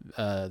gives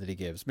that he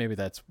gives. Maybe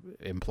that's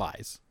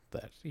implies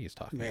that he's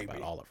talking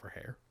about all of her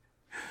hair.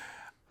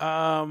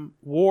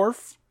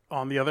 Worf,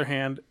 on the other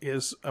hand,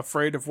 is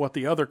afraid of what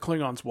the other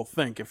Klingons will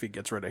think if he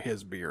gets rid of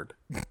his beard.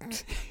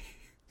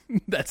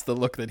 That's the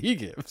look that he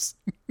gives.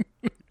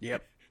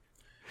 Yep.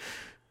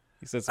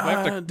 He says, if I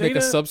have to make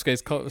a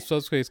subspace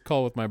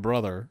call with my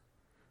brother,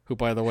 who,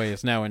 by the way,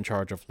 is now in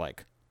charge of,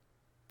 like,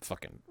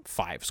 fucking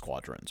 5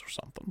 squadrons or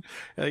something.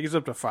 I think he's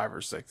up to 5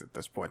 or 6 at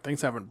this point.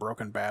 Things haven't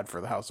broken bad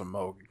for the House of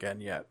Moog again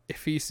yet.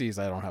 If he sees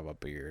I don't have a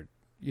beard,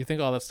 you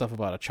think all that stuff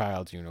about a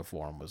child's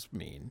uniform was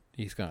mean.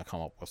 He's going to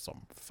come up with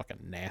some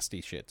fucking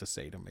nasty shit to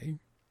say to me.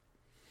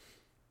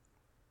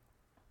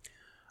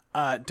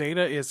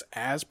 Data is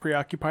as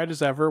preoccupied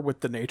as ever with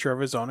the nature of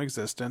his own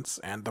existence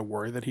and the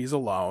worry that he's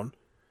alone.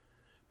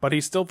 But he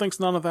still thinks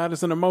none of that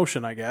is an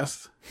emotion, I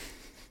guess.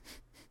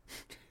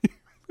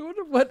 I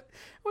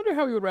wonder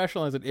how he would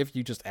rationalize it if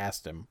you just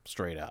asked him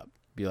straight up.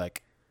 Be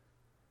like,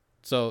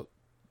 so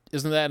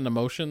isn't that an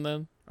emotion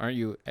then?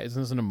 Isn't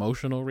this an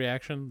emotional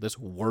reaction? This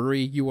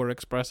worry you were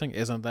expressing,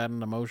 isn't that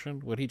an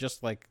emotion? Would he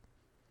just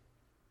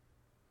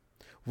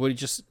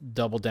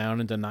double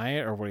down and deny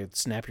it, or would he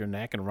snap your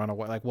neck and run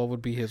away? Like, what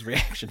would be his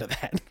reaction to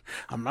that?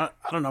 I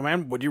don't know,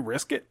 man. Would you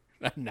risk it?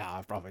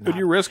 Nah, probably not. Would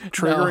you risk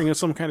triggering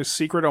some kind of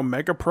secret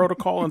Omega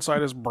protocol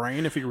inside his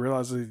brain if he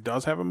realizes he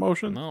does have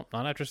emotion? No,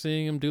 not after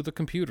seeing him do the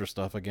computer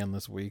stuff again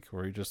this week,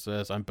 where he just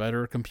says, I'm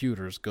better at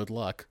computers, good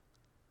luck.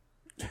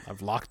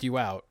 I've locked you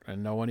out,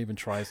 and no one even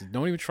tries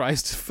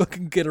to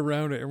fucking get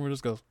around it. Everyone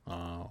just goes,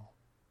 oh,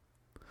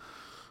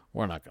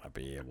 we're not going to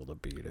be able to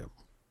beat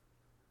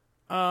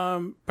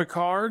him.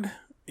 Picard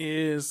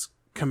is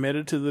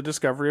committed to the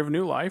discovery of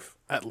new life,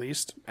 at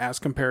least as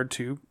compared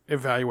to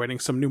evaluating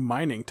some new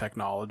mining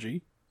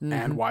technology. Mm-hmm.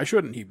 And why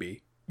shouldn't he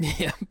be?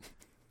 Yeah.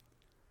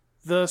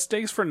 The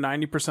stakes for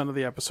 90% of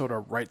the episode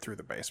are right through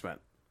the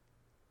basement.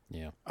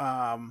 Yeah.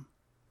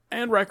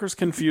 And Riker's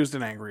confused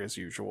and angry as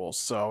usual,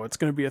 so it's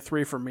going to be a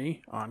 3 for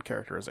me on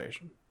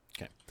characterization.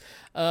 Okay.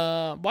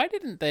 Why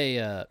didn't they...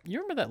 you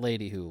remember that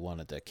lady who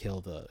wanted to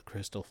kill the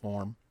crystal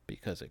form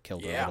because it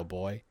killed her little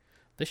boy?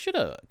 They should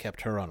have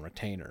kept her on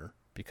retainer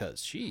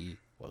because she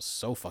was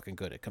so fucking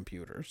good at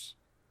computers.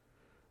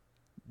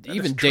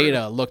 Even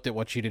Data looked at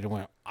what she did and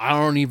went, I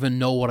don't even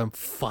know what I'm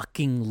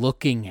fucking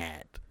looking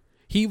at.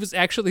 He was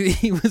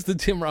the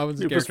Tim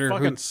Robinson character. He was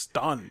fucking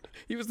stunned.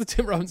 He was the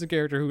Tim Robinson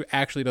character who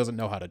actually doesn't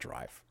know how to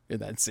drive in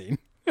that scene.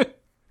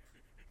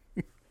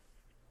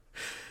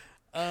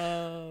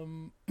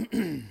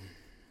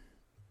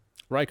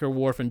 Riker,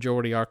 Worf, and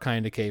Geordi are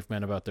kind of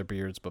cavemen about their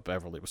beards, but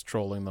Beverly was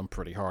trolling them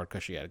pretty hard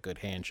because she had a good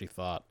hand, she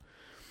thought.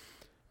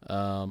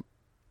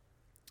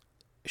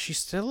 She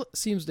still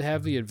seems to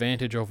have the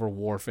advantage over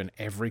Worf in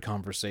every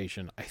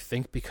conversation. I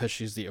think because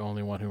she's the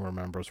only one who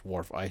remembers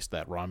Worf iced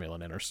that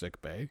Romulan in her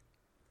sickbay.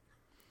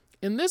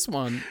 In this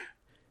one,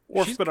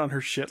 Worf's been on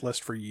her shit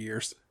list for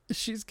years.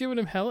 She's giving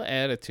him hella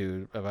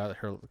attitude about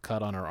her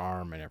cut on her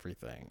arm and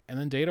everything. And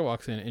then Data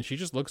walks in and she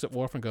just looks at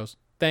Worf and goes,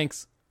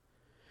 thanks.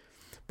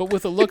 But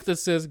with a look that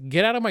says,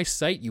 get out of my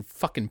sight, you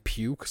fucking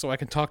puke, so I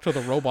can talk to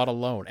the robot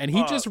alone. And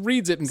he just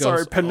reads it and goes,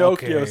 sorry,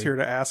 Pinocchio's here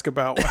to ask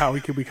about how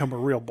he can become a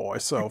real boy,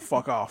 so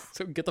fuck off.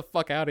 So get the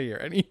fuck out of here.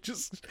 And he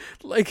just,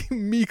 like,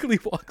 meekly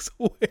walks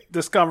away.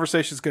 This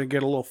conversation's going to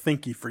get a little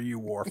thinky for you,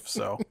 Worf,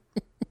 so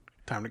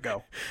time to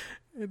go.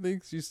 I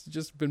think she's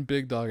just been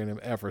big dogging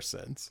him ever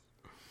since.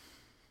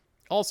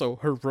 Also,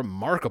 her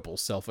remarkable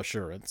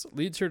self-assurance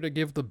leads her to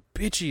give the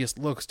bitchiest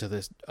looks to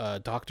this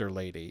doctor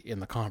lady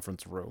in the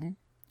conference room.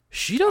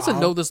 She doesn't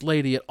know this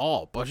lady at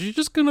all, but she's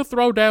just going to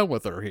throw down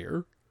with her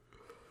here.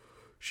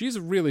 She's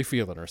really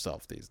feeling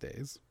herself these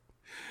days.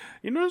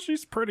 You know,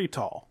 she's pretty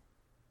tall.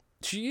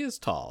 She is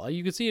tall.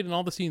 You can see it in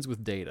all the scenes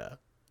with Data.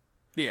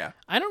 Yeah.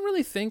 I don't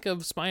really think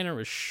of Spiner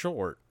as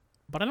short,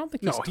 but I don't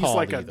think he's tall he's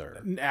like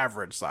either. an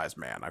average-sized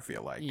man, I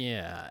feel like.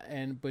 Yeah,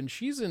 and when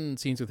she's in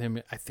scenes with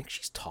him, I think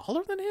she's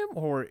taller than him,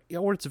 or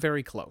it's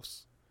very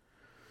close.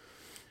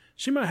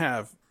 She might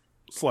have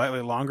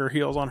slightly longer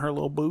heels on her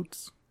little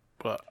boots,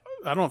 but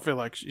I don't feel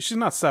like she's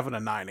not 7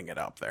 and 9ing it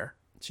up there.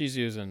 She's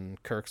using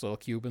Kirk's little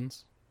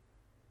Cubans.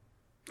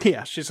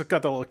 Yeah, she's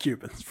got the little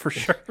Cubans for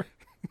sure.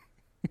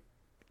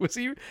 Was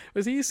he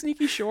a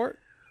sneaky short?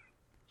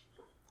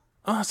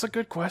 Oh, that's a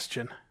good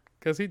question.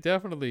 Because he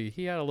had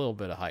a little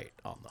bit of height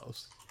on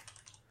those.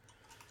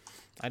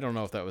 I don't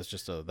know if that was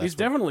just he's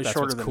definitely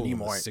shorter than cool Nimoy. In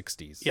the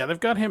 60s. Yeah, they've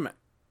got him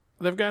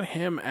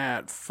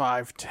at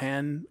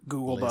 5'10",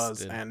 Google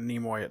Listed. does, and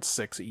Nimoy at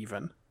 6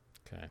 even.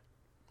 Okay.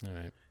 All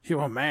right.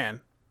 Oh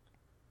man.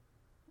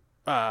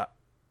 All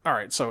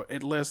right, so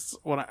it lists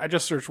when I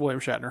just searched William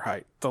Shatner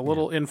height. The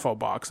little info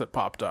box that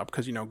popped up,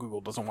 because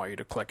Google doesn't want you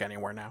to click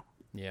anywhere now.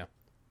 Yeah.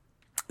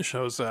 It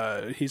shows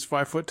he's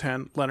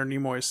 5'10", Leonard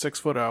Nimoy is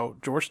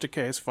 6'0", George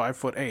Takei is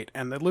 5'8",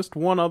 and they list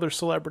one other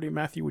celebrity.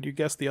 Matthew, would you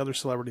guess the other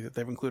celebrity that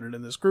they've included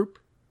in this group?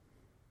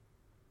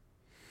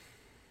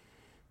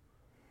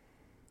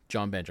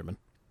 John Benjamin.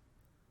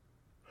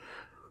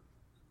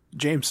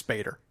 James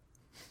Spader.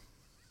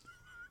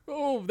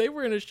 Oh, they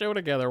were in a show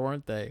together,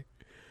 weren't they?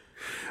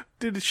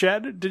 Did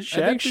Shat do a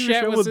Shat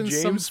show was with in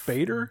James some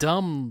Spader?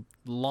 Dumb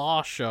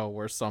law show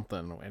or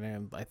something,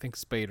 and I think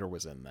Spader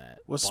was in that.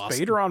 Was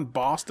Spader on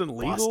Boston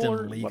Legal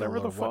or whatever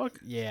the fuck?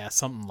 Yeah,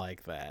 something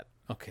like that.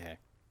 Okay.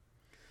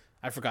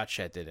 I forgot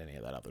Chet did any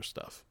of that other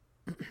stuff.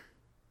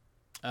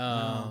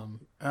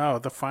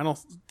 The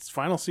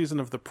final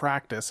season of The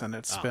Practice and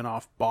its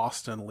spin-off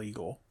Boston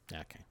Legal.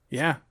 Okay.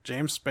 Yeah,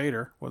 James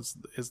Spader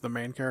is the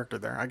main character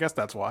there. I guess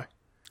that's why.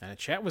 And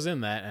Chet was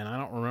in that, and I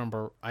don't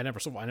remember. I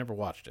never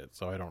watched it,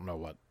 so I don't know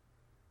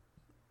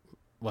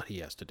what he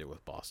has to do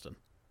with Boston.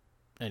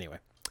 Anyway,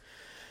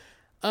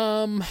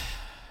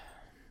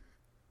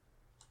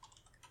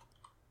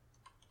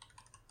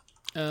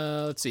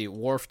 let's see.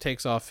 Worf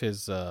takes off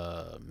his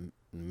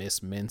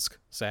Miss Minsk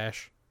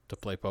sash to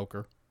play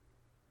poker.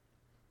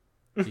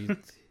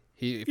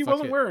 He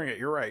wasn't wearing it.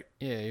 You're right.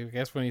 Yeah, I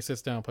guess when he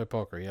sits down and play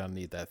poker, he doesn't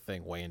need that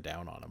thing weighing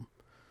down on him.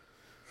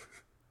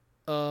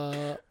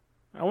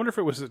 I wonder if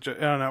it was. I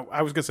don't know.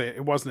 I was gonna say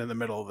it wasn't in the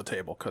middle of the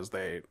table because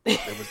they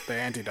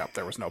anteed up.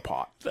 There was no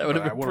pot. That would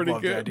have been pretty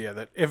good. The idea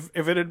that if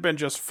it had been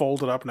just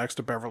folded up next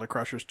to Beverly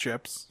Crusher's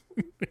chips,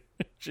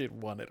 she'd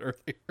won it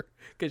earlier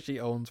because she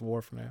owns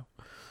Worf now.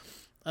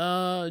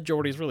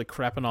 Geordi's really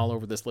crapping all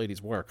over this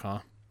lady's work,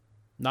 huh?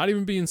 Not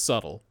even being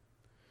subtle.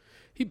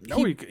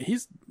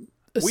 He's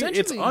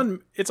essentially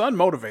it's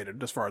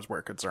unmotivated as far as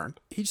we're concerned.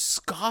 He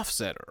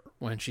scoffs at her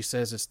when she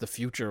says it's the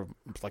future of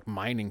like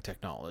mining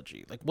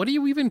technology. Like, what do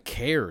you even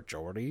care,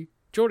 Geordi?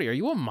 Geordi, are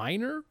you a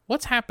miner?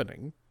 What's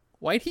happening?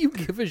 Why do you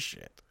give a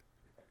shit?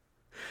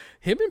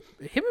 Him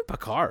and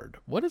Picard.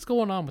 What is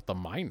going on with the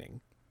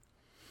mining?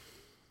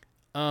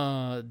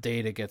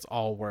 Data gets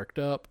all worked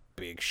up.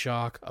 Big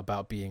shock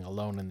about being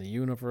alone in the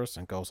universe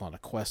and goes on a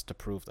quest to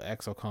prove the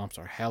exocomps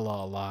are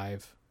hella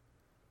alive.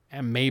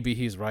 And maybe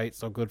he's right,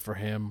 so good for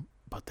him.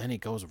 But then he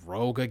goes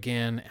rogue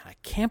again, and I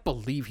can't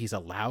believe he's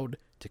allowed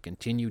to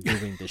continue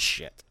doing this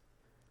shit.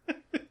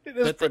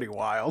 It is pretty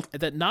wild.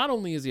 That not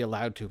only is he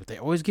allowed to, but they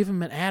always give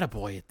him an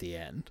attaboy at the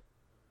end.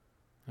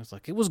 I was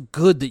like, it was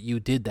good that you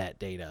did that,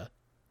 Data.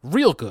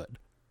 Real good.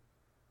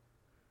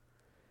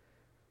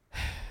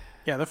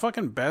 Yeah, the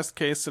fucking best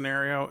case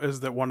scenario is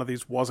that one of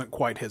these wasn't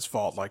quite his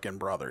fault, like in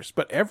Brothers.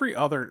 But every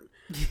other...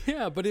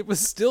 Yeah, but it was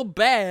still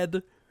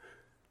bad.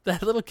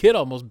 That little kid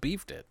almost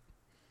beefed it.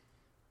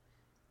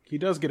 He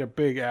does get a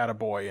big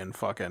attaboy in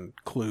fucking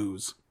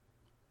Clues.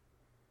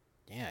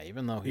 Yeah,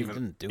 even though he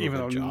didn't do a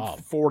even good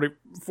job. 40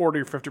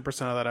 or 50%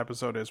 of that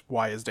episode is,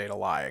 why is Data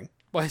lying?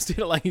 Why is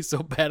Data like he's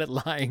so bad at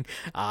lying?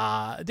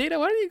 Data,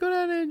 why don't you go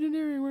down to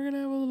engineering? We're going to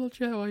have a little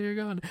chat while you're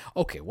gone.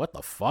 Okay, what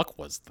the fuck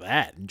was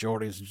that? And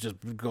Geordi's just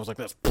goes like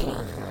this.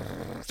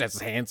 Sets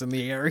his hands in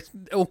the air.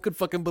 No one could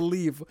fucking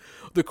believe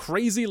the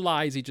crazy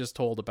lies he just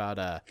told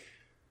about...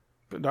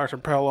 Dr.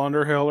 Pell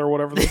Underhill or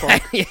whatever the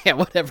fuck. Yeah,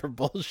 whatever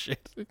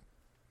bullshit.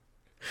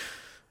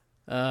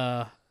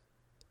 Yeah,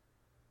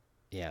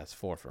 it's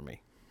 4 for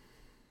me.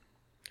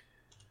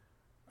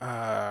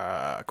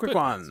 Quick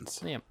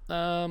ones. Yeah.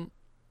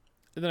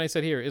 And then I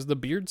said here, is the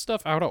beard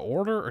stuff out of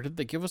order, or did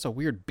they give us a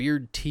weird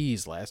beard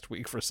tease last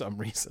week for some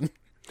reason?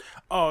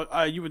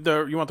 Oh, you want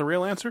the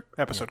real answer?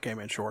 Episode came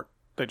in short.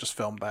 They just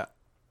filmed that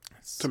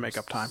to make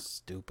up time.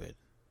 Stupid.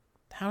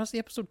 How does the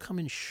episode come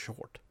in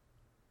short?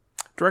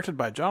 Directed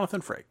by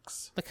Jonathan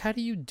Frakes. Like, how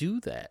do you do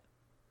that?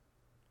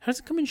 How does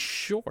it come in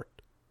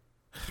short?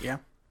 Yeah.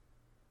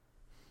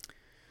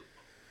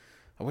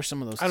 I wish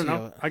some of those... I don't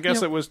know. I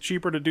guess it was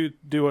cheaper to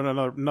do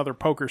another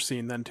poker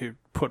scene than to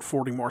put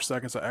 40 more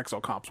seconds of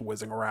exocomps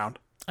whizzing around.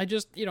 I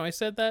just, I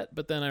said that,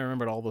 but then I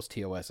remembered all those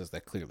TOSs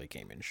that clearly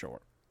came in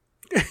short.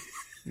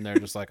 And they're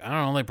just like, I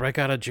don't know, they break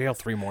out of jail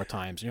 3 more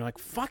times. And you're like,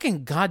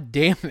 fucking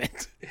goddamn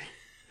it.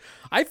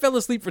 I fell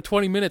asleep for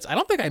 20 minutes. I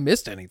don't think I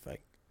missed anything.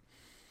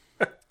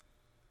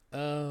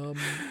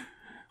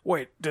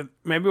 Wait,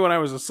 maybe when I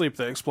was asleep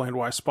they explained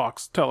why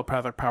Spock's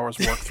telepathic powers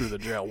work through the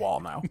jail wall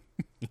now.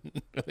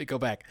 They go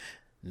back.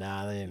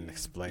 Nah, they didn't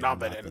explain No,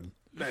 nothing.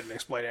 They didn't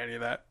explain any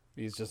of that.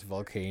 He's just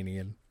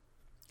Vulcanian.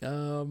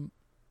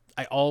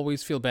 I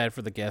always feel bad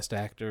for the guest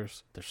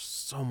actors. There's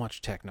so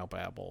much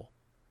technobabble.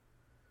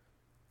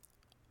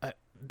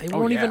 They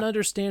won't even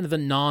understand the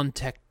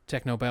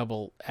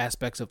non-technobabble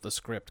aspects of the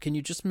script. Can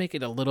you just make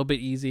it a little bit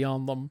easy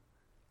on them?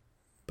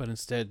 But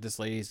instead, this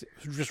lady's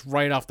just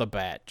right off the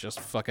bat,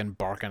 just fucking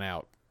barking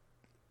out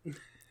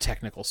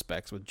technical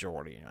specs with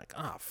Geordi. And you're like,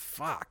 oh,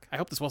 fuck. I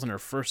hope this wasn't her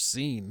first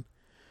scene.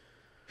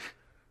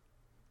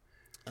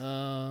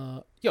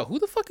 Yo, who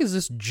the fuck is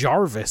this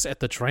Jarvis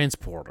at the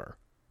transporter?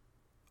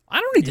 I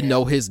don't need to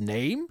know his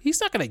name. He's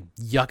not going to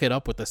yuck it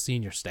up with the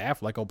senior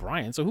staff like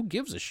O'Brien, so who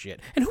gives a shit?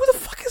 And who the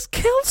fuck is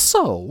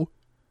Kelso?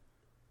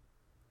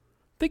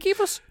 They gave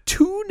us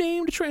 2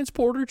 named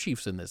transporter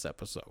chiefs in this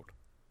episode.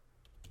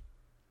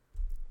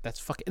 That's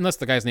fucking... Unless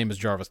the guy's name is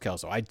Jarvis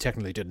Kelso. I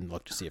technically didn't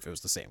look to see if it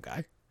was the same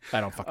guy. I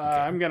don't fucking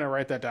care. I'm going to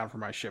write that down for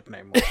my ship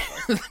name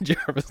list.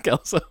 Jarvis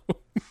Kelso.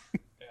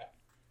 Yeah.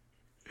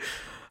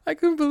 I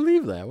couldn't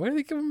believe that. Why do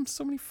they give him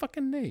so many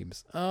fucking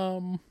names?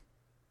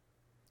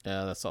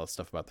 That's all the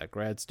stuff about that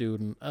grad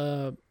student.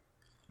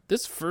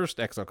 This first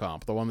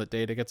exocomp, the one that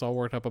Data gets all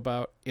worked up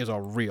about, is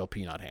a real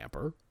peanut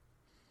hamper.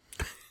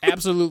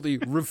 Absolutely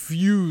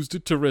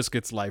refused to risk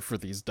its life for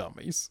these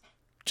dummies.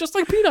 Just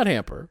like Peanut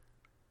Hamper.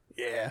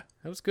 Yeah.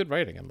 That was good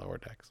writing in Lower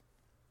Decks.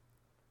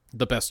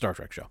 The best Star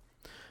Trek show.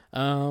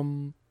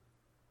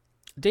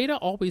 Data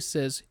always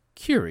says,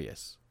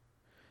 curious.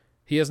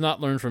 He has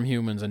not learned from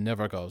humans and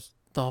never goes,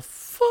 the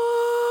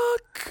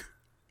fuck?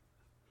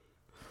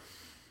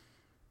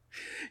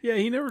 Yeah,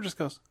 he never just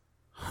goes,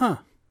 huh.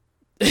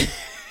 He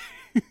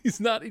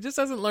just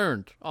hasn't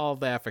learned all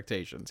the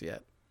affectations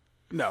yet.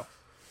 No.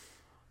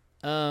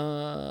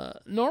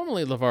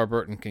 Normally LeVar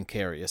Burton can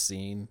carry a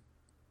scene,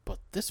 but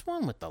this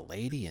one with the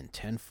lady in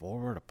 10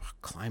 forward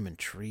climbing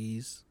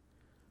trees,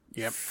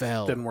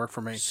 didn't work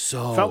for me.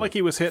 So felt like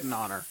he was hitting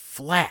on her.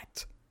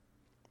 Flat.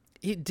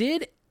 It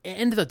did,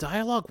 and the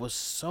dialogue was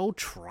so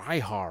try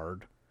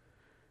hard.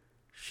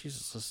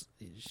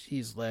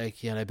 She's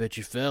like, yeah, and I bet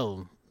you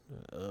fell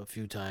a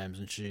few times,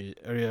 and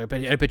I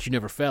bet you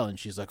never fell, and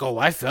she's like, oh,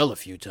 I fell a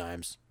few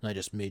times. I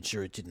just made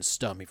sure it didn't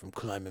stop me from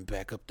climbing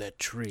back up that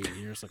tree. And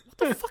you're just like, what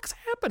the fuck's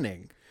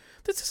happening?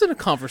 This isn't a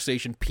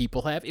conversation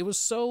people have. It was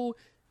so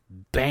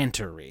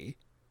bantery.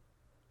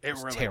 It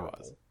was really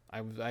terrible.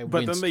 was.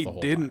 But then they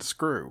didn't time.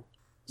 Screw.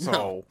 So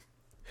No.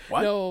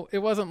 what? No, it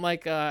wasn't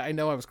like I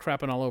know I was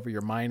crapping all over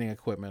your mining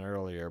equipment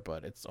earlier,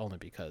 but it's only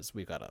because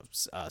we've got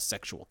a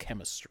sexual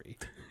chemistry.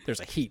 There's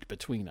a heat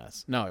between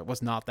us. No, it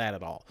was not that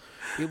at all.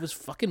 It was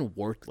fucking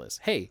worthless.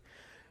 Hey,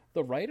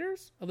 the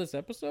writers of this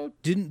episode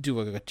didn't do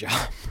a good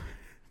job.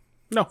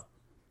 No,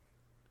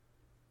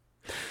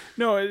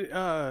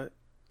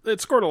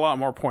 it scored a lot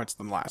more points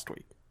than last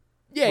week.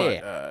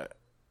 Yeah.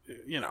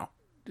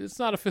 It's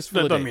not a fistful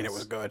that of doesn't days. mean it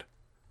was good.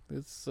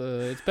 It's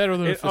better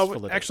than a fistful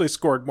of days. Actually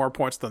scored more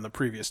points than the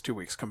previous 2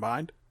 weeks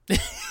combined.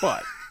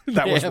 But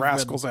that was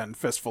Rascals and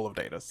Fistful of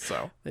Data.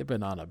 So they've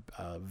been on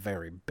a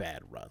very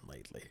bad run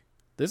lately.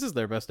 This is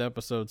their best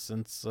episode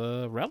since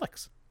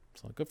Relics.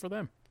 So good for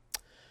them.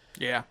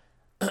 Yeah.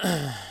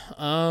 What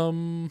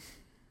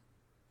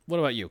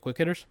about you? Quick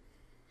hitters?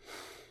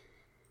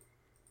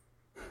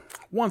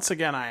 Once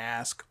again, I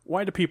ask,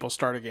 why do people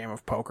start a game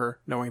of poker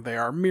knowing they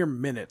are mere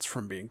minutes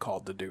from being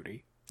called to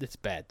duty? It's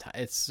bad time.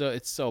 It's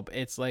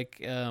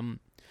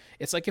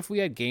like if we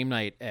had game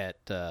night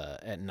at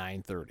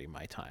 9:30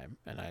 my time,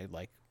 and I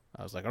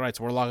was like, all right,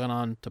 so we're logging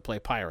on to play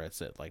Pirates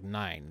at like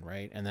 9,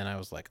 right? And then I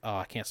was like, oh,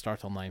 I can't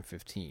start till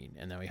 9:15,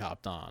 and then we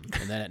hopped on,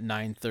 and then at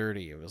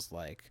 9:30 it was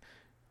like,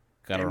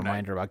 got a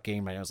reminder about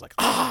game night. I was like,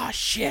 ah,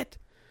 shit,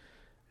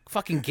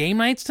 fucking game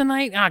nights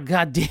tonight? Ah,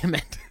 god damn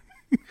it.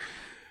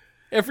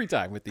 Every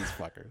time with these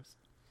fuckers.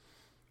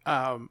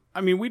 I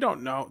mean, we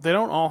don't know. They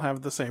don't all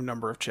have the same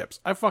number of chips.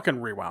 I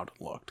fucking rewound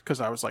and looked because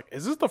I was like,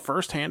 is this the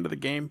first hand of the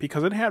game?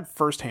 Because it had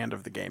first hand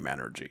of the game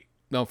energy.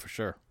 No, for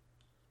sure.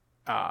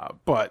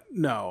 But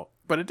no.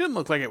 But it didn't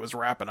look like it was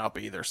wrapping up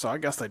either, so I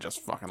guess they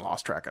just fucking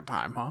lost track of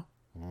time, huh?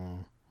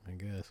 I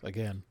guess.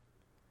 Again.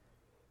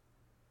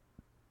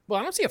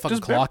 Well, I don't see a fucking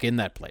clock in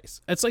that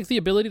place. It's like the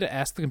ability to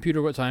ask the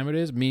computer what time it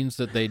is means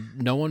that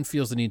no one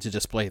feels the need to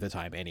display the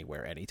time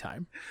anywhere,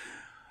 anytime.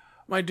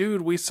 My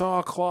dude, we saw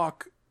a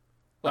clock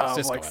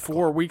like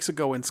 4 weeks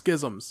ago in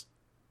Schisms.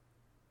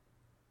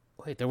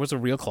 Wait, there was a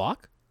real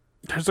clock?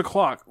 There's a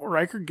clock.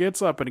 Riker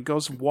gets up and he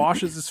goes and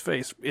washes his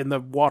face in the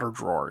water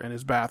drawer in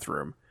his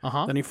bathroom.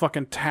 Then he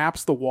fucking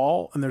taps the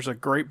wall and there's a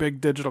great big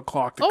digital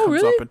clock that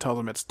comes up and tells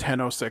him it's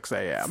 10:06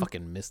 a.m.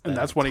 Fucking missed that. And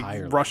that's when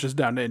he rushes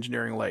down to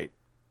engineering late.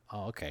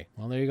 Oh, okay.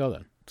 Well, there you go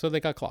then. So they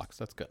got clocks.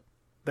 That's good.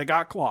 They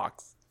got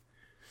clocks.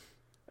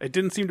 It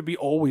didn't seem to be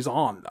always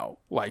on, though.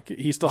 Like,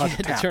 he still had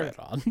to tap turn it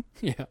on.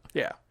 Yeah.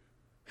 Yeah.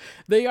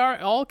 They are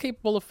all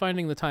capable of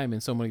finding the time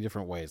in so many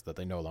different ways that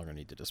they no longer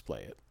need to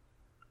display it.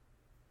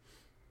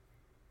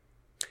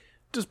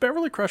 Does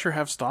Beverly Crusher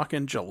have stock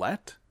in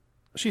Gillette?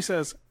 She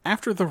says,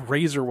 after the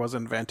razor was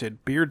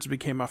invented, beards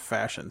became a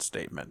fashion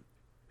statement.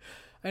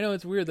 I know,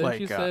 it's weird. Then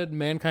she said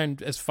mankind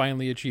has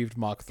finally achieved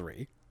Mach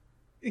 3.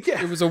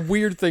 Yeah. It was a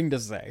weird thing to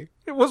say.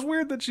 It was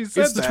weird that she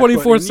said it's the that.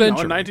 24th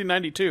century. In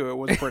 1992, it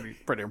was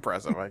pretty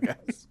impressive, I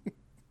guess.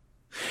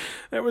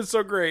 It was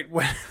so great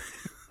when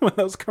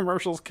those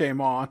commercials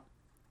came on.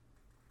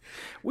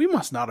 We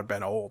must not have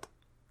been old.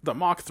 The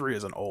Mach 3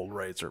 is an old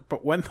razor,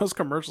 but when those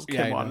commercials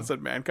came on and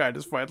said mankind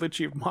has finally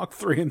achieved Mach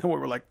 3, and then we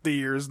were like, the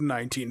year's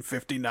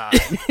 1959.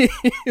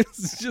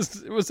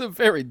 It was a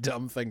very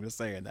dumb thing to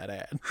say in that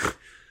ad.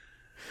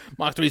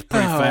 Mach 3 is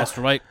pretty fast,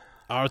 right?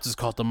 Ours is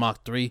called the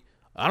Mach 3.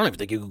 I don't even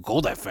think you could go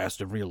that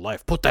fast in real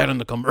life. Put that in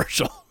the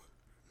commercial.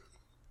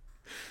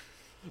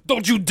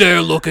 Don't you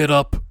dare look it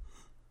up.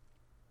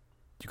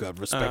 You got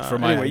respect for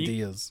my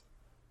ideas.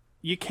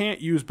 You can't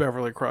use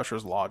Beverly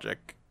Crusher's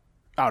logic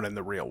out in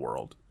the real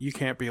world. You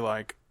can't be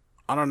like,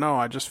 I don't know,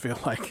 I just feel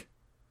like,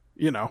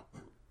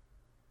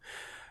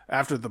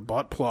 after the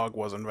butt plug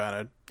was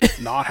invented,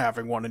 not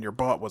having one in your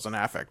butt was an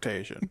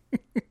affectation.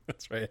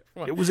 That's right.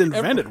 It was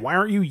invented. Why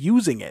aren't you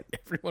using it?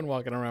 Everyone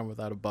walking around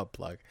without a butt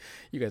plug.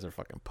 You guys are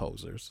fucking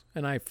posers.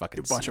 And I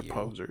fucking see you. A bunch of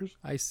posers.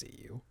 I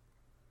see you.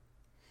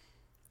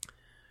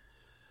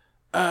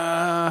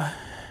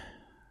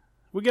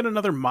 We get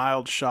another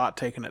mild shot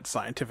taken at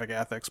scientific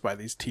ethics by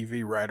these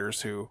TV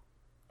writers who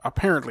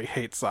apparently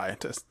hate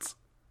scientists.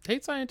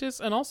 Hate scientists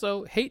and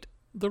also hate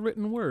the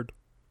written word.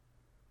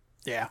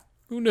 Yeah.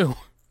 Who knew?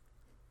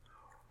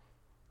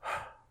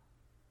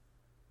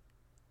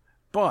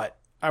 But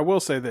I will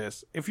say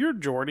this. If you're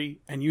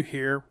Geordie and you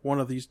hear one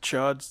of these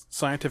chuds,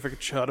 scientific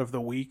chud of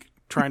the week,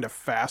 trying to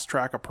fast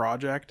track a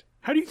project,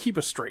 how do you keep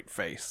a straight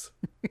face?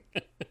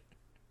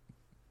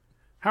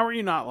 How are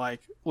you not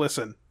like,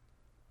 listen,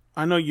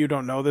 I know you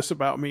don't know this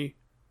about me,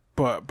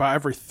 but by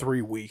every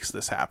 3 weeks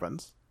this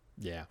happens.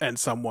 Yeah. And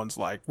someone's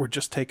like, we're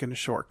just taking a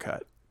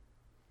shortcut.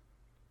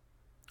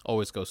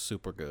 Always goes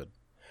super good.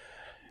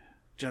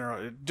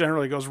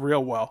 Generally goes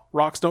real well.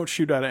 Rocks don't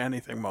shoot out of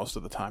anything most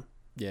of the time.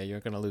 Yeah, you're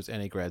going to lose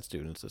any grad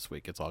students this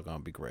week. It's all going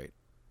to be great.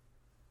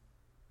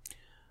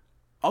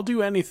 I'll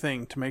do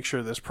anything to make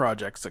sure this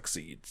project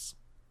succeeds.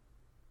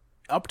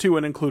 Up to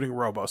and including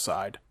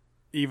Robocide,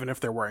 even if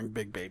they're wearing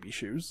big baby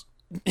shoes.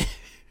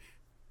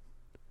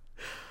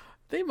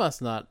 They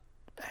must not.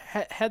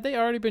 Had they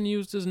already been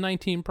used as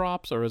 19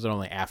 props, or is it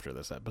only after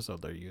this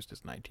episode they're used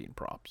as 19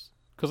 props?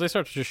 Because they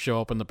start to just show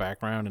up in the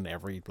background in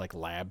every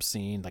lab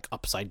scene,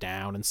 upside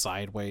down and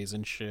sideways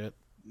and shit.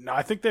 No,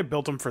 I think they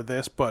built them for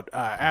this, but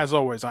as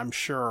always, I'm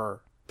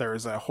sure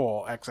there's a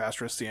whole Ex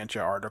Astra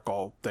Scientia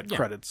article that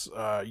credits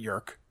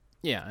Yerk.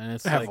 Yeah, and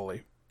it's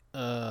heavily.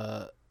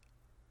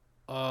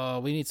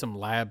 We need some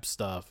lab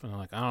stuff. And I'm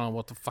like, I don't know,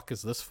 what the fuck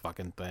is this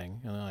fucking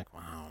thing? And they're like,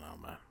 well, I don't know,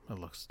 man. It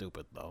looks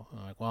stupid, though. And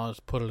I'm like, well, I'll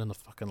just put it in the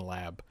fucking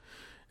lab.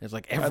 And it's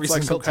like every That's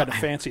single like some time.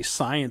 kind of fancy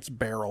science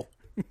barrel.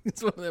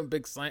 It's one of them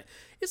big science.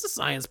 It's a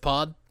science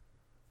pod.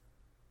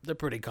 They're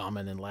pretty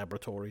common in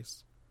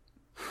laboratories.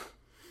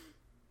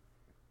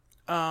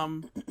 I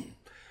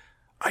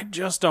I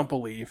just don't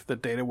believe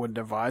that Data would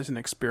devise an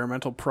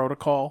experimental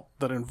protocol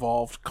that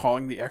involved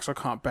calling the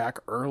exocomp back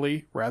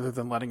early rather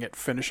than letting it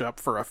finish up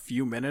for a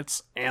few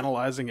minutes,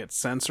 analyzing its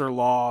sensor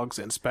logs,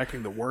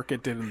 inspecting the work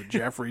it did in the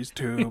Jeffries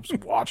tubes,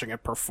 watching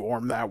it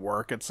perform that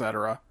work,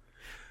 etc.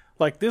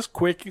 Like, this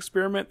quick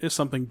experiment is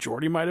something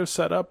Geordi might have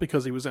set up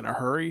because he was in a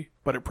hurry,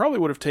 but it probably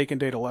would have taken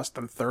Data less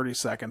than 30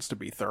 seconds to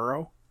be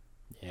thorough.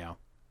 Yeah.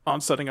 On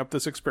setting up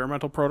this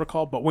experimental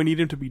protocol, but we need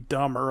him to be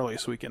dumb early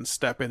so we can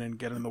step in and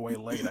get in the way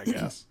late, I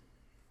guess.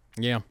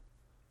 Yeah.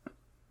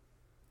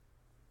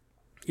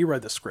 He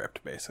read the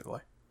script,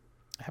 basically.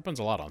 It happens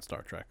a lot on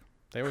Star Trek.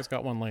 They always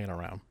got one laying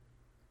around.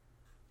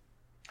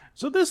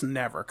 So this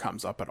never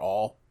comes up at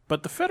all,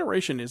 but the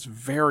Federation is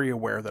very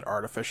aware that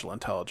artificial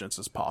intelligence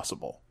is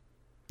possible.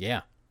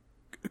 Yeah.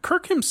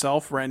 Kirk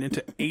himself ran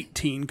into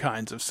 18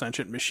 kinds of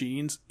sentient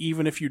machines,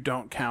 even if you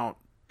don't count,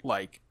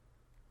 like,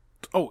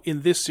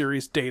 in this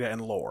series, Data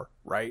and Lore,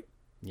 right?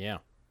 Yeah.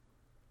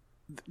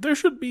 There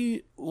should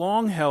be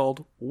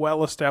long-held,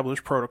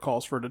 well-established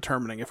protocols for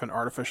determining if an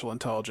artificial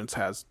intelligence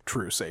has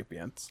true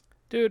sapience.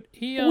 Dude,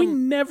 we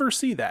never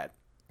see that.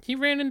 He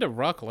ran into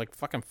Ruck like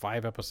fucking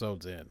 5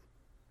 episodes in.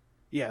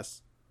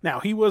 Yes.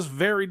 Now, he was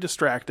very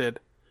distracted.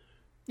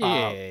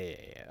 Yeah.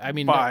 I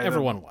mean,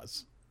 everyone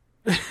was.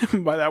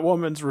 By that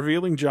woman's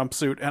revealing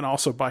jumpsuit and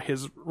also by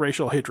his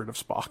racial hatred of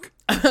Spock.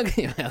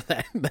 Yeah,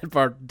 that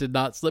part did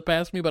not slip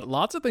past me, but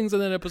lots of things in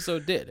that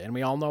episode did, and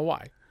we all know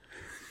why.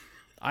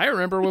 I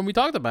remember when we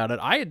talked about it,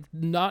 I had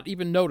not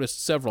even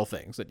noticed several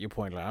things that you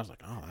pointed out. I was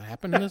like, oh, that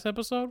happened in this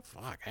episode?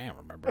 Fuck, I can't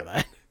remember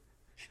that.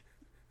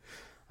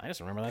 I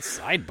just remember that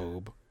side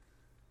boob.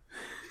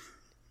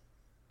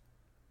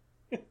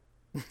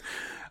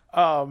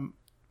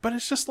 But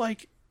it's just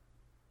like,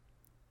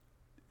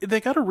 they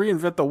got to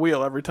reinvent the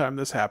wheel every time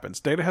this happens.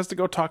 Data has to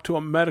go talk to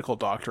a medical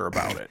doctor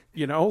about it,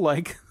 you know,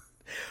 like,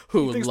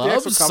 who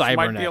loves cybernetics,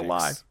 might be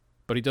alive.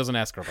 But he doesn't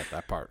ask her about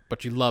that part.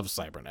 But she loves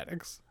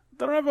cybernetics.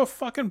 They don't have a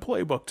fucking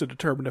playbook to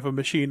determine if a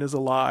machine is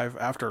alive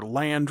after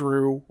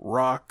Landru,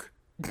 Rock,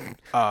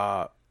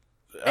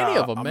 any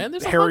of them, man.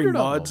 There's Harry 100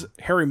 of them.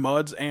 Harry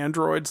Mudd's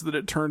androids that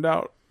it turned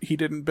out he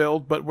didn't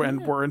build, but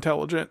were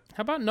intelligent.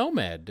 How about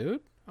Nomad,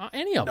 dude?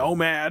 Any of them.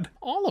 Nomad.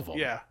 All of them.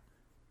 Yeah.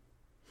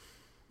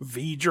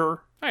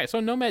 Voyager. All right,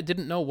 so Nomad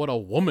didn't know what a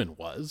woman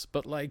was,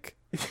 but, like,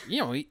 you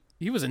know,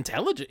 he was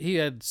intelligent. He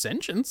had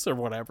sentience or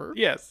whatever.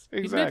 Yes,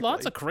 exactly. He made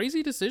lots of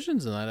crazy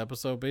decisions in that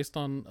episode based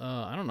on,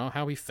 I don't know,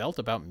 how he felt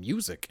about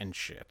music and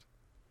shit.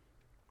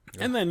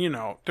 And then, you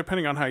know,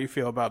 depending on how you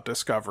feel about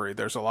Discovery,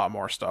 there's a lot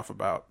more stuff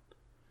about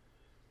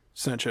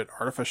sentient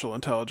artificial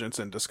intelligence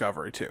in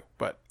Discovery, too.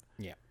 But,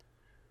 yeah,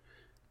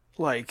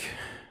 like,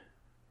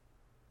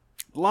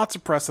 lots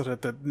of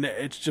precedent that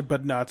it's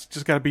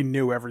just got to be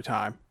new every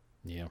time.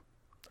 Yeah.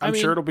 I'm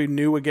sure it'll be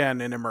new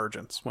again in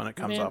Emergence when it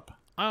comes up.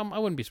 I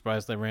wouldn't be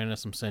surprised they ran into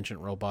some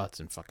sentient robots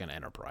in fucking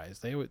Enterprise.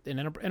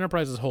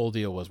 Enterprise's whole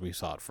deal was we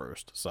saw it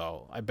first,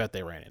 so I bet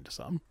they ran into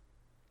some.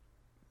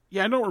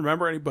 Yeah, I don't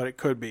remember any, but it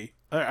could be.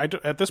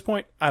 At this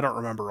point, I don't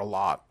remember a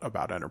lot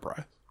about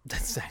Enterprise.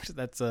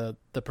 That's the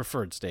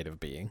preferred state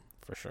of being,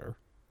 for sure.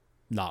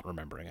 Not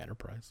remembering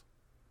Enterprise.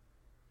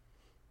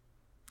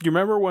 You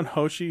remember when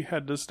Hoshi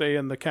had to stay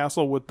in the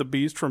castle with the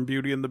Beast from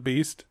Beauty and the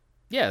Beast?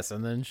 Yes,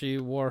 and then she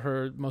wore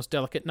her most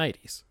delicate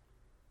nighties.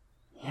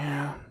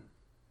 Yeah.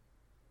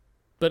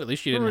 But at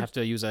least she didn't have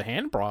to use a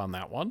hand bra on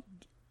that one.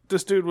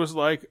 This dude was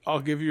like,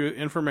 I'll give you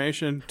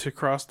information to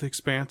cross the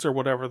expanse or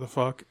whatever the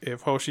fuck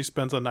if Hoshi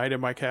spends a night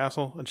in my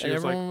castle. And she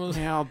was like,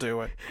 yeah, I'll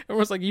do it.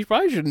 Everyone's like, you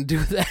probably shouldn't do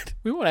that.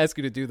 We won't ask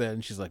you to do that.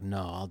 And she's like, no,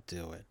 I'll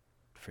do it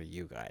for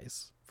you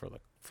guys.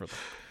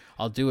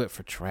 I'll do it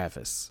for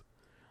Travis.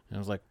 And I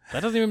was like,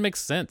 that doesn't even make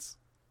sense.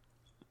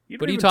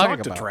 What are you talking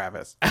about? To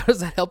Travis. How does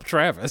that help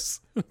Travis?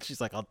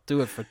 She's like, I'll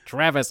do it for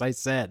Travis, I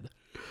said.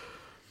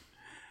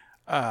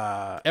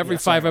 Every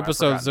 5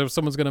 episodes,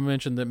 someone's going to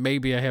mention that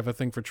maybe I have a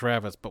thing for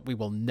Travis, but we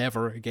will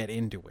never get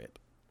into it.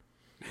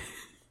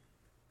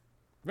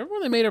 Remember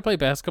when they made her play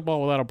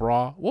basketball without a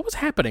bra? What was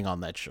happening on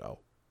that show?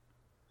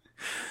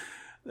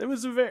 It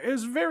was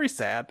very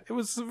sad. It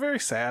was very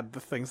sad, the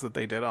things that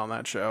they did on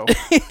that show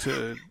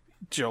to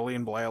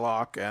Jolene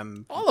Blaylock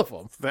and all of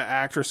them. The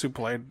actress who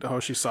played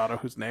Hoshi Sato,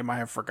 whose name I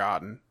have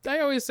forgotten. I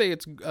always say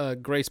it's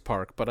Grace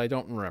Park, but I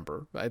don't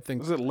remember. I think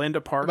was it Linda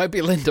Park? It might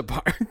be Linda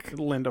Park.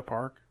 Linda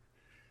Park.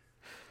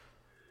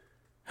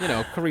 You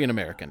know, Korean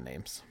American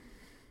names.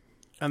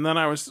 And then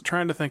I was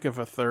trying to think of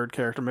a third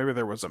character. Maybe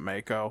there was a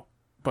Mako,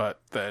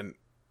 but then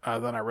I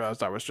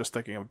realized I was just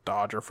thinking of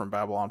Dodger from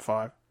Babylon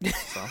 5.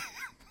 So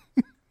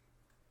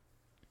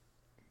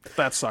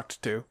that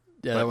sucked too.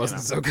 Yeah, that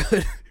wasn't so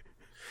good.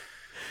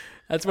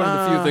 That's one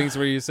of the few things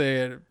where you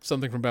say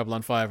something from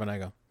Babylon 5 and I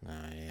go,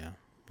 yeah,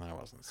 that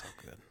wasn't so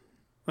good.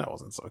 That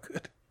wasn't so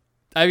good.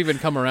 I've even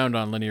come around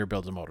on Linear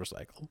Builds a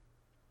Motorcycle.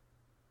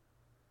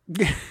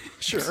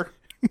 Sure.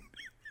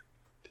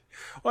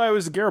 Well, it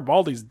was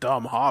Garibaldi's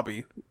dumb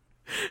hobby.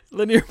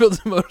 Linear Builds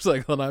a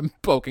Motorcycle and I'm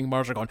poking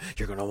Marshall going,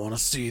 you're going to want to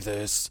see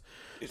this.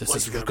 This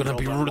is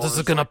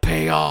going to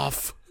pay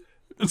off.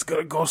 It's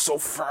gonna go so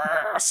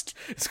fast.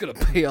 It's gonna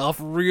pay off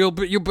real,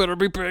 but you better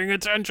be paying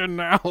attention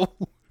now.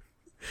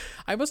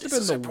 I must have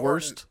been the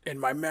worst. In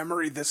my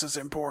memory, this is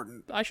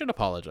important. I should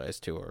apologize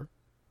to her.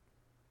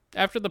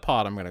 After the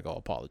pod, I'm gonna go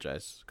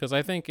apologize. Because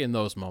I think in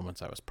those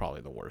moments, I was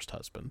probably the worst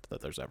husband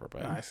that there's ever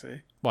been. I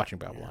see. Watching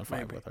Babylon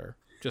 5 with her.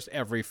 Just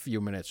every few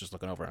minutes, just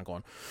looking over and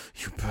going,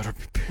 you better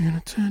be paying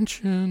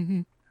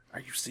attention. Are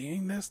you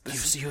seeing this? Do you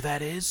see who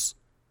that is?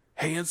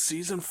 Hey, in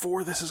season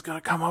 4, this is gonna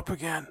come up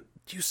again.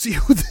 Do you see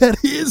who that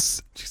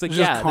is? She's like,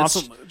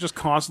 just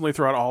constantly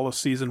throughout all of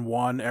season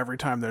 1, every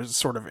time there's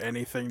sort of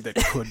anything that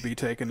could be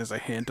taken as a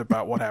hint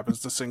about what happens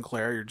to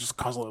Sinclair, you're just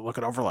constantly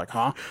looking over like,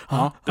 huh?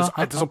 This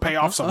will pay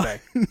off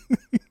someday.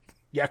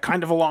 Yeah,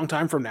 kind of a long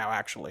time from now,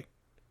 actually.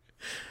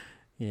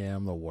 Yeah,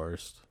 I'm the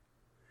worst.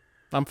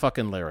 I'm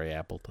fucking Larry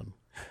Appleton.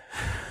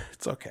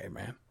 It's okay,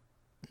 man.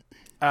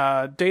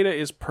 Data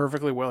is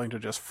perfectly willing to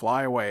just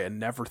fly away and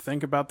never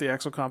think about the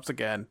exocomps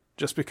again,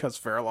 just because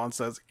Farallon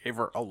says it gave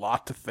her a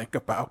lot to think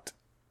about.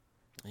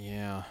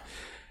 Yeah.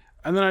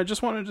 And then I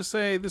just wanted to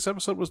say this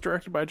episode was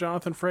directed by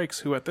Jonathan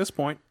Frakes, who at this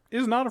point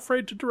is not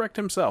afraid to direct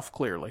himself,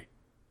 clearly.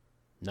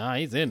 Nah,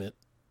 he's in it.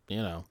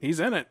 You know.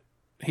 He's in it.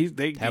 He's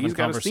having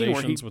got a scene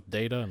where conversations with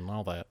Data and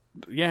all that.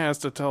 Yeah, has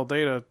to tell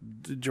Data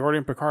Geordi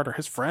and Picard are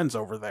his friends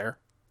over there.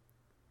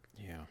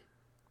 Yeah.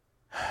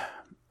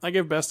 I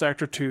give Best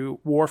Actor to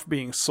Worf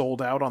being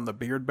sold out on the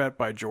beard bet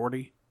by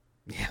Geordi.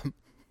 Yeah.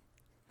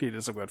 He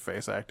did some good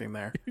face acting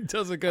there. He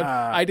does a good...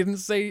 I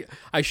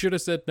should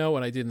have said no,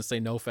 and I didn't say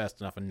no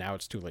fast enough, and now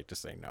it's too late to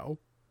say no.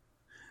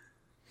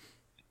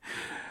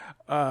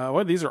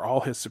 Well, these are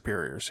all his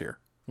superiors here.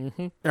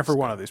 Mm-hmm. Every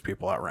one of these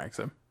people outranks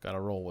him. Gotta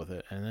roll with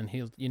it. And then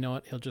you know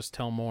what? He'll just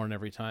tell Morn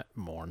every time.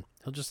 He'll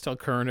just tell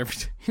Curran every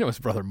time. You know his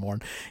brother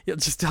Morn. He'll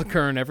just tell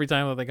Curran every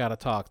time that they gotta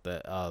talk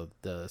that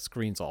the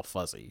screen's all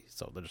fuzzy.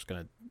 So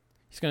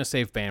he's gonna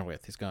save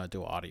bandwidth. He's gonna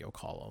do audio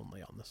call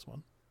only on this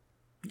one.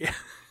 Yeah.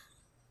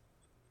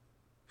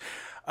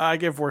 I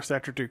give Worst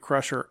Actor to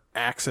Crusher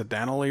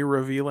accidentally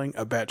revealing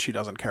a bet she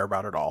doesn't care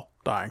about at all,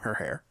 dyeing her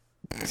hair.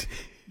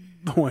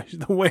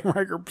 The way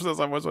Riker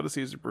says I was going to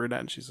see a brunette,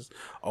 and she says,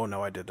 "Oh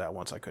no, I did that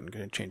once. I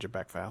couldn't change it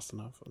back fast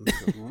enough." And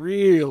he goes,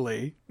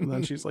 really? And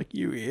then she's like,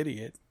 "You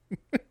idiot!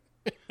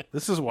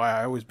 This is why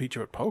I always beat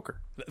you at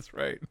poker." That's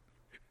right.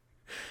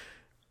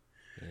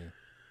 Yeah.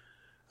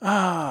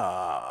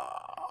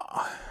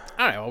 All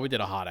right. Well, we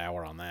did a hot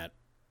hour on that.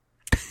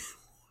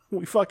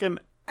 We fucking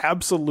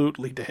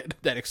absolutely did.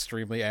 That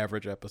extremely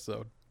average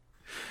episode.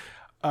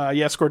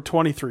 Yeah, scored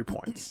 23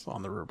 points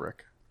on the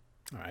rubric.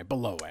 All right,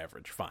 below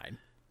average, fine.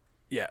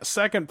 Yeah,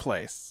 second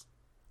place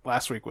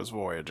last week was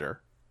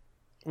Voyager.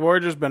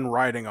 Voyager's been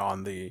riding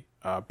on the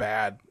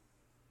bad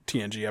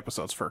TNG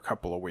episodes for a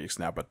couple of weeks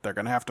now, but they're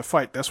going to have to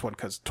fight this one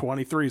because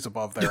 23 is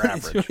above their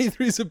average.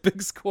 23 is a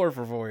big score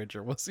for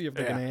Voyager. We'll see if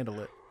they can handle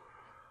it.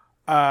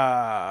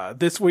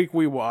 This week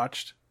we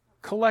watched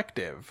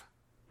Collective.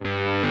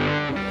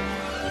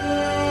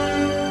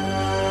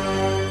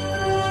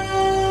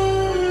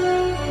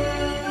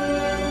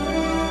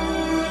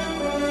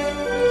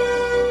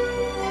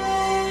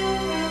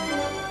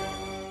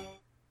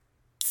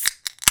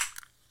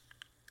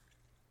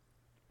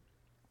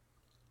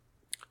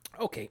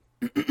 Okay.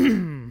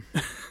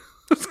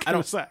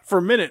 For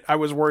a minute, I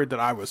was worried that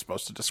I was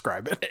supposed to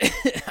describe it.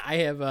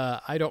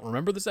 I don't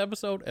remember this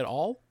episode at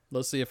all.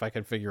 Let's see if I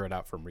can figure it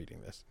out from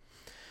reading this.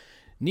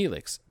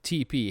 Neelix,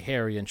 TP,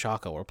 Harry, and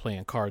Chaco are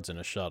playing cards in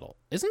a shuttle.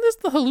 Isn't this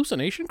the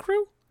hallucination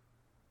crew?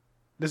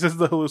 This is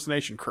the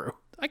hallucination crew.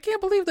 I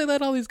can't believe they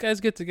let all these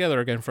guys get together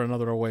again for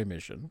another away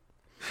mission.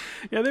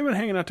 Yeah, they've been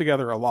hanging out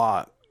together a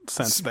lot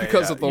since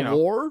because of the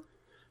war?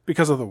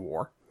 Because of the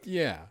war.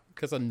 Yeah,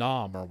 because of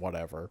Nom or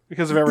whatever.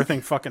 Because of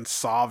everything fucking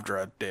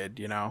Savdra did,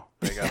 you know?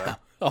 They gotta... Yeah.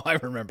 Oh, I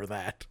remember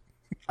that.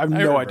 I have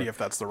no idea if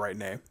that's the right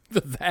name.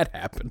 That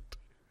happened.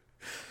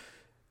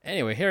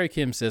 Anyway, Harry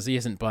Kim says he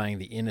isn't buying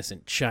the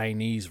innocent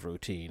Chinese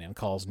routine and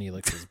calls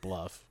Neelix his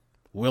bluff.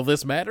 Will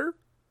this matter?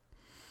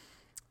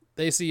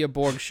 They see a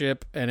Borg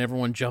ship and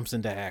everyone jumps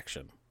into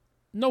action.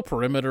 No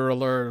perimeter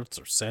alerts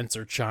or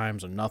sensor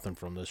chimes or nothing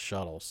from this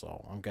shuttle,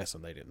 so I'm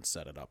guessing they didn't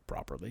set it up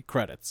properly.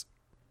 Credits.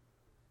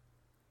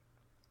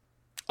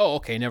 Oh,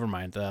 okay, never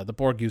mind. The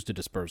Borg used a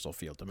dispersal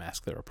field to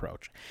mask their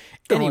approach.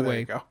 Anyway, there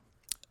you go.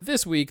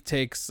 This week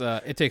takes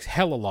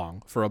hella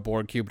long for a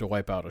Borg cube to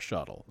wipe out a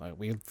shuttle.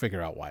 We'll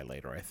figure out why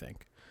later, I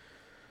think.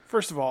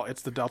 First of all,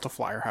 it's the Delta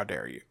Flyer. How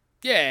dare you?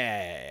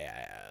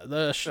 Yeah.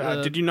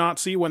 Did you not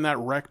see when that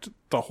wrecked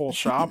the whole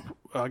shop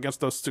against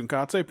those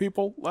Tsunkatse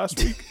people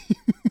last week?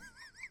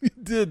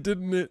 It did,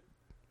 didn't it?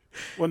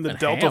 When the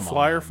Delta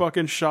Flyer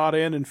fucking shot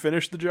in and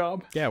finished the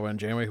job? Yeah, when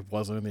Janeway, who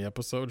wasn't in the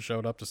episode,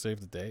 showed up to save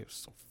the day. It was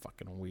so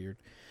fucking weird.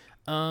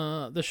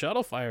 The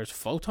shuttle fires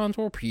photon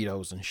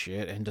torpedoes and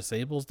shit and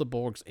disables the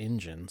Borg's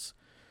engines.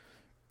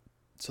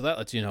 So that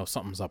lets you know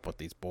something's up with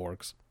these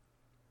Borgs.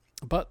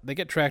 But they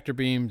get tractor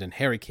beamed and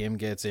Harry Kim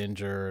gets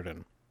injured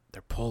and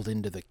they're pulled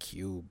into the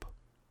cube.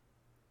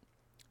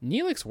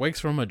 Neelix wakes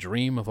from a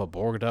dream of a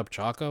Borged up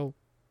Chaco.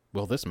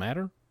 Will this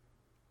matter?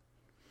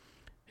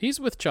 He's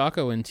with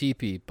Chaco and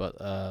TP,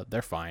 but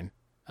they're fine.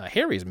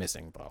 Harry's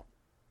missing, though.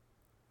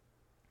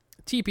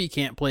 TP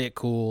can't play it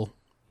cool.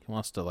 He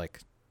wants to,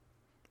 like,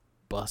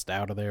 bust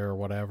out of there or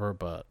whatever,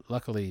 but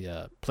luckily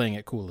playing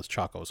it cool is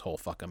Chaco's whole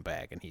fucking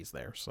bag, and he's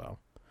there, so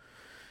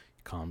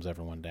he calms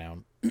everyone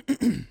down.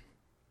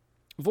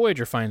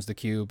 Voyager finds the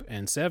cube,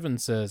 and Seven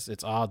says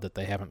it's odd that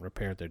they haven't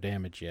repaired their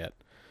damage yet.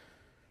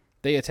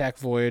 They attack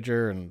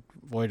Voyager, and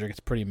Voyager gets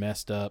pretty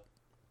messed up.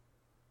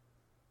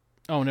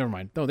 Oh, never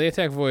mind. No, they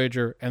attack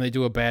Voyager, and they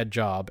do a bad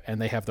job, and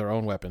they have their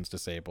own weapons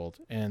disabled.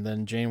 And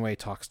then Janeway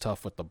talks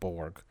tough with the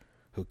Borg,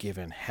 who give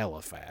in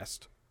hella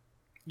fast.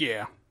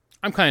 Yeah.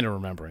 I'm kind of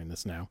remembering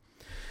this now.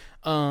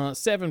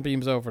 Seven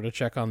beams over to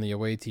check on the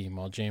away team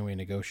while Janeway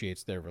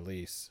negotiates their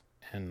release.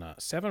 And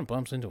Seven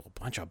bumps into a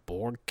bunch of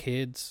Borg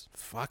kids.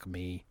 Fuck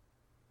me.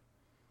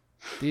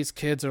 These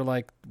kids are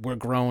like, we're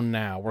grown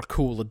now, we're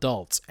cool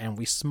adults, and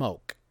we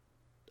smoke.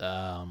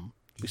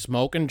 We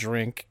smoke and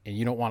drink, and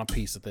you don't want a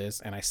piece of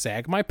this, and I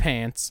sag my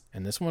pants,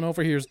 and this one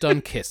over here is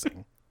done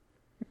kissing.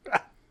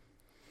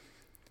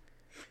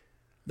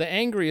 The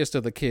angriest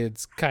of the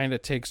kids kind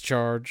of takes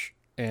charge,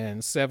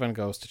 and Seven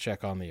goes to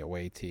check on the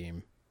away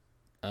team.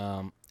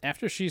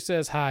 After she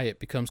says hi, it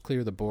becomes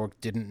clear the Borg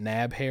didn't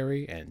nab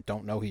Harry and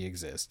don't know he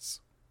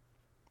exists.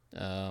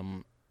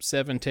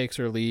 Seven takes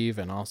her leave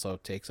and also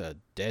takes a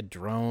dead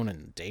drone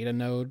and data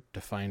node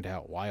to find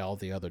out why all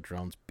the other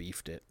drones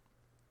beefed it.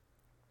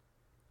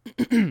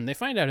 They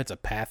find out it's a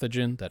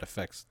pathogen that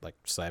affects, like,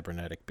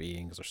 cybernetic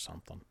beings or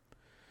something.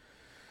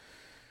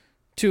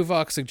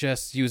 Tuvok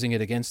suggests using it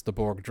against the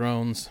Borg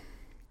drones,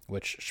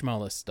 which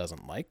Schmallis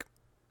doesn't like.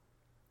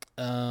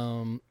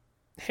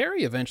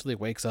 Harry eventually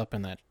wakes up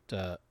in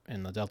the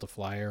Delta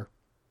Flyer,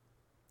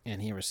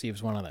 and he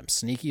receives one of them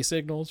sneaky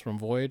signals from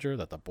Voyager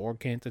that the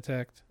Borg can't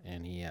detect,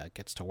 and he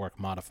gets to work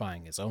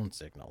modifying his own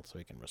signal so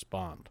he can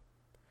respond.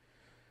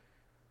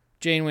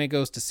 Janeway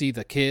goes to see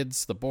the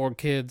kids, the Borg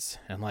kids,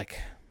 and, like,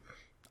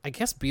 I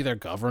guess be their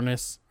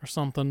governess or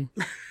something.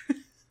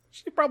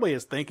 She probably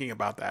is thinking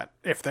about that,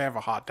 if they have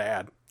a hot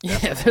dad. Yeah,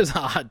 if there's a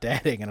hot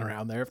dad hanging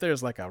around there. If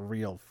there's, like, a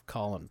real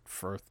Colin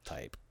Firth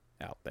type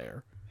out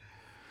there.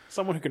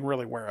 Someone who can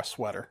really wear a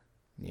sweater.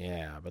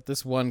 Yeah, but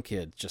this one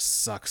kid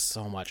just sucks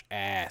so much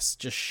ass.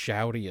 Just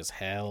shouty as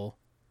hell.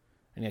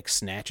 And he, like,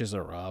 snatches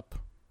her up.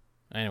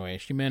 Anyway,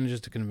 she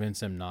manages to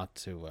convince him not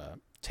to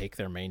take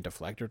their main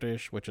deflector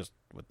dish, which is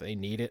what they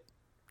need it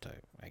to,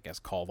 I guess,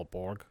 call the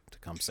Borg to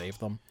come save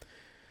them.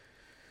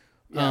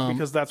 Yeah,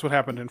 because that's what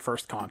happened in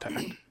First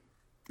Contact.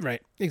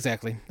 Right,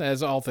 exactly.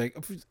 That's all thing.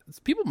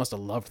 People must have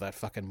loved that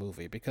fucking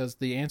movie because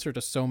the answer to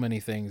so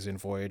many things in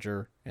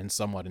Voyager and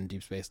somewhat in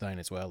Deep Space Nine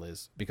as well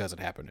is because it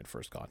happened in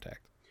First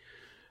Contact.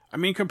 I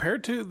mean,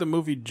 compared to the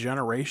movie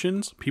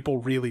Generations, people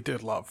really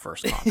did love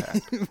First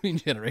Contact. I mean,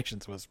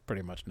 Generations was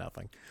pretty much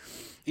nothing.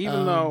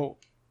 Even though,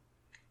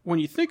 when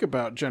you think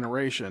about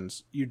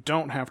Generations, you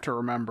don't have to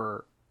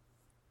remember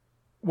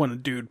when a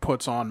dude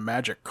puts on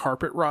Magic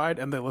Carpet Ride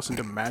and they listen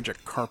to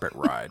Magic Carpet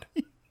Ride.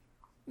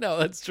 No,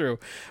 that's true.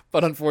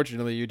 But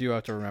unfortunately, you do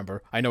have to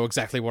remember, I know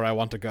exactly where I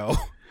want to go.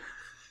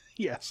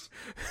 Yes.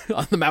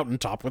 On the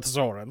mountaintop with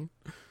Soren.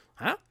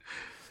 Huh?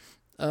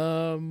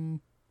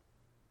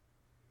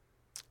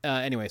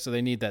 Anyway, so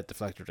they need that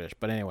deflector dish.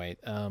 But anyway,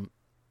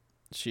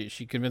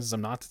 she convinces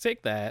him not to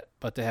take that,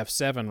 but to have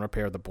Seven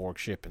repair the Borg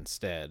ship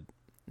instead.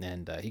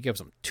 And he gives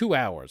them 2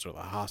 hours or the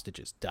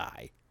hostages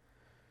die.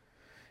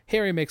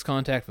 Harry makes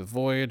contact with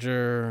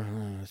Voyager.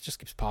 It just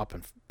keeps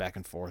popping back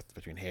and forth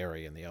between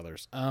Harry and the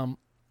others.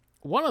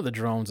 One of the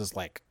drones is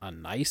like a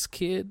nice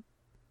kid.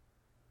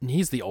 And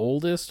he's the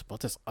oldest, but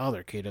this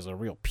other kid is a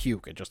real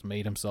puke and just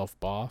made himself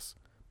boss.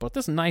 But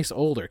this nice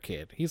older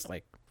kid, he's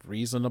like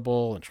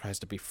reasonable and tries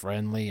to be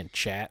friendly and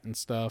chat and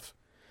stuff.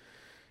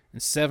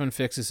 And Seven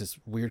fixes his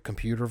weird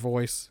computer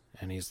voice,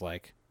 and he's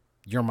like,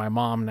 "You're my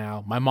mom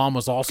now. My mom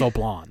was also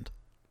blonde."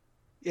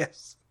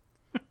 Yes.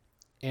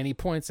 And he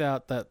points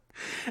out that...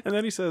 And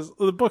then he says,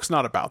 well, the book's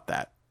not about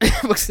that.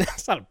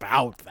 It's not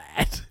about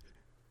that.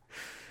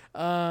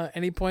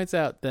 And he points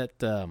out that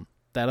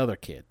that other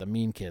kid, the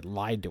mean kid,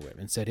 lied to him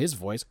and said his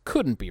voice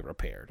couldn't be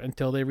repaired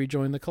until they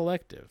rejoin the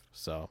collective.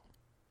 So,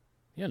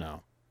 you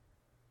know,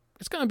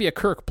 it's going to be a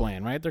Kirk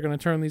plan, right? They're going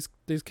to turn these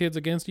kids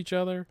against each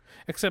other.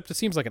 Except it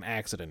seems like an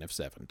accident if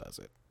Seven does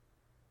it.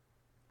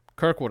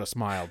 Kirk would have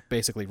smiled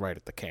basically right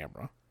at the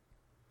camera.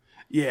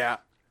 Yeah.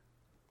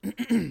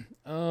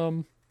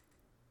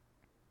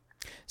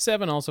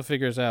 Seven also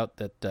figures out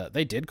that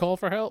they did call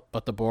for help,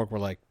 but the Borg were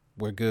like,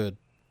 "We're good.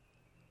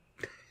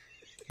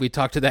 We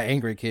talked to that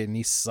angry kid, and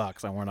he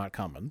sucks, and we're not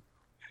coming."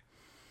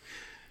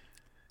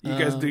 You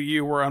guys do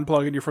you. We're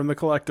unplugging you from the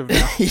collective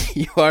now.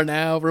 You are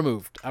now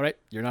removed. All right,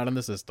 you're not in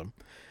the system.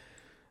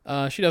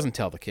 She doesn't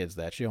tell the kids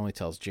that. She only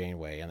tells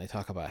Janeway, and they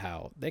talk about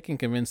how they can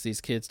convince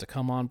these kids to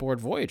come on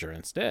board Voyager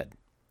instead.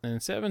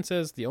 And Seven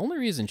says the only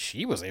reason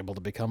she was able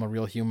to become a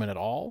real human at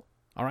all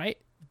right,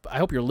 I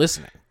hope you're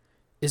listening,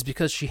 is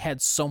because she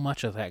had so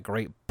much of that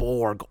great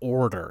Borg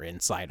order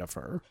inside of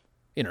her,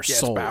 in her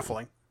soul. It's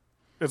baffling.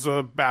 It's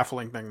a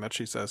baffling thing that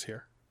she says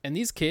here. And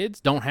these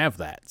kids don't have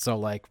that. So,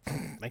 like,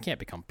 they can't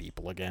become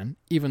people again.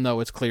 Even though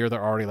it's clear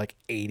they're already, like,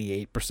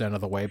 88%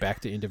 of the way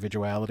back to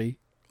individuality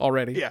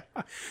already. Yeah.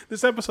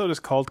 This episode is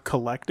called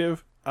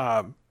Collective.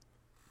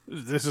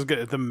 This is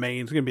going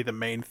to be the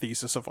main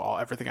thesis of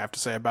everything I have to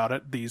say about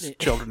it. These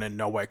children in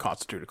no way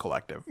constitute a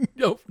collective.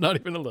 Nope, not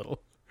even a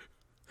little.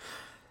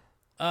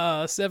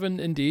 Seven,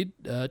 indeed,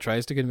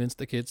 tries to convince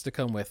the kids to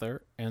come with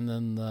her. And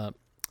then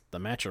the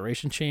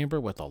maturation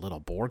chamber with the little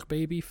Borg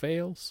baby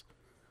fails.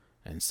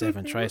 And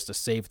Seven tries to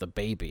save the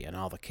baby, and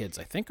all the kids,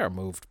 I think, are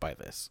moved by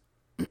this.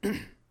 Well,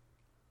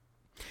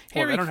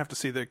 they don't have to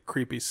see the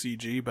creepy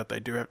CG, but they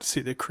do have to see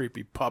the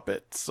creepy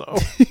puppet, so...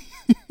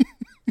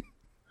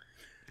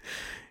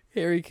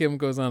 Harry Kim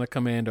goes on a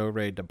commando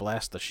raid to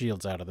blast the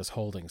shields out of this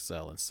holding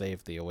cell and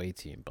save the away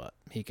team, but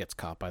he gets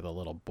caught by the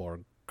little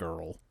Borg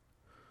girl.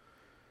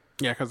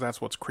 Yeah, because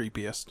that's what's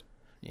creepiest.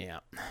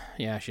 Yeah,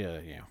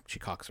 she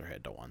cocks her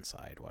head to one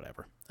side,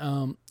 whatever.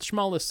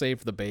 Schmallis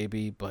saved the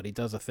baby, but he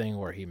does a thing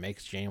where he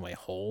makes Janeway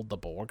hold the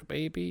Borg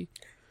baby,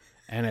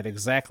 and at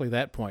exactly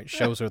that point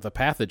shows her the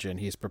pathogen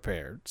he's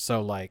prepared.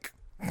 So, like...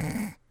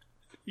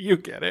 You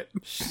get it.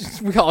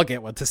 We all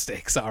get what the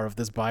stakes are of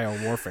this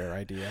biowarfare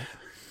idea.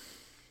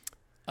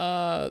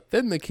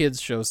 Then the kids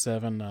show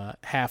Seven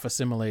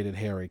half-assimilated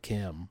Harry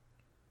Kim.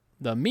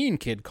 The mean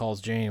kid calls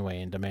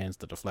Janeway and demands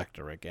the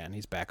deflector again.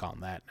 He's back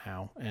on that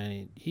now,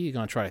 and he's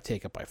going to try to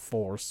take it by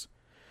force.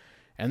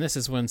 And this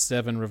is when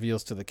Seven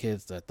reveals to the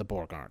kids that the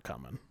Borg aren't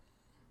coming.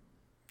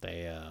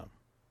 They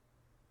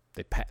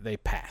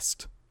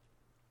passed.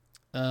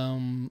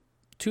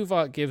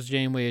 Tuvok gives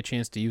Janeway a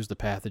chance to use the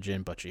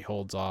pathogen, but she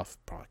holds off,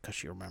 probably because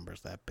she remembers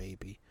that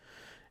baby,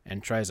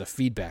 and tries a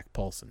feedback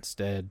pulse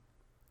instead.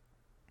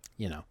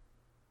 You know,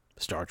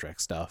 Star Trek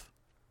stuff.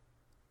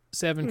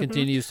 Seven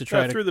continues to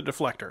try through the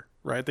deflector,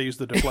 right? They use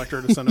the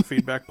deflector to send a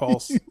feedback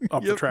pulse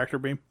up the tractor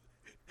beam.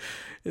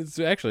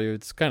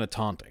 It's kind of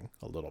taunting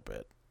a little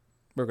bit.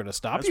 We're going to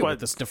stop you with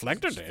this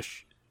deflector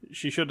dish.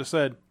 She should have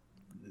said,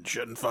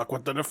 shouldn't fuck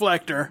with the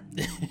deflector.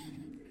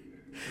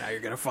 Now you're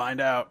going to find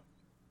out.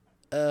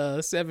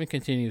 Seven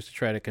continues to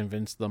try to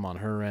convince them on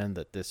her end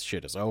that this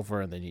shit is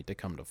over and they need to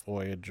come to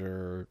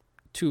Voyager.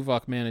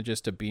 Tuvok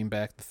manages to beam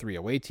back the 3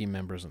 away team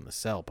members in the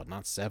cell, but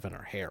not Seven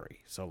or Harry.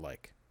 So,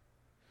 like,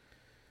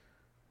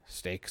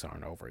 stakes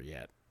aren't over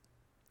yet.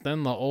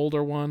 Then the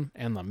older one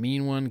and the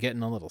mean one get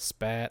in a little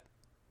spat.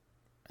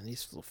 And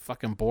these little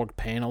fucking Borg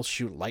panels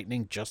shoot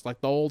lightning just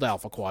like the old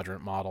Alpha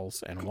Quadrant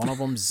models. And one of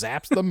them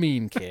zaps the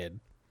mean kid.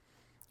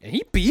 And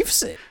he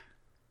beefs it.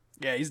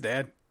 Yeah, he's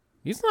dead.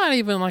 He's not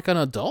even like an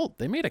adult.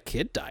 They made a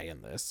kid die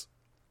in this.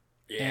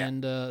 Yeah.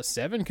 And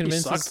Seven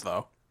convinces... He sucked,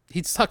 though.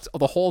 He sucked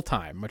the whole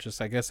time, which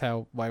is, I guess,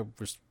 why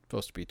we're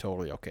supposed to be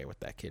totally okay with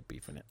that kid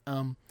beefing it.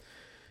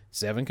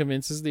 Seven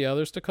convinces the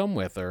others to come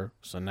with her,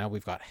 so now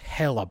we've got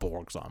hella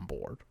Borgs on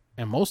board.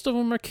 And most of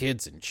them are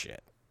kids and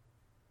shit.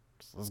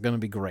 So it's going to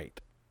be great.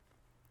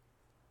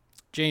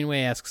 Janeway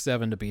asks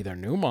Seven to be their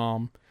new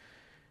mom,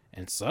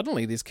 and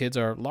suddenly these kids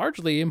are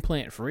largely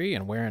implant-free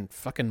and wearing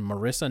fucking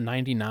Marissa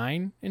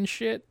 99 and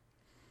shit.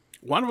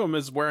 One of them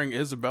is wearing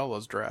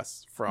Isabella's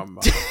dress from...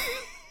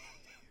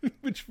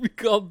 which we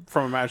called...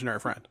 From Imaginary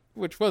Friend.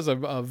 Which was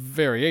a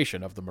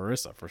variation of the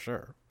Marissa, for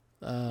sure.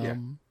 Yeah.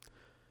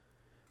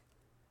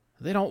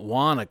 They don't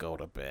want to go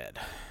to bed.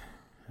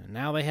 And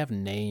now they have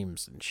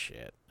names and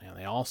shit. And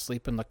they all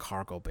sleep in the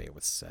cargo bay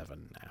with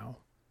Seven now.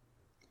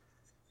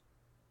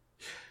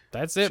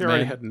 That's it, She man.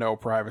 already had no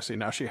privacy.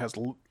 Now she has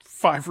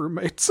 5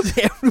 roommates.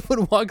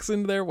 Everyone walks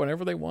in there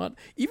whenever they want,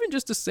 even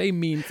just to say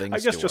mean things. I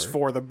guess to just her.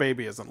 4. The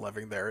baby isn't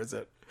living there, is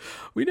it?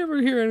 We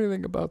never hear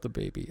anything about the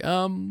baby.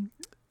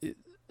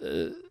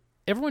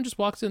 Everyone just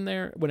walks in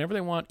there whenever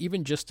they want,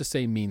 even just to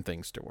say mean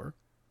things to her.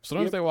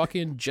 Sometimes they walk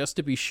in just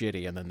to be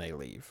shitty and then they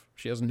leave.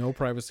 She has no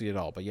privacy at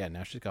all. But yeah,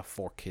 now she's got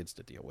 4 kids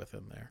to deal with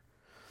in there.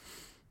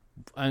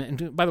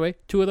 And by the way,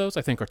 2 of those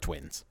I think are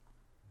twins.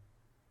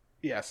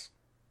 Yes.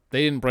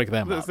 They didn't break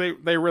them up.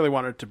 They really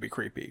wanted it to be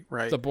creepy,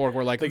 right? The Borg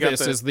were like,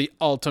 this is the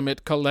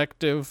ultimate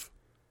collective.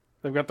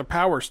 They've got the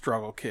power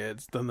struggle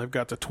kids, then they've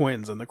got the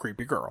twins and the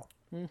creepy girl.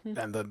 Mm-hmm.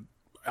 And the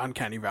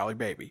Uncanny Valley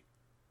baby.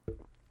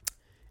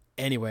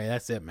 Anyway,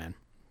 that's it, man.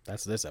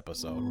 That's this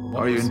episode.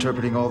 Are you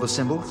interpreting all the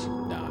symbols?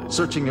 No.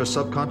 Searching your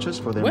subconscious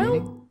for their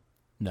meaning?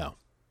 No.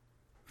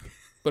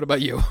 What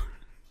about you?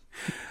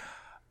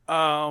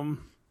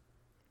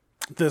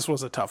 This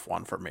was a tough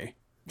one for me.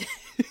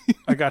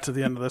 I got to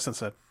the end of this and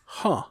said,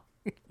 huh.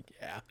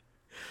 Yeah.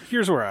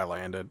 Here's where I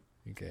landed.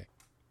 Okay.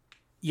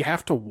 You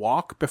have to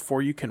walk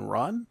before you can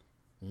run?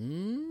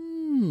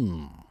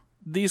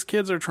 These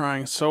kids are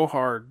trying so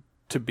hard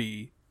to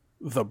be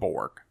the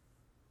Borg.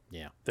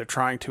 Yeah. They're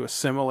trying to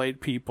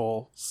assimilate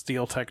people,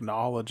 steal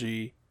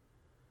technology.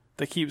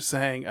 They keep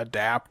saying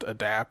adapt,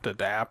 adapt,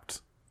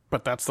 adapt,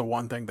 but that's the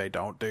one thing they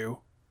don't do.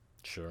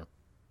 Sure.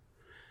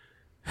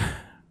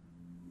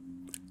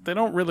 They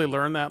don't really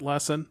learn that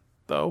lesson,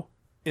 though,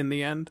 in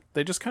the end.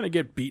 They just kind of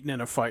get beaten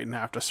in a fight and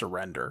have to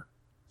surrender.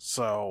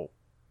 So,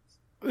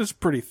 It's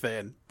pretty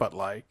thin, but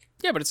like...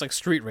 Yeah, but it's like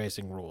street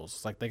racing rules.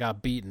 It's like they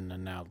got beaten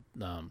and now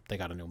they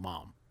got a new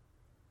mom.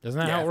 Isn't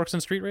that how it works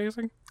in street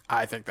racing?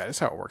 I think that is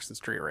how it works in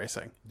street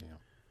racing. Yeah.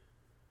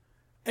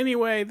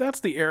 Anyway, that's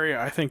the area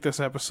I think this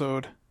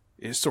episode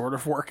is sort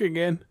of working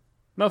in.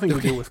 Nothing to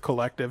do with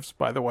collectives,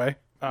 by the way.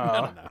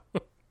 I don't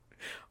know.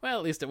 Well,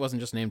 at least it wasn't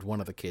just named one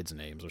of the kids'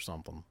 names or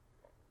something.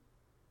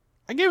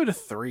 I gave it a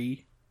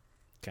 3.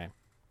 Okay.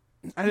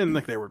 I didn't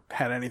think they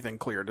had anything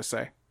clear to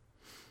say.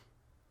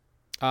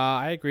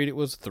 I agreed it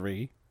was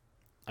 3.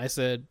 I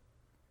said,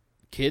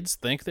 kids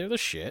think they're the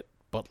shit,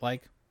 but,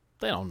 like,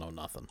 they don't know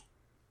nothing.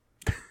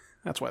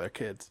 That's why they're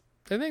kids.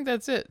 I think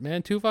that's it,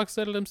 man. Tuvok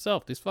said it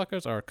himself. These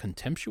fuckers are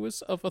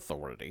contemptuous of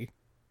authority.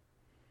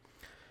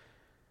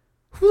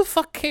 Who the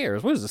fuck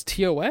cares? What is this,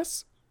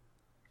 TOS?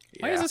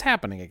 Yeah. Why is this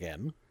happening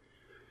again?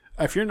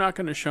 If you're not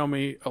going to show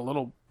me a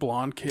little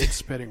blonde kid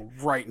spitting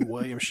right in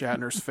William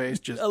Shatner's face,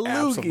 just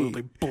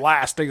absolutely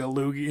blasting a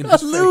loogie in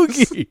his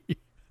face.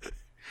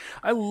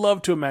 I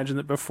love to imagine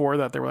that before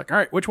that they were like, all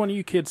right, which one of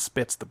you kids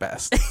spits the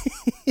best?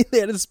 They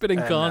had a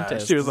spitting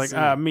contest. She was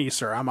like, me,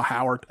 sir. I'm a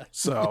Howard.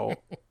 So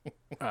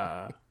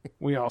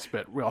we all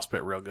spit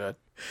real good.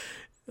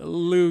 A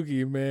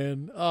loogie,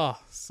 man. Oh,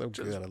 so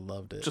good. I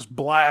loved it. Just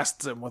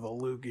blasts him with a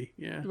loogie.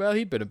 Yeah. Well,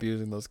 he'd been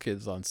abusing those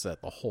kids on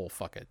set the whole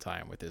fucking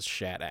time with his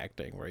shat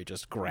acting where he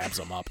just grabs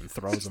them up and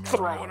throws them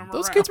around.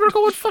 Those kids were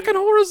going fucking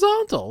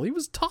horizontal. He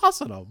was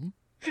tossing them.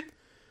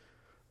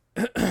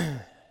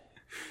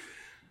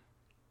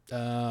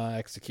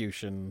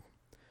 Execution.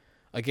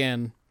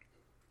 Again,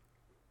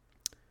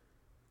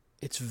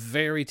 it's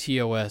very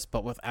TOS,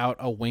 but without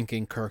a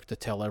winking Kirk to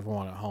tell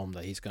everyone at home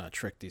that he's going to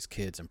trick these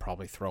kids and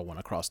probably throw one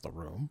across the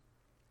room.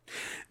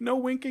 No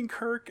winking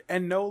Kirk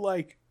and no,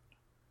 like,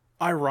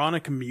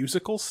 ironic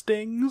musical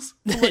stings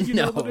to let you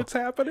know that it's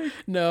happening.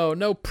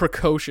 No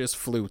precocious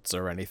flutes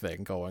or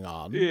anything going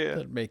on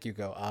that make you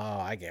go, oh,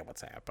 I get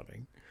what's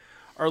happening.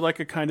 Or like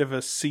a kind of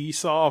a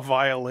seesaw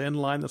violin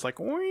line that's like...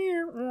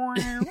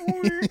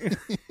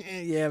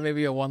 Yeah,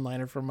 maybe a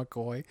one-liner from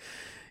McCoy.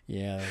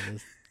 Yeah,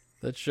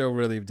 that show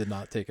really did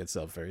not take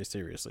itself very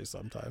seriously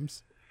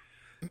sometimes.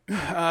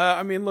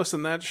 I mean,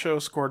 listen, that show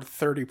scored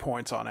 30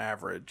 points on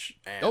average.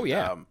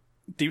 And,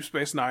 Deep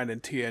Space Nine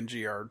and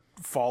TNG are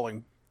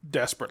falling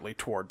desperately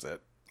towards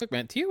it. Look,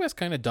 man, TOS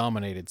kind of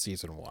dominated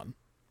season 1.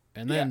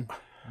 And then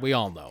we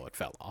all know it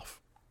fell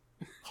off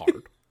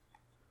hard.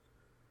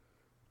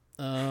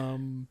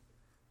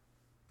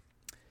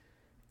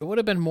 It would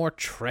have been more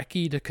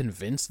Trekkie to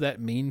convince that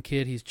mean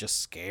kid he's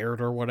just scared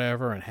or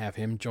whatever and have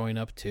him join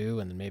up too,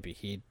 and then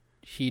maybe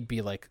he'd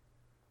be like,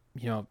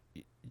 you know,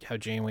 how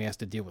Janeway has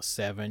to deal with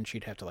Seven,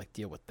 she'd have to like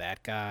deal with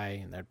that guy,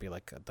 and there'd be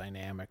like a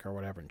dynamic or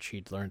whatever, and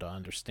she'd learn to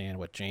understand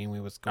what Janeway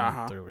was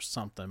going through or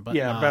something. But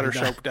yeah, better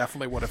show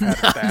definitely would have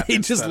had that.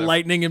 He's just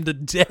lightning him to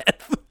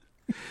death.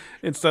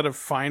 Instead of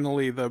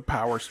finally the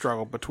power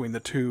struggle between the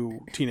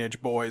two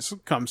teenage boys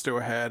comes to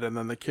a head, and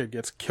then the kid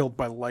gets killed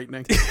by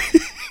lightning.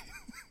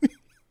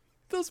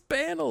 Those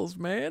panels,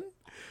 man.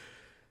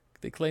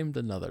 They claimed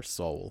another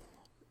soul.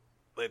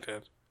 They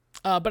did.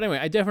 But anyway,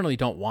 I definitely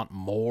don't want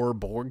more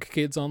Borg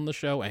kids on the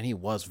show, and he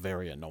was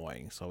very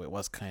annoying, so it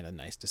was kind of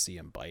nice to see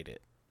him bite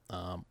it.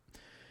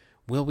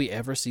 Will we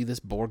ever see this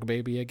Borg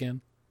baby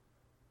again?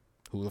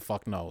 Who the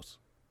fuck knows?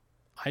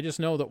 I just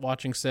know that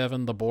watching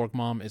Seven, the Borg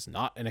mom, is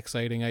not an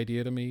exciting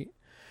idea to me.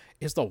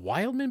 Is the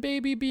Wildman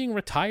baby being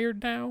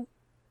retired now?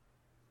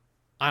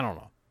 I don't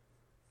know.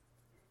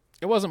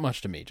 It wasn't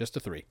much to me, just a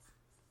 3.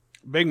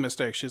 Big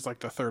mistake. She's like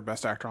the third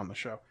best actor on the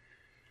show.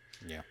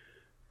 Yeah.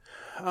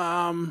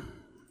 I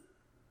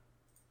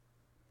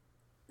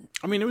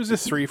mean, it was a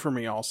 3 for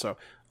me also.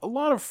 A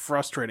lot of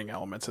frustrating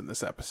elements in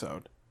this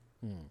episode.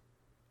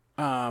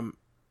 The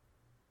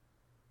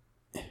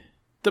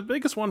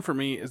biggest one for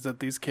me is that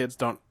these kids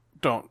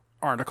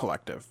aren't a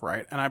collective,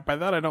 right? And by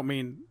that I don't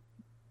mean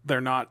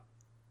they're not.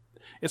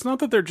 It's not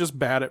that they're just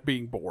bad at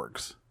being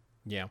Borgs.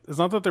 Yeah. It's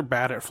not that they're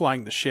bad at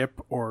flying the ship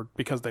or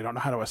because they don't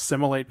know how to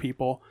assimilate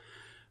people.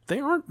 They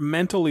aren't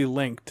mentally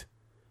linked.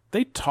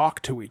 They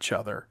talk to each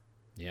other.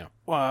 Yeah.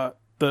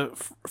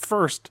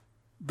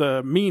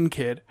 The mean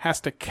kid has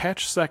to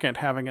catch Second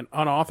having an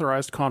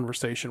unauthorized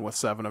conversation with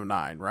 7 of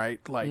 9, right?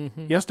 Like,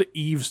 he has to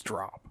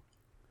eavesdrop.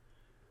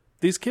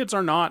 These kids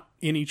are not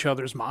in each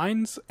other's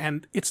minds,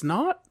 and it's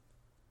not...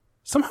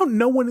 Somehow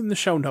no one in the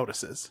show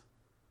notices.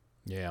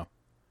 Yeah.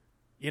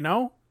 You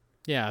know?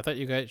 Yeah, I thought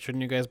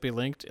shouldn't you guys be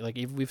linked? Like,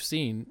 we've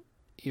seen,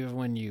 even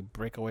when you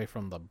break away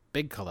from the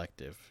big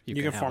collective,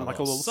 you can form like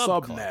a little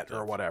subnet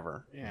or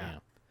whatever. Yeah.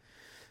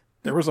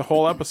 There was a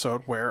whole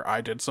episode where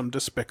I did some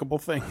despicable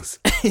things.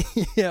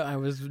 Yeah, I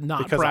was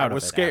not because proud I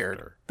was of it scared.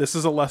 After. This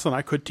is a lesson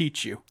I could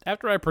teach you.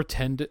 After I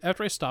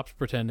stopped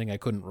pretending I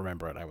couldn't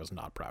remember it, I was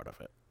not proud of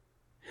it.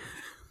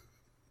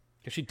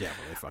 Because she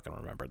definitely fucking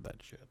remembered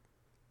that shit.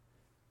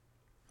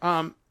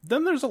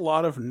 Then there's a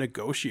lot of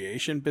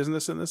negotiation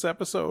business in this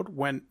episode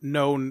when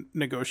no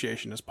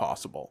negotiation is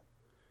possible.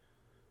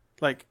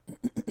 Like,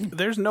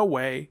 there's no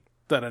way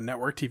that a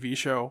network TV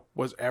show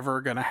was ever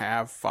going to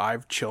have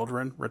 5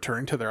 children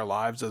returning to their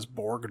lives as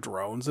Borg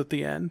drones at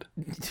the end.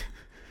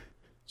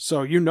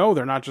 So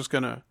they're not just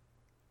going to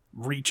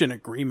reach an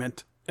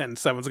agreement and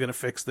someone's going to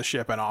fix the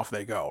ship and off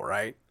they go,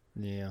 right?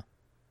 Yeah.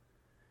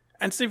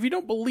 And so if you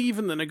don't believe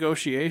in the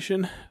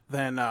negotiation,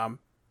 then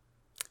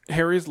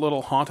Harry's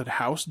little haunted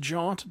house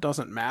jaunt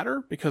doesn't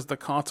matter because the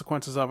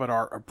consequences of it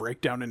are a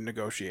breakdown in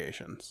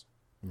negotiations.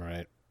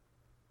 Right.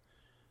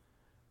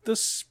 The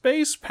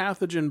space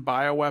pathogen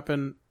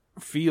bioweapon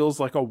feels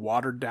like a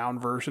watered-down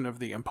version of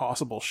the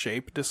impossible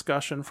shape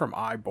discussion from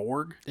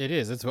Borg. It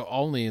is. It's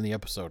only in the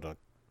episode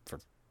for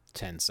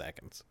 10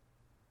 seconds.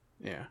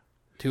 Yeah.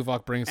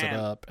 Tuvok brings it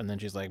up, and then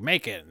she's like,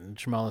 make it. And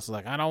Shmalis is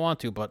like, I don't want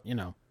to, but,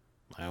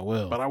 I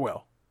will. But I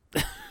will.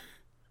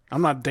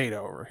 I'm not Data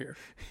over here.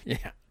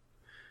 Yeah.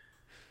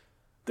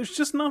 There's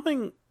just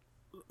nothing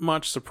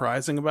much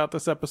surprising about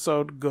this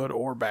episode, good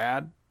or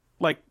bad.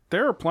 Like,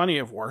 there are plenty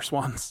of worse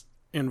ones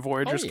in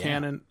Voyager's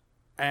canon,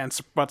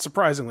 but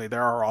surprisingly,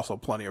 there are also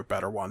plenty of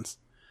better ones.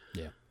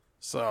 Yeah.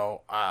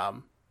 So,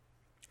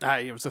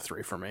 it was a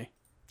 3 for me.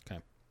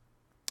 Okay.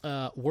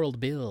 World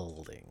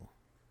building.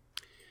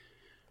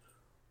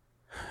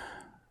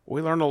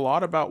 We learn a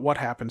lot about what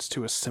happens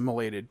to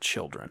assimilated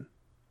children.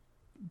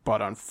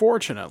 But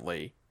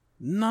unfortunately,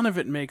 none of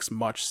it makes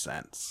much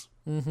sense.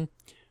 Mm-hmm.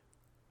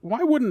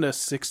 Why wouldn't a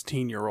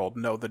 16-year-old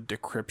know the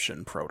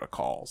decryption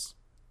protocols?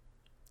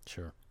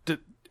 Sure.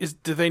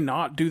 Do they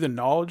not do the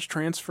knowledge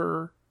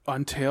transfer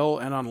until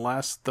and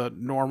unless the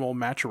normal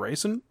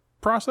maturation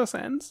process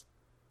ends?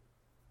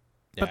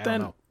 Yeah, but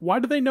then, why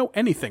do they know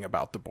anything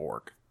about the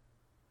Borg?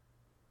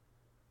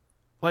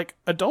 Like,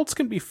 adults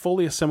can be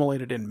fully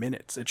assimilated in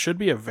minutes. It should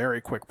be a very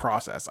quick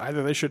process.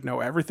 Either they should know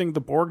everything the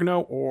Borg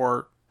know,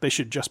 or they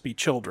should just be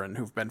children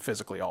who've been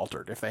physically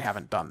altered if they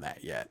haven't done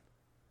that yet.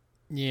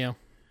 Yeah.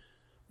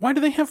 Why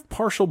do they have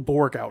partial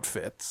Borg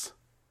outfits?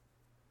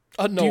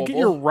 Unknowable. Do you get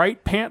your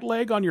right pant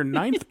leg on your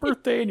 9th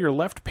birthday and your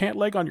left pant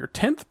leg on your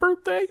 10th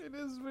birthday? It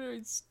is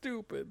very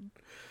stupid.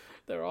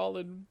 They're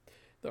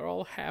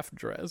all half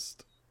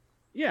dressed.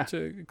 Yeah. To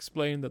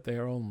explain that they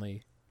are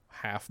only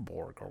half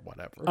Borg or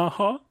whatever.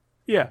 Uh-huh.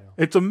 Yeah.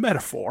 It's a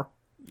metaphor.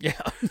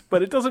 Yeah.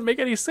 But it doesn't make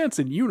any sense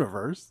in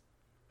universe.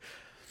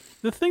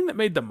 The thing that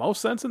made the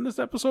most sense in this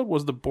episode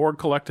was the Borg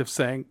collective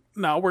saying,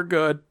 no, we're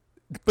good.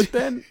 But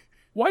then,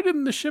 why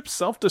didn't the ship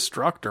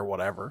self-destruct or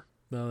whatever?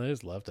 No, they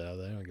just left out.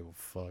 They don't give a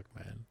fuck,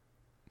 man.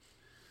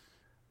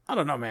 I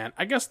don't know, man.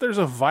 I guess there's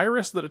a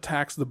virus that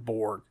attacks the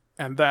Borg,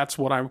 and that's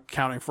what I'm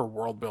counting for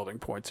world building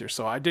points here.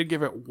 So I did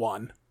give it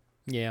 1.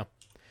 Yeah.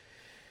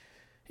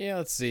 Yeah,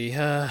 let's see.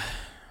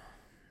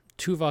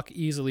 Tuvok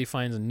easily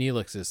finds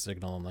Neelix's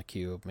signal on the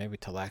cube. Maybe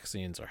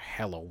Talaxians are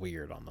hella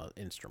weird on the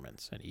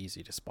instruments and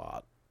easy to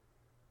spot.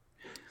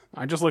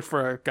 I just looked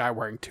for a guy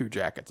wearing 2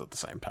 jackets at the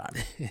same time.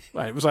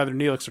 It was either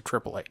Neelix or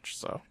Triple H,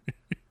 so...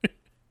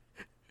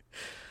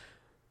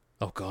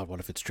 Oh god, what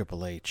if it's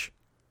Triple H?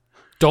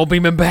 Don't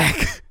beam him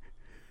back!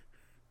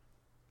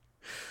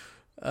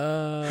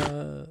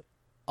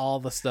 All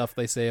the stuff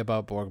they say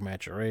about Borg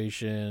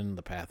maturation,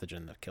 the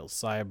pathogen that kills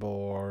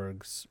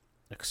cyborgs,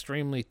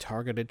 extremely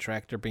targeted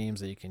tractor beams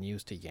that you can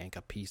use to yank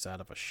a piece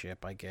out of a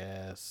ship, I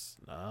guess.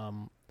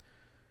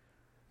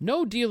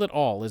 No deal at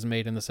all is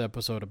made in this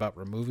episode about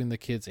removing the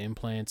kids'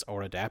 implants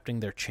or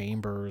adapting their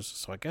chambers,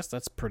 so I guess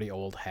that's pretty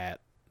old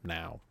hat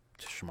now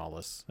to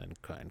Shmalis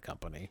and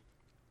company.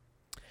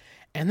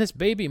 And this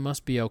baby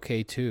must be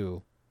okay,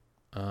 too.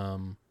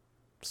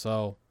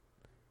 So,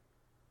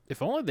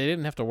 if only they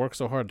didn't have to work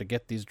so hard to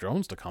get these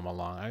drones to come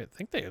along. I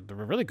think they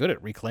were really good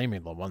at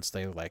reclaiming them once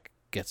they,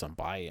 get some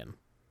buy-in.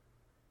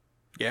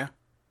 Yeah.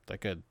 They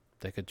could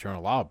turn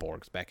a lot of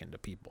Borgs back into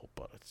people,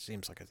 but it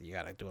seems like you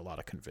gotta do a lot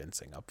of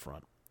convincing up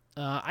front.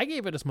 I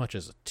gave it as much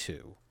as a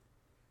 2.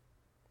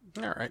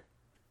 All right.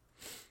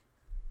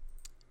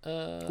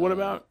 What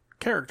about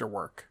character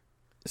work?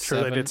 Sure,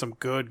 7. they did some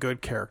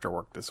good character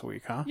work this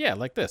week, huh? Yeah,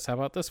 like this. How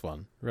about this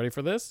one? Ready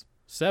for this?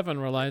 7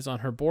 relies on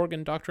her Borg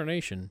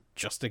indoctrination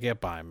just to get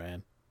by,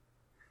 man.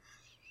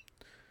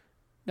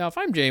 Now, if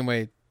I'm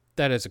Janeway,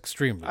 that is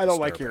extremely I don't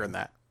like disturbing. hearing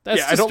that.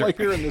 That's I don't like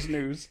disturbing. hearing this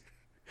news.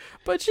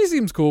 But she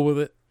seems cool with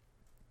it.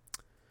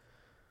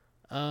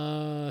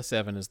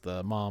 7 is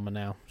the mom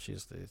now.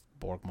 She's the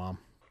Borg mom.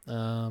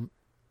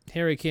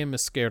 Harry Kim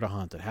is scared of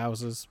haunted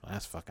houses.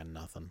 That's fucking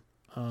nothing.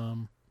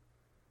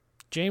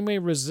 Janeway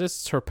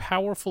resists her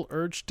powerful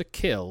urge to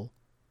kill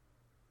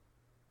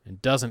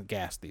and doesn't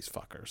gas these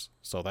fuckers.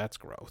 So that's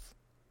growth.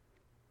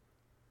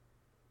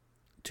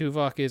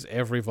 Tuvok is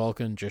every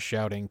Vulcan just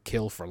shouting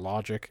kill for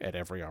logic at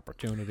every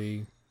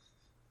opportunity.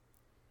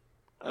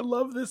 I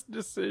love this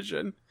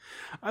decision.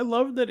 I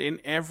love that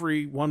in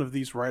every one of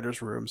these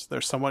writers' rooms,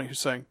 there's someone who's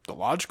saying, the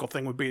logical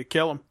thing would be to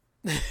kill him.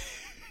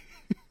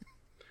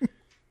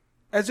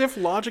 As if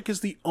logic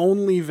is the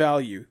only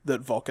value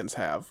that Vulcans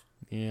have.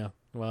 Yeah,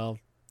 well,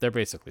 they're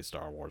basically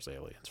Star Wars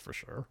aliens for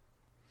sure.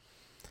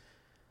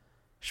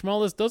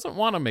 Shmalis doesn't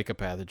want to make a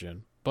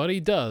pathogen, but he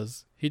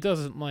does. He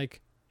doesn't,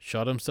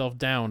 shut himself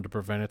down to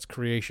prevent its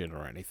creation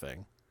or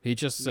anything. He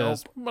just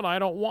says, "But I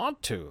don't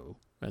want to,"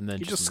 and then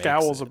he just makes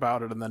scowls it.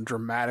 about it and then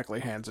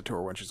dramatically hands it to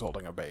her when she's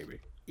holding a baby.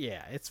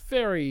 Yeah, it's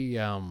very.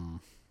 I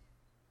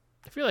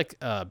feel like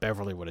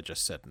Beverly would have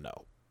just said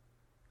no.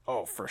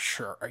 Oh, for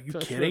sure. Are you So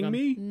kidding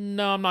me?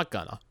 No, I'm not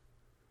gonna.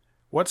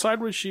 What side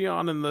was she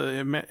on in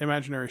the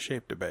imaginary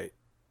shape debate?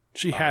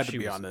 She had to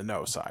be on the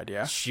no side,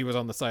 yeah? She was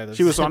on the side that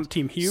She was said, on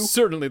Team Hugh?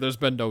 Certainly there's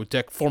been no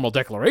formal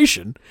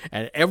declaration,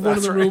 and everyone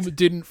That's in the room right.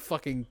 didn't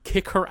fucking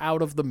kick her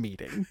out of the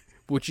meeting,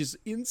 which is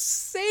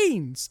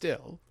insane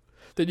still,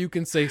 that you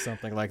can say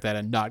something like that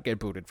and not get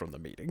booted from the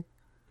meeting.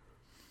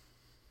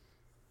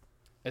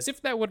 As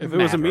if that wouldn't If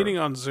it was a matter. meeting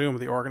on Zoom,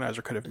 the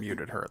organizer could have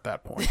muted her at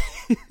that point.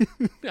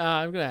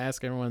 I'm going to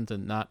ask everyone to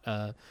not...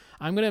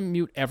 I'm going to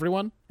mute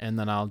everyone, and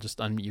then I'll just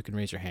unmute. You can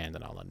raise your hand,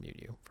 and I'll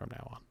unmute you from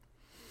now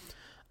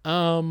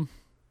on.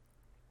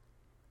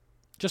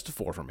 Just a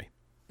 4 for me.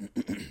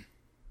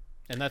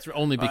 And that's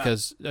only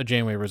because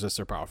Janeway resists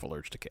her powerful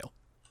urge to kill.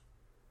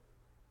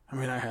 I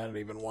mean, I had it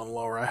even one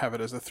lower. I have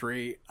it as a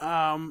 3.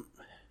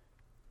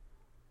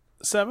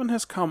 7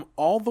 has come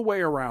all the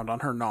way around on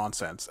her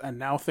nonsense, and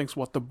now thinks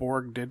what the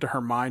Borg did to her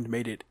mind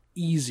made it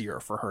easier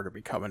for her to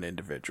become an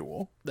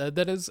individual.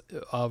 That is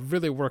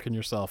really working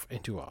yourself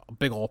into a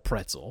big old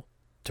pretzel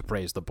to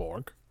praise the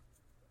Borg.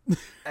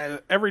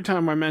 And every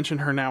time I mention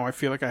her now, I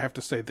feel like I have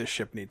to say this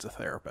ship needs a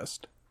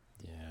therapist.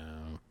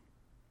 Yeah.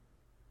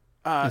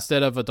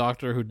 Instead of a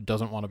doctor who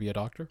doesn't want to be a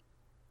doctor?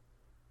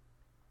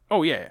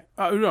 Oh, yeah.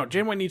 No,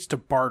 Janeway needs to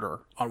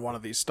barter on one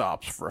of these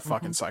stops for a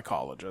fucking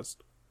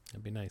psychologist.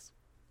 That'd be nice.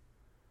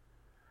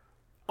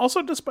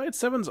 Also, despite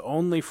Seven's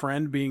only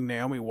friend being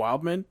Naomi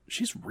Wildman,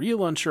 she's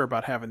real unsure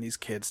about having these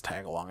kids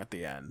tag along at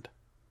the end.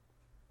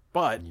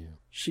 But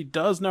she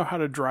does know how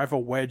to drive a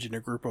wedge in a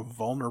group of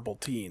vulnerable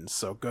teens,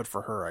 so good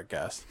for her, I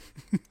guess.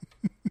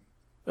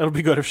 It'll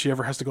be good if she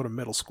ever has to go to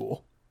middle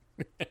school.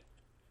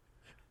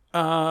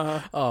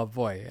 Oh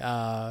boy,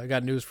 I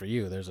got news for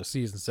you. There's a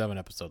season 7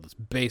 episode that's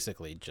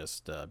basically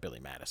just Billy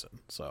Madison,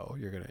 so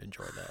you're gonna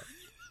enjoy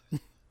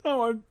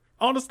that.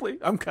 Honestly,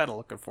 I'm kind of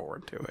looking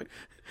forward to it.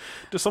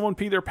 Does someone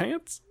pee their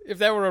pants? If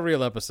that were a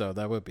real episode,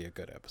 that would be a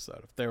good episode.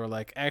 If they were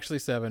like, actually,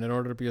 7, in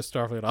order to be a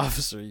Starfleet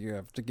officer, you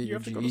have to get your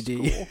have to go to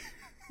GED. school.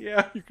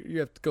 Yeah. You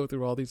have to go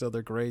through all these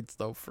other grades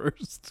though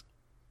first.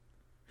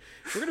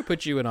 We're gonna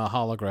put you in a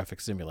holographic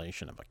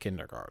simulation of a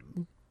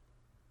kindergarten.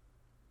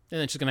 And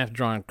then she's going to have to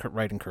draw and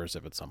write in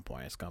cursive at some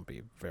point. It's going to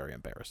be very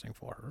embarrassing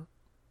for her.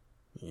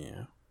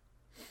 Yeah.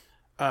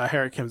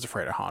 Harry Kim's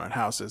afraid of haunted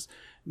houses.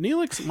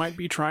 Neelix might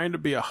be trying to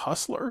be a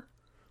hustler.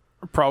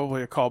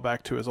 Probably a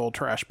callback to his old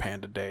trash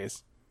panda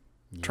days.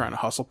 Yeah. Trying to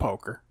hustle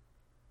poker.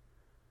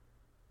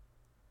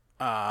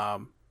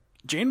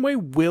 Janeway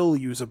will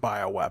use a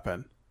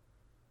bioweapon.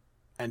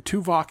 And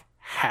Tuvok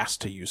has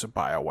to use a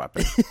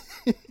bioweapon.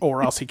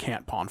 Or else he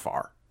can't pawn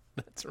far.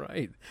 That's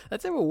right.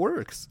 That's how it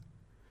works.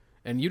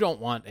 And you don't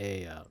want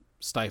a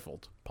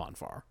stifled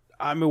Ponfar.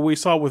 I mean, we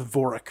saw with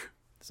Vorik.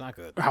 It's not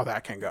good. How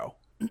that can go.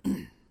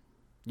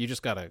 You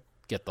just got to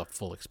get the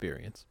full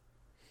experience.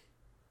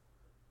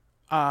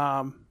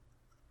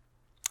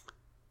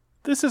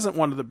 This isn't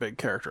one of the big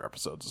character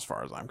episodes as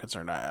far as I'm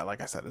concerned. Like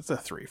I said, it's a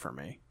 3 for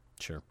me.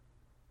 Sure.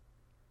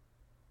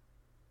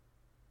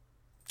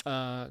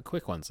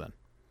 Quick ones then.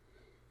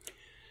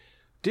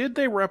 Did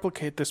they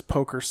replicate this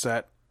poker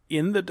set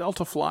in the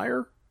Delta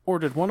Flyer? Or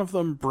did one of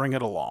them bring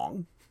it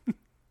along?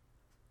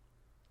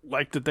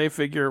 Like, did they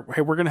figure,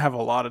 hey, we're going to have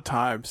a lot of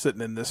time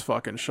sitting in this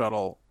fucking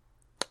shuttle.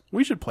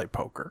 We should play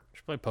poker. We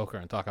should play poker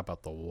and talk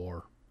about the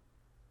war.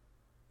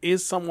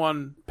 Is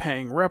someone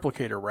paying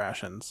replicator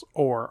rations,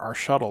 or are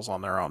shuttles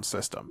on their own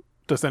system?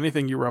 Does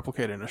anything you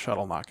replicate in a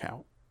shuttle not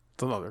count?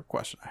 It's another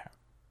question I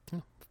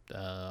have.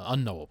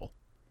 Unknowable.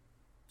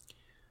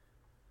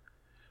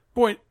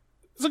 Boy,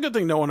 it's a good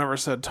thing no one ever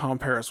said Tom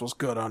Paris was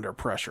good under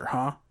pressure,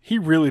 huh? He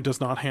really does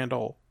not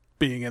handle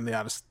being in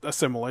the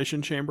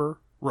assimilation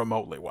chamber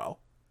remotely well.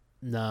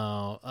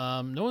 No,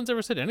 no one's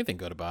ever said anything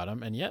good about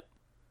him, and yet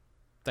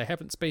they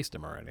haven't spaced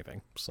him or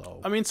anything.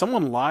 So I mean,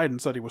 someone lied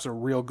and said he was a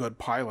real good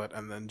pilot,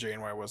 and then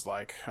Janeway was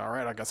like, all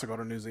right, I guess I'll go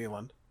to New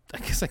Zealand. I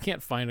guess I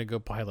can't find a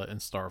good pilot in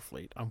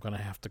Starfleet. I'm going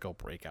to have to go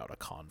break out a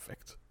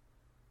convict.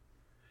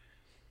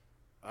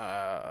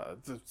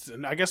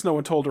 And I guess no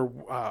one told her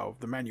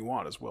the man you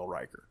want is Will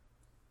Riker.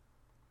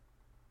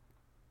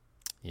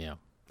 Yeah,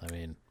 I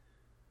mean,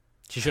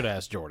 she should have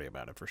asked Geordi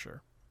about it for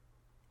sure.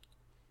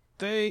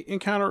 They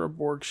encounter a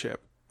Borg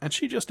ship, and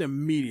she just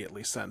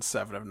immediately sends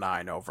 7 of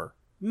 9 over.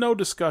 No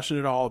discussion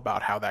at all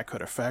about how that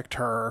could affect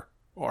her,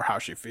 or how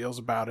she feels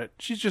about it.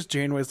 She's just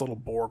Janeway's little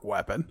Borg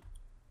weapon.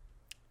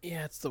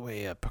 Yeah, it's the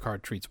way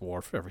Picard treats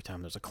Worf every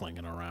time there's a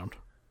Klingon around.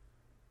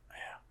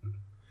 Yeah.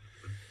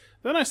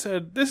 Then I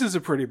said, this is a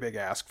pretty big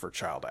ask for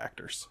child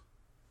actors.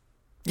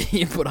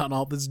 You put on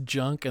all this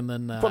junk and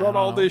then... put on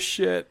all this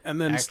shit, and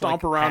then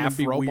stomp like around and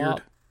be robot,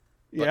 weird.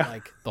 But yeah.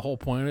 like, the whole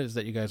point is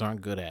that you guys aren't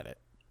good at it.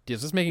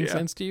 Is this making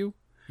sense to you?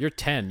 You're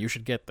 10. You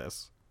should get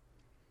this.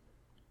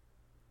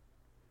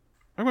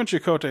 Like when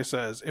Chakotay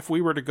says, if we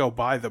were to go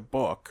buy the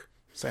book,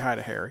 say hi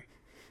to Harry.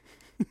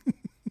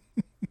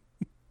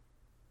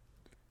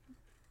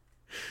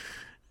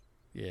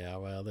 Yeah,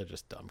 well, they're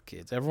just dumb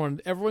kids.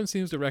 Everyone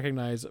seems to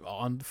recognize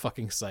on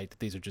fucking sight that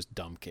these are just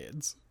dumb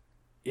kids.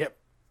 Yep.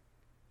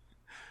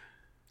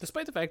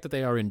 Despite the fact that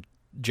they are in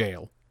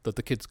jail, that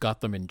the kids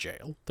got them in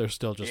jail, they're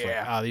still just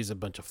these are a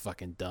bunch of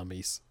fucking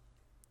dummies.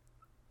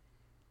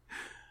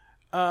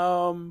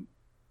 No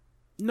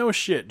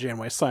shit,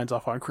 Janeway signs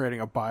off on creating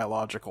a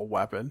biological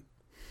weapon.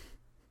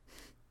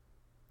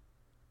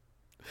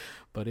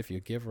 But if you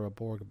give her a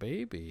Borg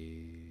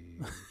baby,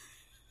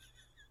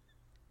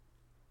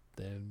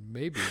 then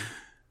maybe.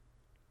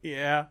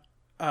 Yeah.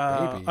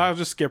 Baby. I'll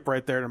just skip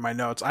right there to my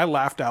notes. I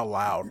laughed out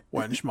loud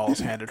when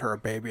Schmalz handed her a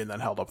baby and then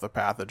held up the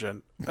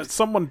pathogen.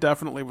 Someone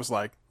definitely was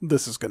like,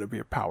 this is going to be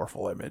a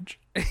powerful image.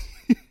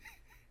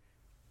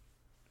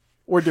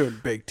 We're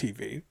doing big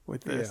TV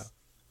with this. Yeah.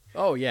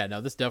 Oh, yeah.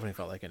 No, this definitely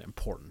felt like an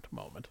important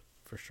moment,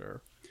 for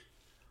sure.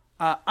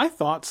 I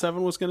thought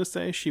Seven was going to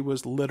say she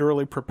was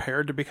literally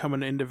prepared to become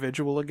an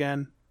individual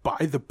again by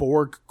the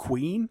Borg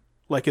Queen.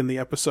 Like in the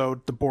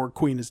episode, the Borg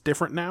Queen is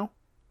different now.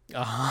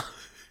 Uh-huh.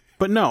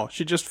 But no,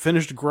 she just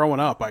finished growing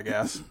up, I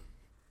guess.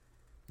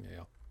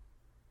 Yeah.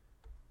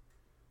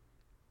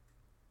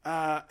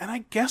 And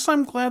I guess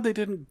I'm glad they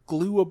didn't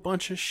glue a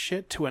bunch of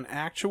shit to an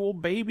actual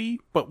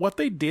baby, but what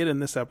they did in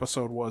this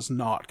episode was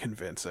not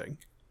convincing.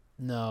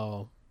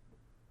 No.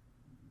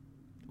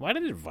 Why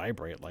did it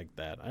vibrate like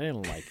that? I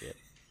didn't like it.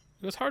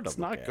 It was hard to look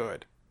at. It's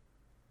not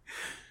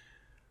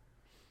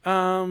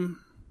good.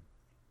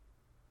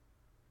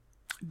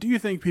 Do you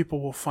think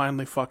people will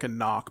finally fucking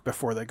knock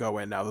before they go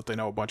in now that they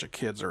know a bunch of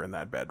kids are in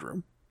that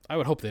bedroom? I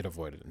would hope they'd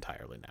avoid it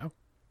entirely now.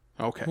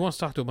 Okay. Who wants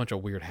to talk to a bunch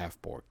of weird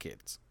half-Borg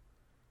kids?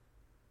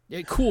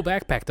 Yeah, cool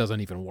backpack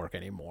doesn't even work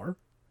anymore.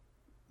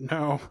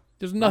 No.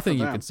 There's nothing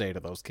you can say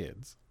to those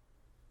kids.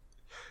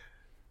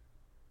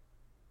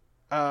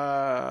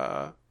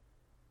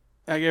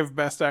 I give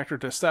best actor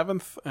to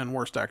Seventh and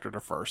worst actor to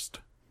First.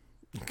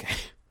 Okay.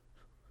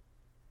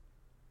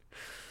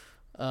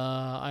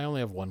 I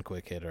only have one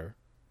quick hitter,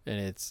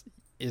 and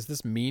is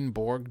this mean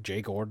Borg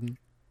Jay Gordon?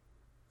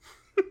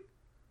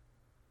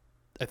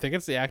 I think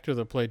it's the actor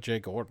that played Jay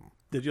Gordon.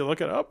 Did you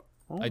look it up?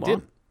 I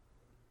did.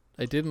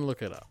 I didn't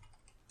look it up.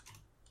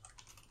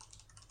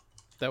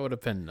 That would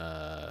have been,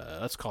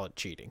 let's call it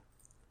cheating.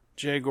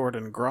 Jay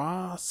Gordon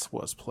Gross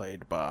was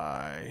played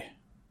by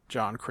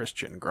John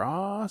Christian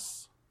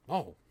Gross.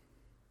 Oh.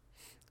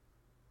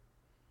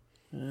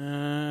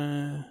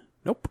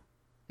 Nope.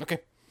 Okay.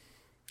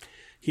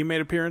 He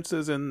made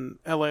appearances in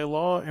L.A.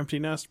 Law, Empty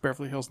Nest,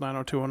 Beverly Hills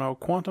 90210,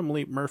 Quantum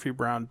Leap, Murphy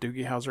Brown,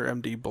 Doogie Howser,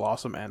 M.D.,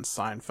 Blossom, and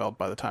Seinfeld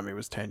by the time he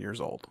was 10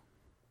 years old.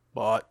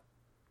 But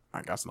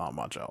I guess not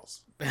much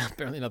else.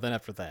 Apparently nothing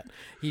after that.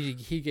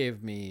 He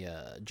gave me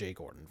Jay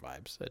Gordon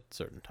vibes at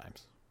certain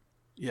times.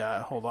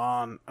 Yeah, hold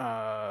on.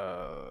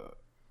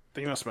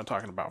 You must have been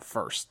talking about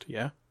First,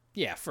 yeah?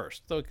 Yeah,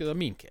 First. The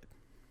mean kid.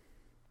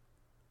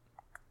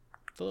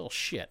 The little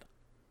shit.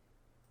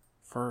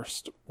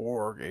 First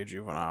Borg, a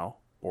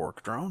juvenile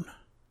Borg drone.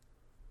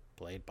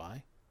 Played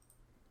by?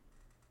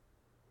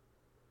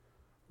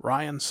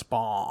 Ryan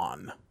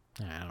Spawn.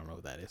 I don't know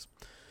who that is.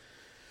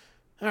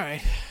 All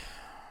right.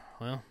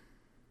 Well,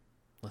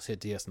 let's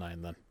hit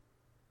DS9 then.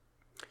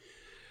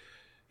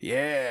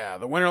 Yeah,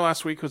 the winner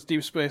last week was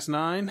Deep Space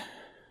Nine.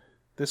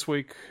 This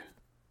week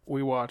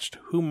we watched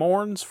Who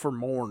Mourns for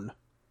Morn.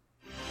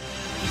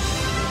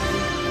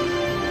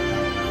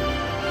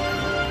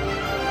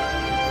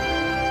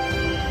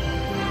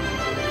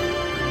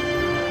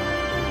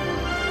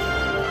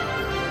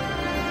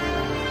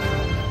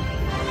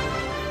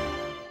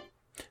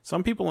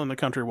 Some people in the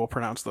country will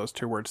pronounce those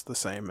two words the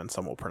same, and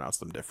some will pronounce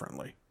them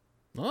differently.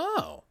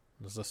 Oh,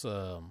 is this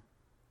Yeah,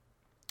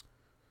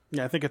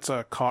 I think it's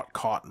a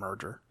caught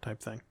merger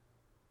type thing.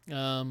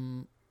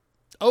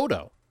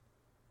 Odo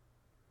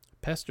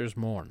pesters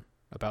Morn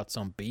about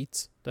some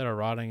beets that are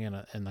rotting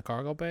in the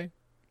cargo bay,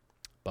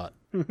 but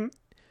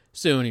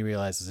soon he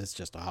realizes it's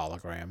just a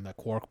hologram that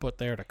Quark put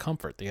there to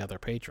comfort the other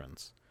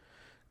patrons,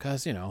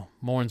 because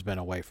Morn's been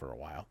away for a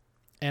while,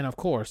 and of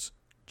course.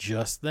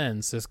 Just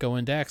then, Cisco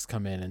and Dax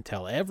come in and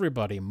tell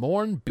everybody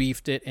Morn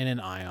beefed it in an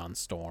ion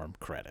storm.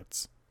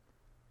 Credits.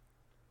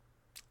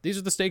 These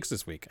are the stakes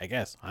this week, I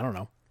guess. I don't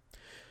know.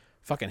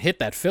 Fucking hit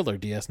that filler,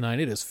 DS9.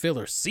 It is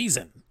filler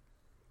season.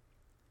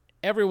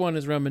 Everyone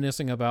is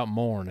reminiscing about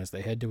Morn as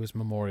they head to his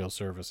memorial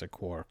service at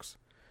Quark's.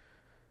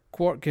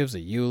 Quark gives a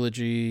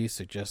eulogy,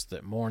 suggests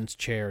that Morn's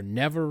chair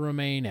never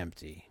remain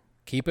empty.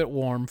 Keep it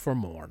warm for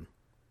Morn.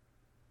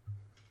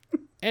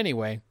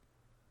 Anyway...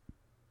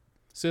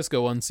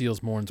 Cisco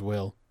unseals Morn's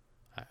will.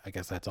 I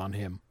guess that's on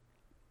him.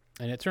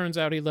 And it turns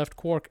out he left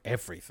Quark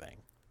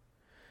everything.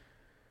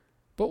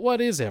 But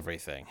what is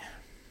everything?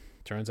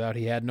 Turns out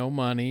he had no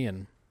money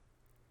and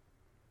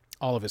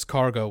all of his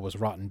cargo was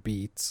rotten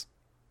beets.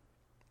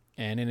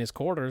 And in his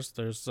quarters,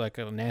 there's like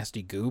a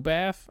nasty goo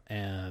bath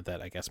that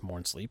I guess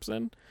Morn sleeps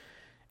in.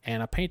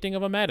 And a painting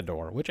of a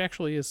Matador, which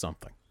actually is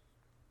something.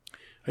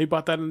 He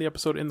bought that in the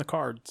episode In the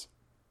Cards.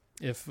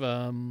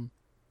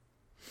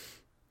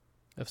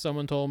 If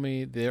someone told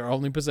me their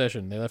only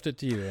possession, they left it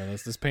to you, and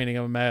it's this painting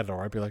of a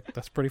Matador, I'd be like,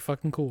 that's pretty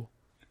fucking cool.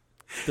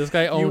 This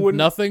guy owned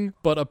nothing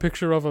but a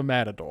picture of a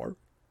matador.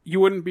 You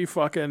wouldn't be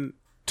fucking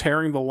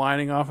tearing the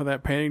lining off of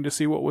that painting to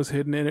see what was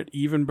hidden in it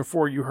even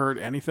before you heard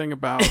anything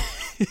about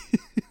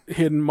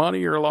hidden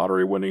money or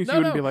lottery winnings. You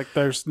wouldn't be like,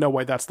 there's no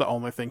way that's the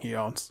only thing he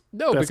owns.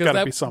 No, that's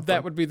because be something.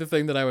 that would be the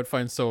thing that I would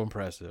find so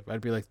impressive.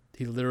 I'd be like,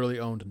 he literally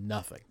owned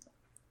nothing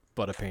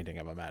but a painting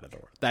of a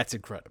matador. That's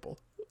incredible.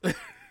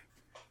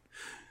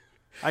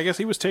 I guess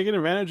he was taking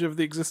advantage of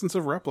the existence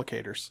of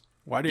replicators.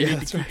 Why do you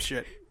need to keep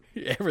shit?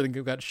 Everything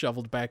got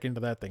shoveled back into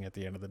that thing at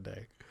the end of the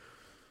day.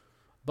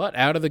 But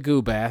out of the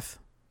goo bath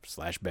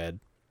 / bed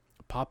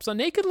pops a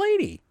naked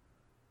lady.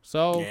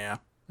 So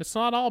it's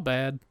not all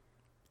bad.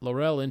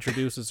 Laurel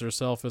introduces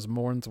herself as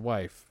Morn's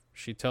wife.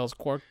 She tells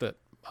Quark that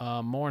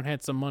Morn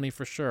had some money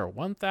for sure.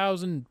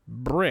 1,000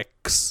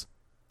 bricks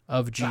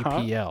of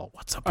GPL.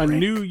 What's a brick? A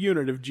new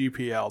unit of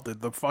GPL.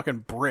 The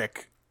fucking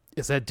brick.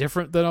 Is that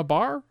different than a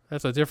bar?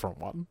 That's a different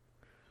one.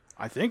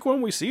 I think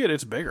when we see it,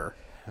 it's bigger.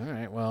 All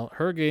right, well,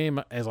 her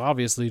game is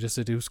obviously to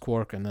seduce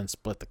Quark and then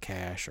split the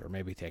cash or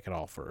maybe take it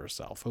all for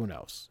herself. Who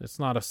knows? It's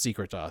not a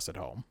secret to us at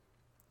home.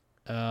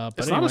 But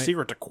it's not a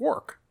secret to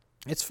Quark.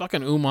 It's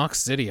fucking Umok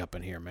City up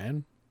in here,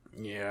 man.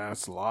 Yeah,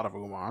 it's a lot of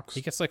Umoks.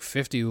 He gets like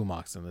 50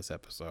 Umoks in this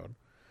episode.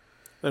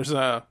 There's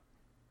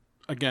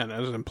again,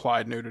 there's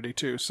implied nudity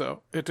too,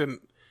 so it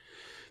didn't...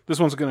 This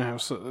one's going to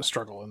have a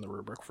struggle in the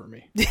rubric for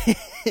me.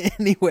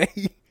 Anyway,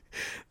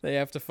 they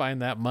have to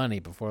find that money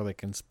before they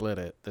can split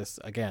it.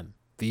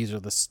 These are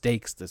the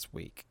stakes this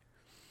week.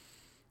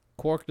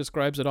 Quark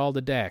describes it all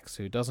to Dax,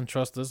 who doesn't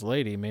trust this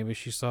lady. Maybe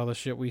she saw the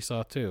shit we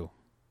saw too.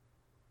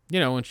 You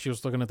know, when she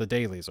was looking at the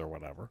dailies or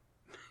whatever.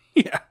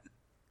 Yeah.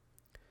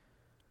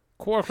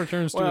 Quark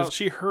returns to his...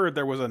 she heard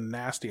there was a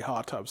nasty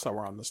hot tub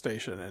somewhere on the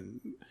station,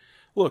 and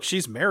look,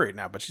 she's married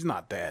now, but she's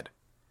not dead.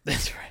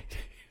 That's right.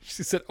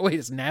 She said, wait,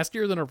 it's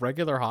nastier than a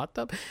regular hot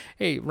tub?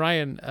 Hey,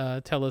 Ryan,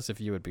 tell us if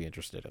you would be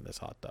interested in this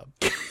hot tub.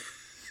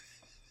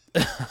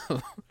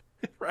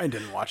 Ryan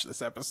didn't watch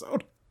this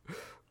episode.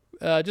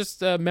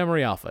 Just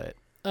memory alpha it.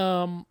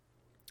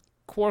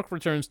 Quark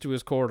returns to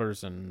his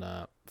quarters and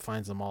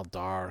finds them all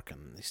dark,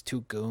 and these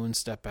two goons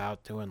step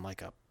out doing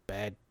like a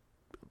bad,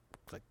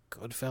 like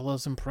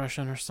Goodfellas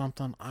impression or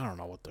something. I don't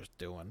know what they're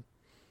doing.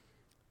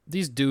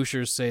 These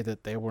douchers say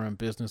that they were in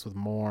business with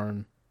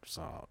Morn,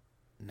 so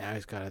now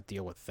he's got to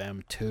deal with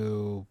them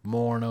too.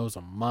 Morn owes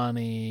him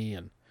money,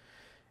 and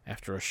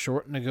after a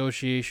short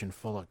negotiation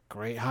full of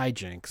great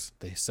hijinks,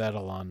 they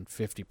settle on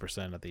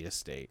 50% of the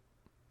estate.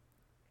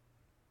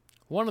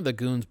 One of the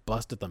goons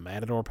busted the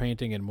Matador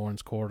painting in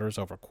Morn's quarters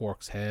over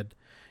Quark's head,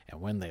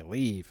 and when they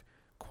leave,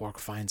 Quark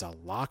finds a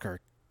locker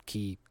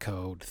key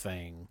code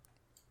thing.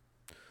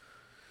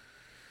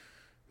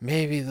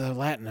 Maybe the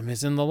latinum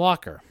is in the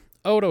locker.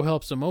 Odo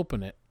helps him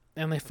open it,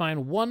 and they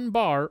find one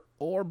bar,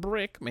 or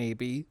brick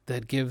maybe,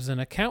 that gives an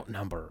account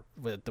number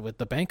with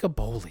the Bank of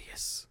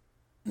Boleus.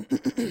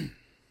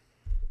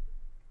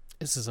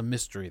 This is a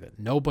mystery that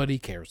nobody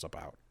cares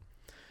about.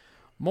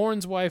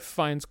 Morn's wife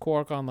finds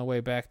Quark on the way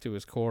back to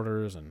his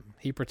quarters, and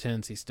he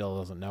pretends he still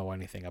doesn't know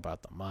anything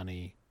about the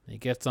money. He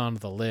gets onto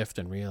the lift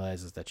and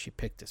realizes that she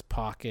picked his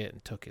pocket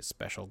and took his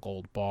special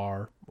gold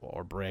bar,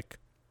 or brick.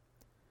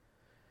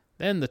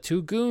 Then the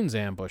two goons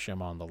ambush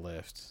him on the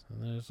lift,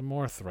 and there's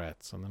more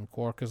threats, and then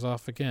Quark is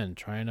off again,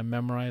 trying to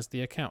memorize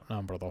the account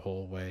number the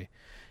whole way.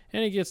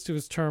 And he gets to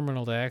his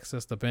terminal to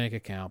access the bank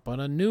account, but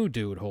a new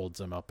dude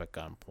holds him up at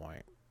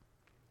gunpoint.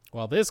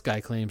 Well, this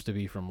guy claims to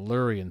be from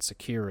Lurian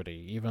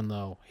Security, even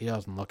though he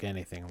doesn't look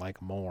anything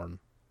like Morn.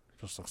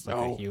 He just looks like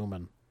a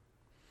human.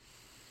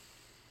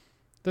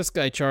 This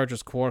guy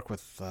charges Quark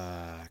with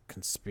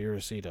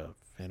conspiracy to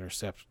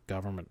intercept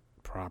government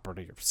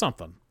property or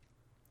something.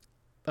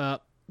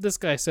 This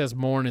guy says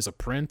Morn is a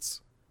prince,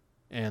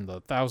 and the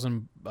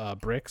 1,000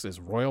 bricks is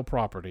royal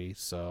property,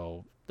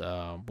 so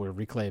we're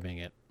reclaiming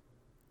it.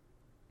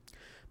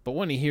 But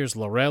when he hears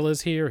Laurel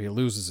is here, he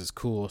loses his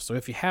cool. So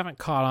if you haven't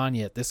caught on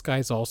yet, this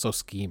guy's also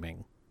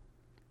scheming.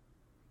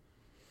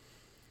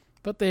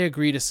 But they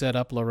agree to set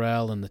up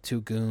Laurel and the two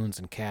goons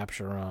and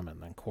capture them,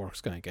 and then Quark's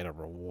going to get a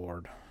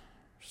reward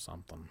or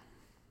something.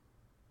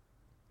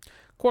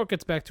 Quark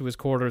gets back to his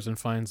quarters and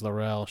finds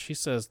Laurel. She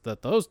says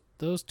that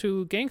those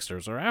two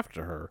gangsters are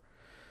after her.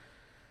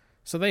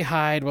 So they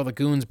hide while the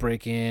goons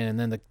break in, and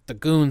then the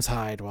goons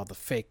hide while the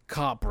fake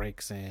cop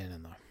breaks in,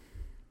 and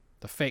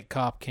the fake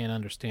cop can't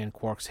understand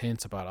Quark's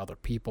hints about other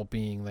people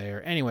being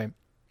there. Anyway,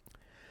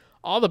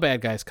 all the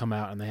bad guys come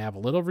out and they have a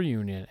little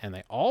reunion, and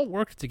they all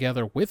work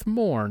together with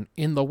Morn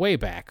in the way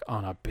back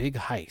on a big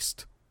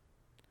heist.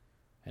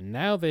 And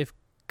now they've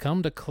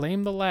come to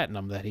claim the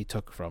latinum that he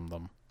took from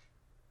them.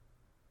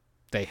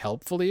 They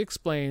helpfully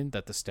explain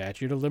that the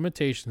statute of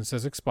limitations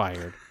has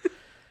expired,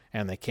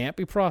 and they can't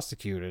be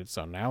prosecuted,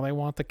 so now they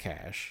want the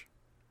cash.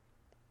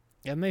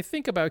 And they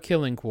think about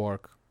killing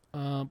Quark,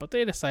 but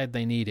they decide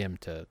they need him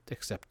to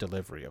accept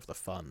delivery of the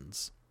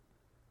funds.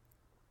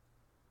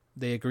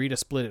 They agree to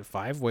split it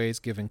 5 ways,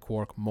 giving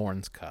Quark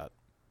Morn's cut.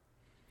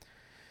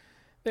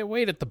 They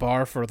wait at the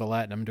bar for the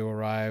latinum to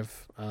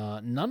arrive.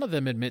 None of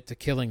them admit to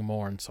killing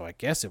Morn, so I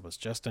guess it was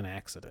just an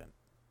accident.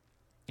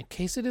 In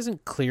case it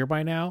isn't clear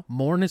by now,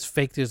 Morn has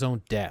faked his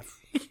own death.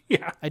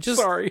 Yeah,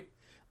 sorry.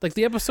 Like,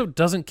 the episode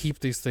doesn't keep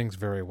these things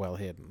very well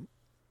hidden.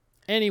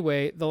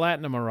 Anyway, the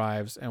Latinum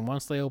arrives, and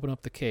once they open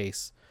up the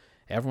case,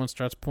 everyone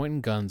starts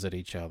pointing guns at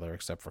each other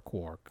except for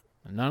Quark.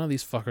 And none of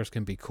these fuckers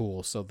can be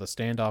cool, so the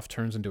standoff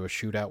turns into a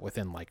shootout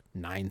within,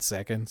 9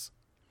 seconds.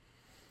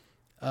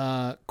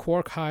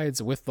 Quark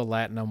hides with the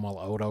Latinum while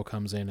Odo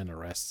comes in and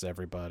arrests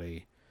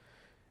everybody.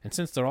 And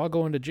since they're all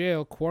going to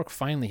jail, Quark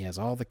finally has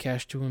all the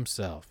cash to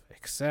himself,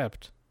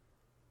 except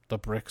the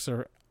bricks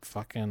are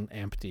fucking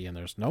empty and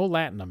there's no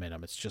Latinum in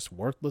them. It's just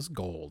worthless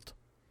gold.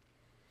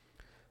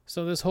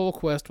 So this whole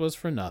quest was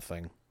for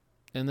nothing.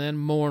 And then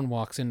Morn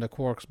walks into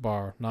Quark's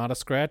bar, not a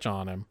scratch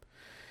on him.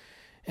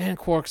 And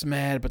Quark's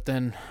mad, but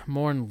then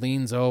Morn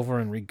leans over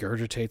and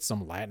regurgitates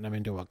some Latinum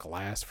into a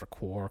glass for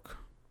Quark.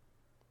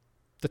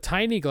 The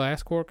tiny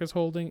glass Quark is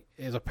holding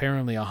is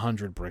apparently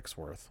 100 bricks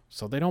worth,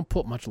 so they don't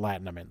put much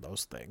Latinum in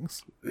those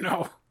things.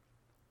 No.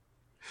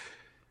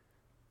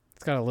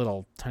 It's got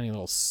a tiny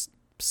little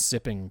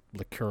sipping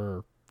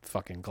liqueur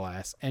fucking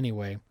glass.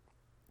 Anyway,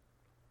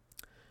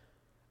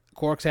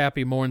 Quark's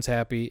happy, Morn's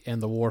happy,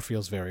 and the war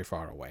feels very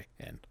far away.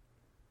 And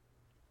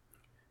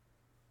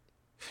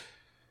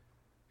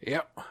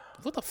yep.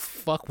 What the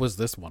fuck was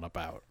this one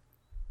about?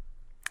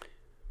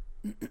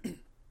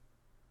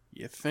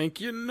 You think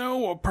you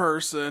know a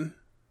person.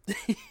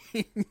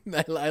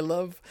 I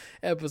love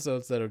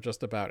episodes that are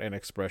just about an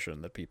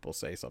expression that people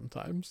say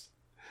sometimes.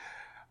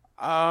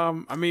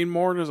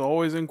 Morn is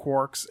always in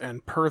Quark's,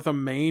 and per the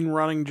main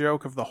running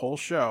joke of the whole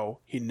show,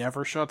 he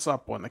never shuts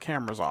up when the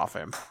camera's off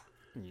him.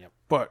 Yep.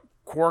 But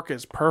Quark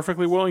is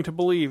perfectly willing to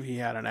believe he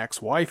had an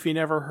ex-wife he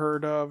never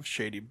heard of,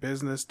 shady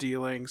business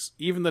dealings,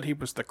 even that he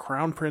was the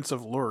crown prince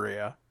of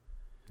Luria.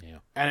 Yeah.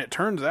 And it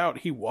turns out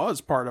he was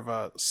part of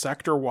a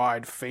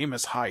sector-wide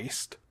famous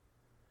heist.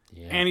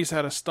 Yeah. And he's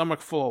had a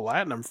stomach full of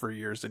Latinum for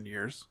years and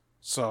years.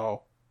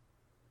 So,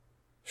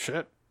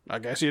 shit, I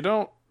guess you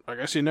don't. I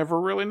guess you never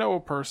really know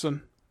a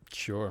person.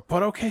 Sure.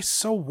 But okay,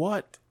 so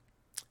what?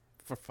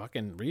 For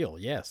fucking real,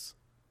 yes.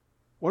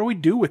 What do we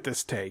do with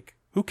this take?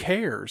 Who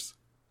cares?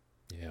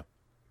 Yeah.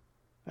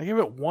 I give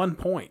it 1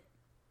 point.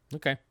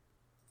 Okay.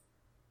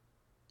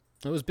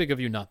 It was big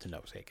of you not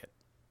to take it.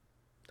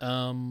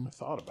 I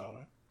thought about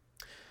it.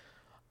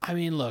 I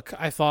mean, look,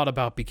 I thought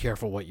about be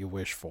careful what you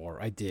wish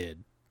for. I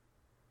did.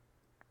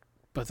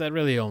 But that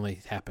really only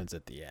happens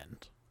at the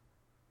end.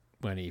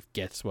 When he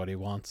gets what he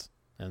wants.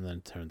 And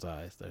then turns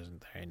out there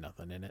ain't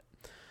nothing in it.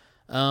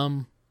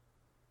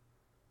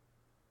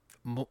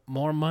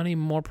 More money,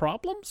 more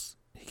problems?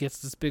 He gets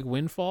this big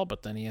windfall,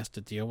 but then he has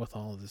to deal with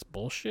all of this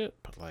bullshit.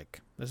 But,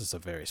 this is a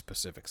very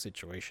specific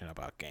situation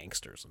about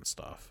gangsters and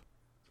stuff.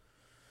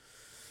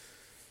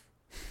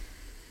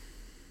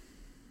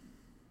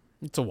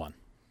 It's a 1.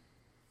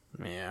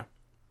 Yeah.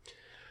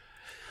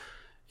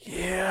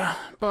 Yeah,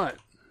 but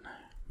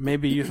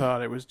maybe you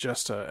thought it was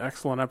just an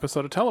excellent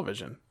episode of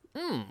television.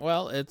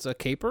 Well, it's a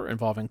caper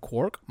involving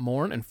Quark,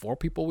 Morn, and 4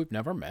 people we've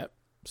never met.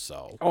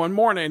 So. Oh, and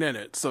Morn ain't in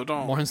it, so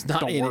Morn's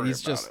not in it.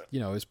 He's just,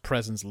 his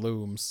presence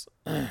looms.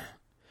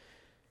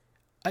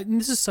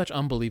 This is such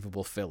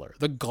unbelievable filler.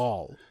 The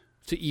gall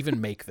to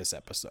even make this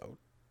episode.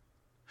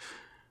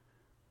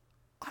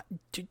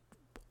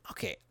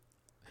 Okay.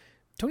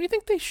 Don't you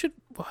think they should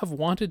have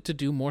wanted to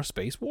do more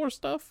Space War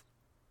stuff?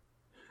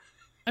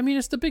 I mean,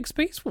 it's the big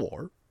Space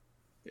War.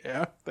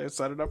 Yeah, they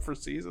set it up for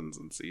seasons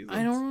and seasons.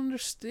 I don't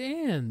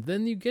understand.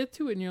 Then you get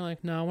to it and you're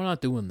like, no, we're not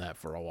doing that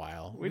for a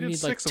while. We need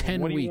 6 of 10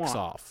 them. What do you weeks want?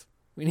 off.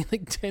 We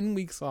need 10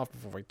 weeks off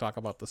before we talk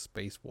about the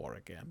Space War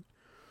again.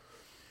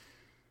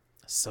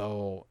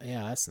 So,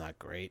 yeah, that's not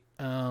great.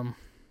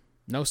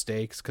 No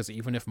stakes, because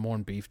even if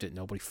Morn beefed it,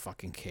 nobody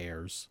fucking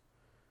cares.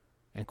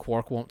 And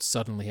Quark won't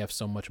suddenly have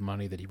so much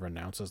money that he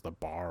renounces the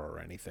bar or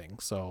anything.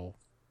 So,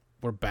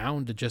 we're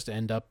bound to just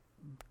end up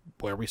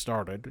where we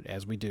started,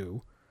 as we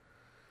do.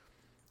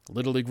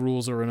 Little League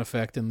rules are in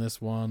effect in this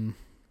one.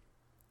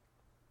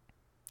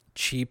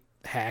 Cheap,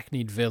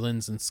 hackneyed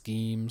villains and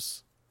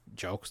schemes.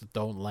 Jokes that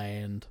don't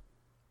land.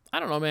 I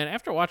don't know, man.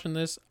 After watching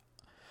this,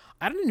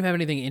 I didn't even have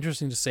anything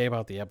interesting to say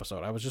about the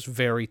episode. I was just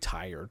very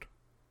tired.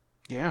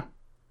 Yeah.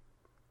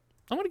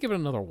 I'm going to give it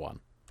another 1.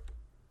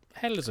 I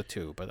had it as a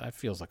 2, but that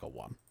feels like a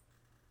 1.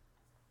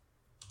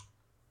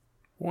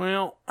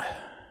 Well...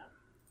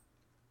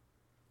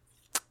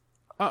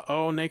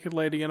 Uh-oh, naked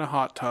lady in a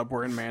hot tub.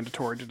 We're in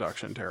mandatory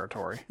deduction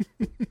territory.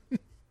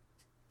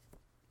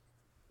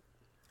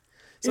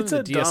 It's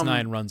a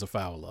DS9 runs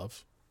afoul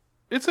of.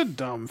 It's a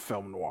dumb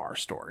film noir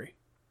story.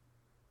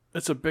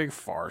 It's a big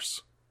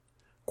farce.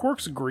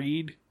 Quark's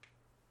greed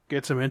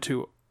gets him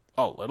into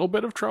a little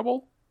bit of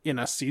trouble in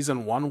a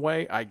season 1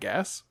 way, I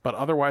guess, but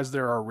otherwise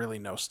there are really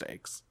no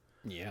stakes.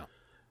 Yeah.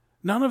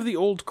 None of the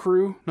old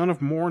crew, none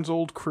of Morn's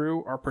old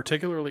crew are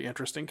particularly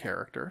interesting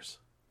characters.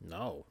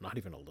 No, not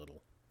even a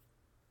little.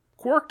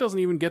 Quark doesn't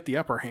even get the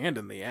upper hand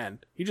in the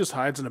end. He just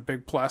hides in a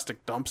big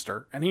plastic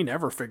dumpster, and he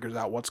never figures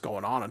out what's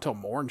going on until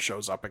Morn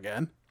shows up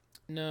again.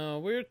 No,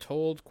 we're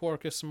told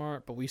Quark is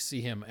smart, but we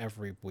see him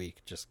every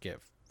week just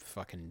get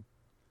fucking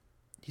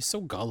he's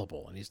so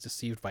gullible and he's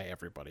deceived by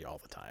everybody all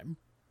the time.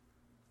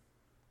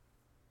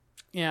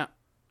 Yeah.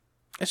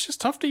 It's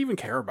just tough to even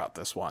care about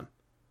this one.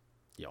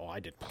 Yo, I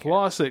didn't care.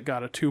 Plus, it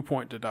got a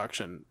 2-point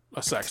deduction,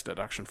 a sex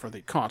deduction for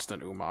the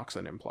constant umox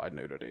and implied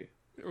nudity.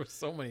 There were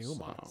so many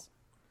umox.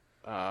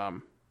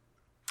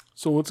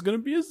 So it's going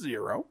to be a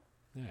 0.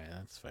 Yeah,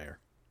 that's fair.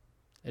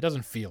 It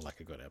doesn't feel like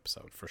a good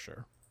episode, for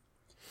sure.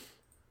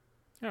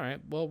 All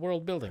right, well,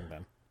 world building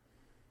then.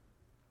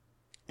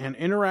 An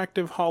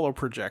interactive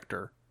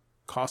holoprojector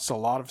costs a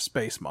lot of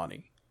space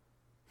money.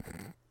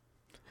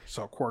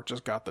 So Quark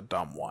just got the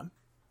dumb one.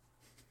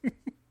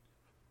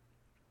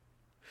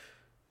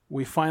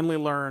 We finally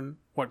learn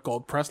what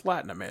gold-pressed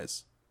latinum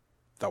is,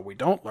 though we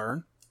don't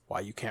learn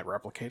why you can't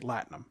replicate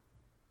latinum.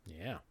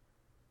 Yeah.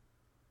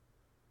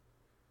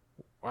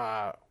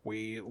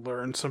 We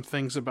learned some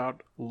things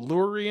about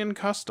Lurian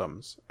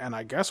customs, and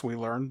I guess we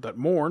learned that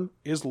Morn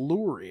is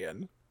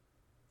Lurian.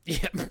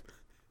 Yep.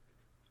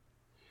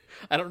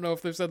 I don't know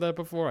if they've said that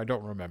before. I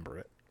don't remember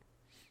it.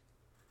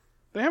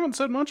 They haven't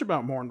said much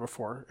about Morn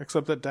before,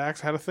 except that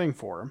Dax had a thing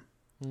for him.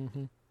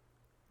 Mm-hmm.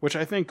 Which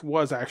I think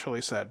was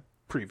actually said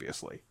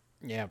previously.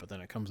 Yeah, but then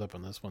it comes up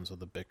in this one so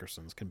the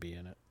Bickersons can be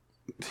in it.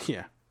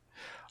 Yeah.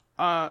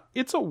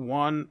 It's a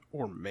 1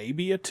 or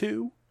maybe a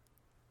 2.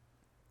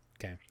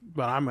 Okay.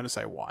 But I'm going to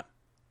say 1.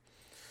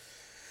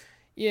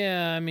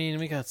 Yeah, I mean,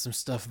 we got some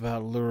stuff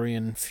about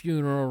Lurian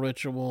funeral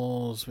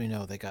rituals. We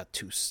know they got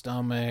 2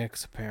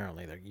 stomachs.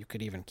 Apparently, you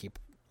could even keep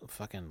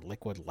fucking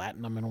liquid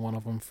latinum in one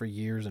of them for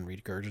years and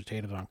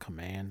regurgitate it on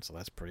command, so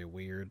that's pretty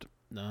weird.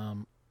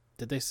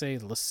 Did they say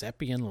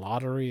Lessepian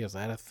lottery? Is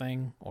that a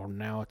thing? Or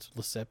now it's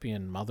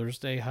Lessepian Mother's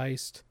Day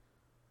heist?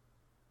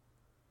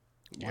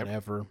 Yep.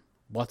 Whatever.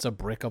 What's a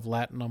brick of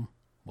latinum?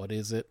 What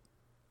is it?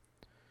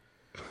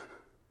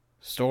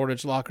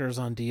 Storage lockers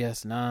on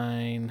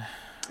DS9.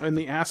 In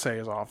the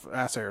assayer's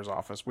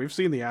office. We've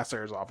seen the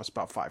assayer's office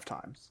about 5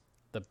 times.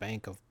 The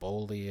Bank of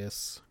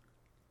Boleus.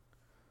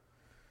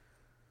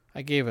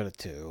 I gave it a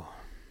 2.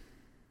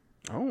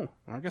 Oh,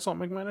 I guess I'll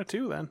make mine a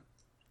 2 then.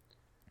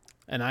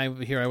 And I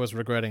was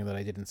regretting that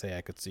I didn't say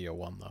I could see a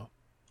 1, though.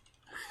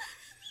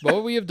 What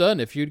would we have done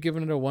if you'd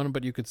given it a 1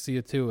 but you could see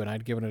a 2, and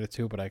I'd given it a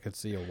 2 but I could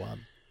see a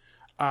 1?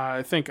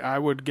 I think I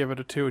would give it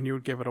a 2 and you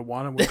would give it a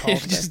 1 and we'd call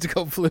it just to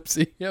go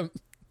flipsy. Yep.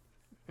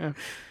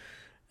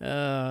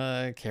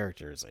 Yeah.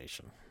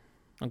 Characterization.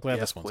 I'm glad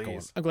Yes, this one's please.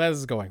 going. I'm glad this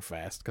is going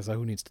fast because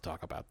who needs to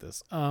talk about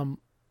this?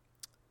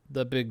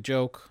 The big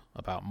joke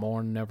about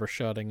Morn never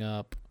shutting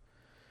up.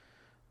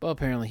 But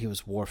apparently he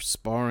was Worf's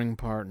sparring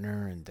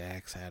partner and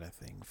Dax had a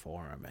thing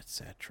for him,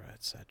 etc.,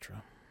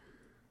 etc.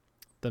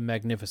 The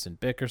magnificent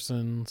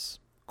Bickersons.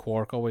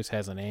 Quark always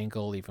has an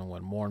angle even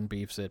when Morn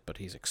beefs it, but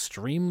he's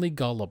extremely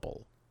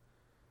gullible.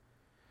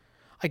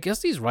 I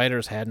guess these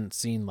writers hadn't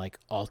seen, like,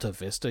 Alta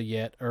Vista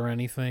yet or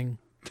anything.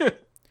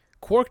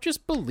 Quark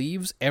just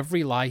believes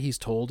every lie he's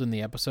told in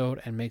the episode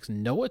and makes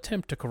no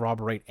attempt to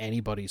corroborate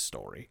anybody's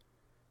story.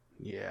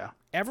 Yeah.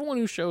 Everyone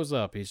who shows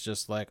up, he's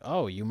just like,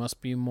 oh, you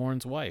must be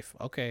Morn's wife.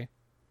 Okay.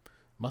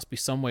 Must be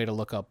some way to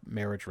look up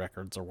marriage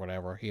records or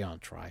whatever. He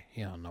don't try.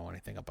 He don't know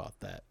anything about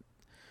that.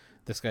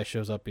 This guy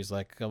shows up, he's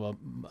like,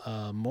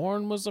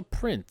 Morn was a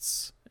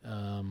prince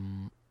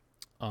on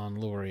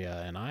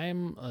Luria, and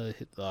I'm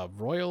a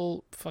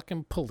royal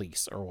fucking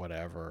police or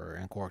whatever.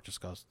 And Quark just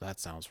goes, that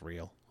sounds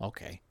real.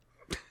 Okay.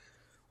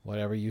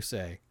 Whatever you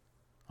say.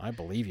 I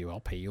believe you. I'll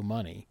pay you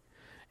money.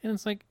 And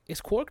it's like,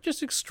 is Quark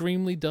just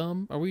extremely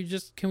dumb?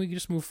 Can we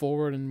just move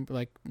forward and,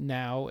 like,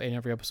 now in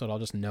every episode I'll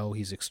just know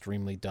he's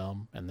extremely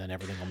dumb and then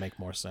everything will make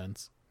more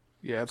sense?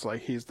 Yeah, it's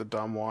like he's the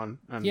dumb one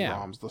and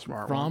Rom's the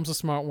smart one. Rom's the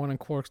smart one and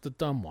Quark's the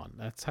dumb one.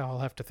 That's how I'll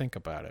have to think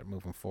about it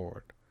moving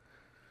forward.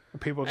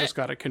 People just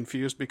got it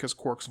confused because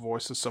Quark's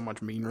voice is so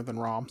much meaner than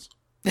Rom's.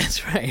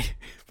 That's right.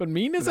 But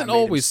mean isn't That made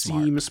always him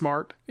smart. seem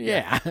smart.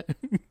 Yeah.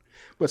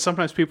 But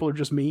sometimes people are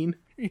just mean.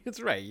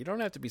 That's right. You don't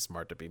have to be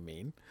smart to be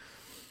mean.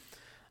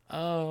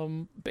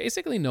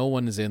 Basically no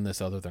one is in this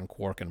other than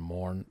Quark and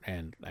Morn,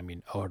 and I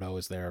mean Odo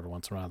is there every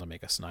once in a while to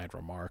make a snide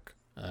remark.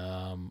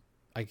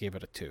 I gave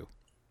it a 2.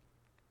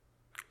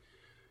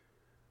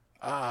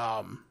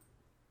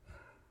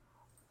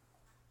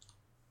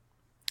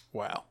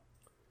 Well,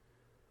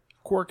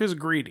 Quark is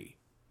greedy,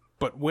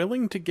 but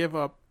willing to give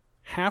up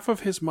half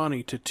of his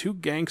money to 2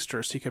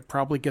 gangsters he could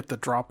probably get the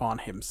drop on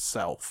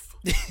himself.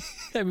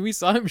 I mean, we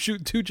saw him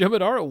shoot 2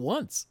 Jem'Hadar at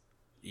once.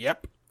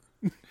 Yep.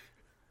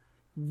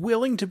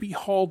 Willing to be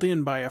hauled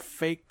in by a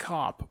fake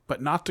cop,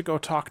 but not to go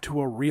talk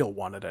to a real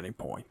one at any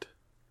point.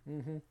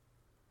 Mm-hmm.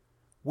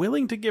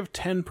 Willing to give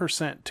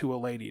 10% to a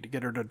lady to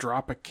get her to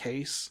drop a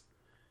case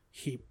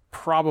he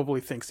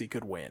probably thinks he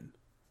could win.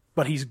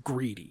 But he's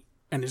greedy,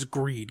 and his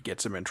greed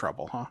gets him in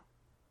trouble, huh?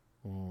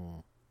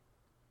 Mm.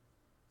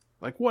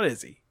 Like, what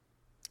is he?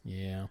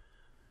 Yeah.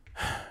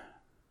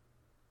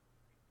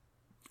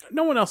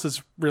 No one else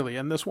is really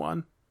in this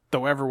one,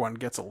 though everyone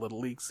gets a little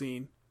leak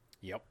scene.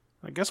 Yep.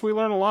 I guess we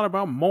learn a lot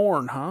about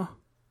Morn, huh?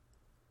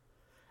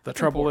 The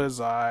trouble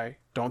is, I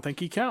don't think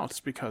he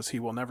counts, because he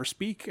will never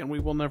speak, and we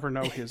will never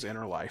know his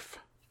inner life.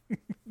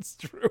 It's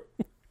true.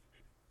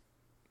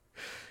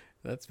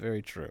 That's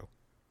very true.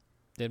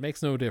 It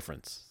makes no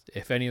difference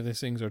if any of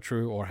these things are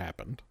true or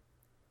happened.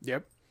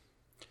 Yep.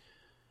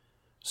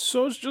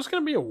 So it's just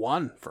going to be a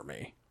 1 for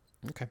me.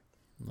 Okay.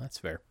 That's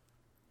fair.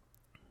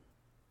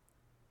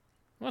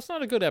 Well, it's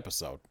not a good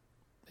episode.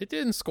 It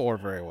didn't score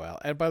very well.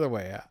 And by the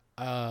way,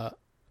 I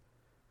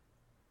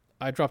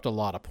dropped a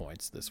lot of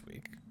points this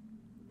week.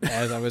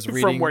 As I was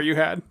reading... From where you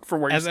started?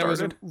 As I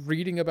was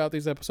reading about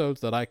these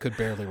episodes that I could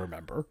barely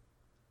remember.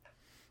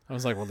 I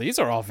was like, well, these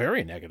are all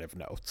very negative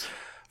notes.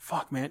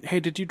 Fuck, man. Hey,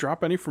 did you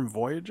drop any from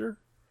Voyager?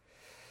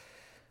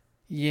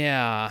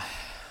 Yeah,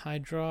 I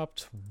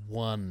dropped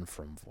 1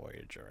 from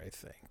Voyager, I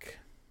think.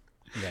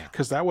 Yeah.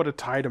 Because that would have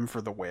tied him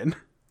for the win.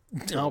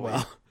 Oh,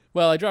 well.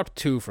 Well, I dropped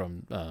 2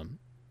 from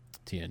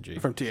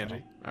TNG. From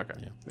TNG. So, okay.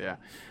 Yeah.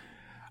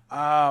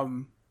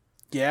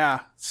 Yeah.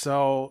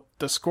 So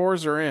the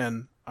scores are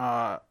in.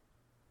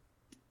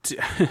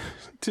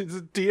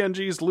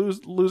 TNG's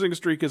losing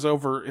streak is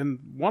over in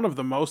one of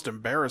the most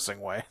embarrassing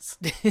ways.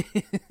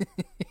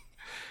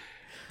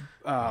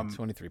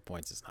 23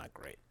 points is not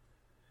great.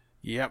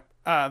 Yep.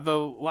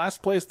 The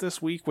last place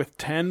this week with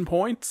 10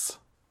 points.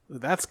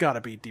 That's got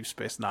to be Deep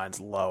Space Nine's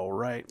low,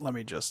 right? Let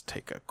me just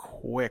take a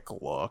quick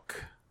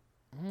look.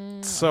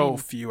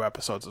 Few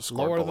episodes have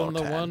scored lower below than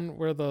the 10. one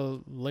where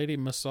the lady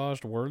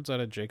massaged words out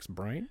of Jake's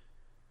brain?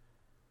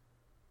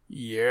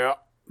 Yeah.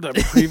 The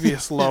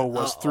previous low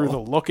was Through the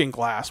Looking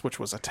Glass, which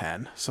was a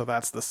 10, so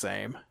that's the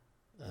same.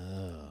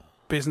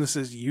 Business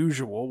as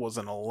Usual was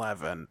an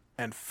 11,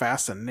 and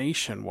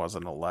Fascination was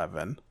an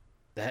 11.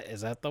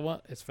 Is that the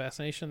one? Is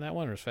Fascination that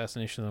one, or is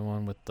Fascination the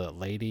one with the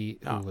lady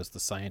who was the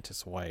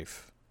scientist's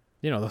wife?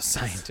 You know, those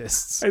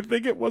scientists. I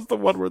think it was the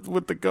one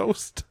with the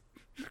ghost.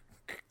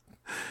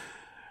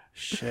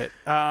 Shit.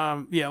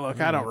 Yeah, look,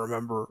 I don't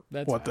remember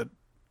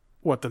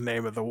what the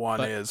name of the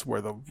one is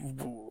where the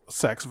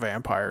sex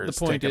vampire is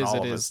taking all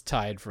of his... The point is, it is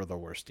tied for the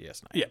worst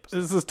DS9. Yeah,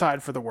 this is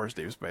tied for the worst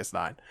Deep Space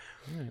Nine.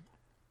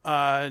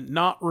 Right.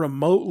 Not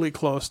remotely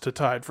close to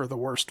tied for the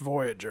worst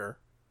Voyager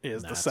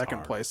is the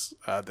second place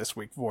this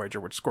week, Voyager,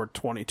 which scored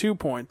 22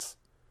 points,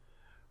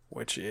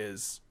 which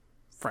is,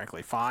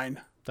 frankly,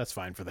 fine. That's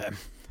fine for them.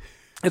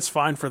 It's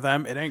fine for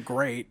them. It ain't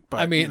great, but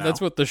I mean,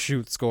 that's what the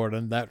shoot scored,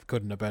 and that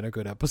couldn't have been a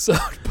good episode.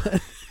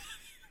 But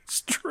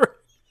it's true.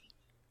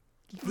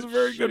 It's a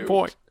very good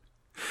point.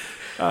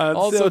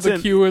 Also, the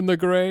Q in the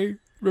gray.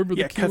 Remember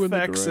the Q in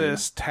the gray?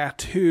 Cathexis,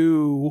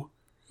 Tattoo.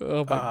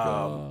 Oh my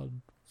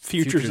god.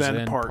 Future's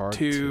End Part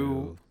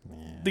 2.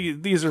 Yeah.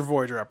 These are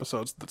Voyager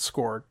episodes that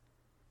scored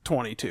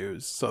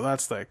 22s, so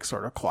that's the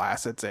sort of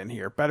class it's in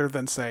here. Better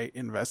than, say,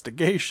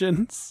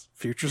 Investigations,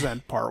 Future's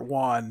End Part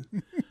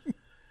 1,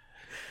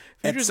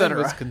 Future's End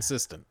was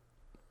consistent.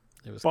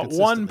 It was, but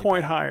 1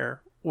 point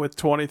higher with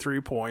 23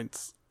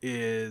 points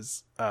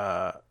is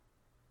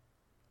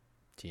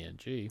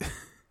TNG.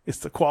 It's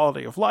the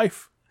Quality of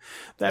Life.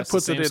 That's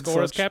puts the same it in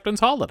score as Captain's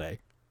Holiday.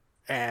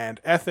 And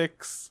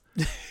Ethics,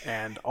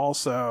 and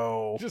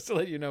also... Just to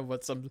let you know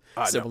what some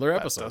similar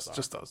episodes are.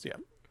 Just those, yeah.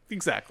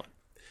 Exactly.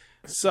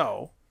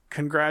 So,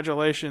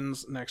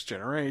 congratulations, Next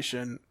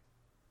Generation,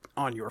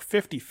 on your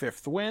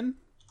 55th win.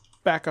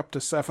 Back up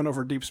to 7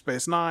 over Deep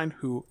Space Nine,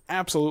 who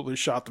absolutely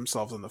shot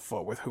themselves in the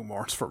foot with Who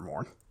Mourns for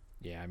Morn.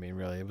 Yeah, I mean,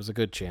 really, it was a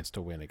good chance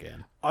to win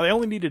again. They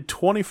only needed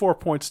 24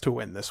 points to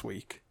win this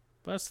week.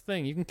 But that's the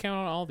thing. You can count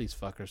on all these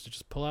fuckers to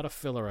just pull out a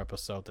filler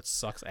episode that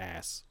sucks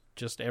ass.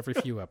 Just every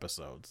few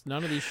episodes.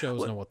 None of these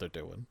shows know what they're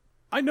doing.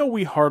 I know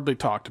we hardly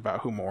talked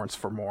about Who Mourns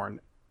for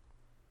Morn.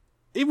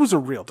 It was a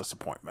real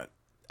disappointment.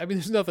 I mean,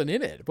 there's nothing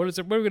in it. What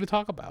are we going to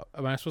talk about?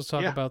 Am I supposed to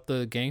talk about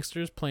the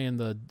gangsters playing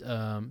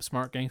the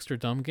smart gangster,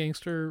 dumb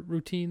gangster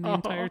routine the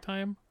entire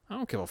time? I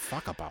don't give a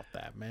fuck about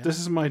that, man. This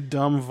is my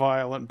dumb,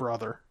 violent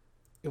brother.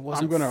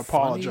 I'm going to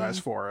apologize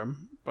for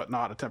him, but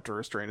not attempt to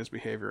restrain his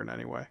behavior in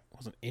any way. It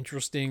wasn't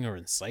interesting or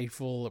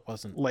insightful. It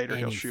wasn't Later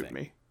anything. He'll shoot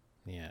me.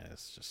 Yeah,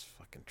 it's just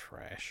fucking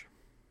trash.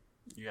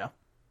 Yeah.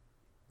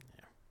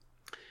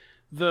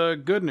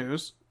 The good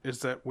news is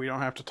that we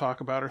don't have to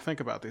talk about or think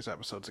about these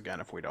episodes again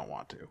if we don't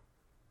want to.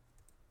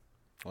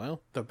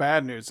 Well, the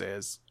bad news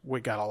is we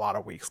got a lot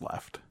of weeks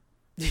left.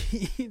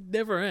 It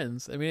never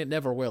ends. I mean, it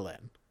never will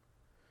end.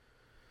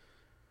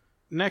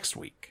 Next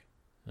week,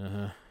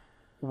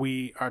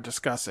 we are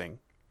discussing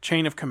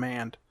Chain of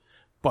Command,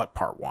 but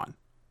Part 1.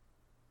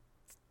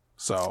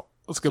 So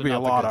it's going to be a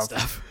lot of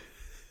stuff.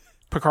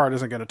 Picard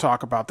isn't going to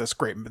talk about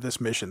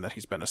this mission that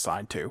he's been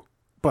assigned to,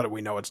 but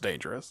we know it's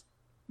dangerous.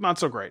 Not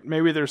so great.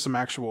 Maybe there's some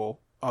actual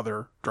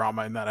other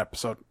drama in that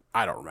episode.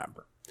 I don't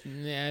remember.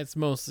 Yeah, it's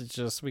mostly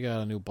just we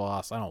got a new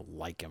boss. I don't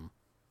like him.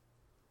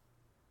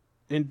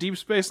 In Deep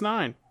Space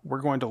Nine,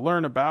 we're going to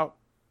learn about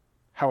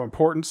how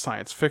important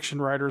science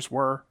fiction writers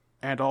were,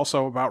 and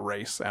also about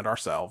race and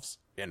ourselves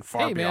in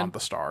Far Beyond the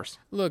Stars.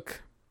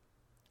 Look,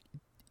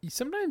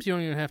 sometimes you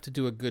don't even have to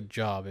do a good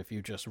job if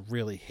you just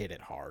really hit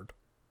it hard.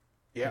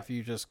 Yeah. If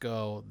you just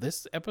go,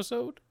 this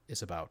episode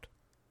is about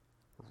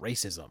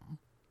racism.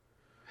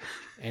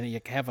 And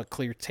you have a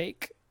clear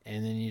take,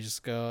 and then you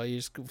just go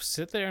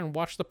sit there and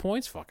watch the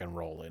points fucking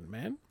roll in,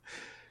 man.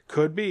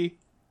 Could be.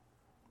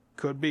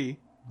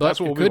 But That's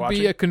what it we'll be could watching.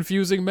 be a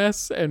confusing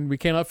mess, and we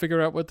cannot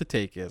figure out what the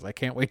take is. I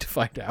can't wait to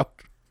find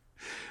out.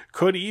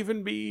 Could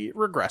even be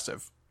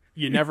regressive.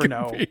 You never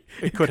know. be.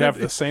 It could have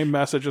the same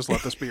message as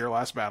 "Let this be your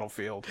last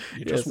battlefield."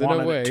 You just Yes, in a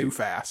wanted way. it too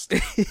fast.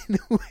 In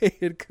a way,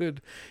 it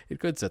could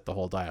set the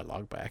whole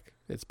dialogue back.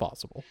 It's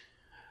possible.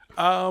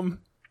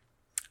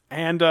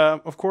 And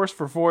of course,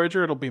 for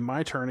Voyager, it'll be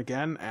my turn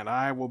again, and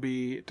I will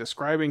be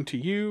describing to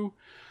you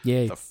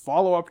Yay. the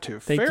follow-up to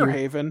Thank you.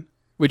 Fairhaven,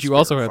 Which you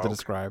also have to Folk.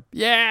 describe.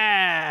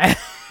 Yeah!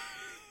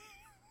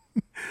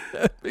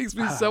 That makes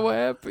me so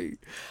happy.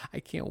 I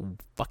can't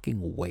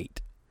fucking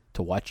wait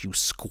to watch you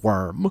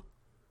squirm.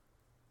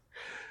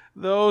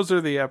 Those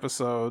are the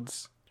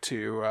episodes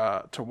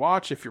to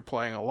watch if you're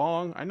playing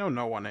along. I know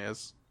no one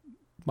is,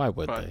 Why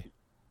would but they?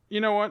 you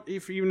know what?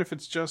 Even if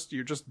it's just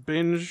you're just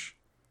binge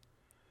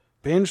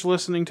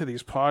listening to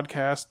these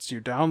podcasts you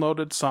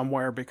downloaded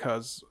somewhere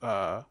because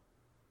the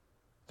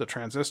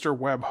Transistor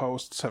web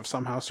hosts have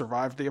somehow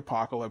survived the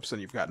apocalypse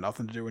and you've got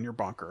nothing to do in your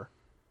bunker.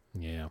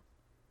 Yeah.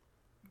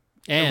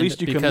 And At least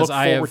you can because look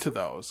I forward have, to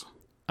those.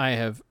 I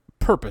have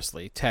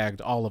purposely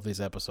tagged all of these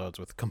episodes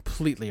with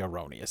completely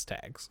erroneous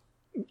tags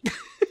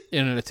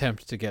in an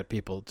attempt to get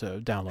people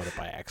to download it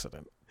by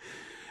accident.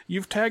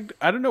 You've tagged,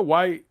 I don't know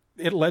why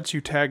it lets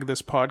you tag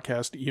this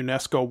podcast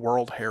UNESCO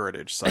World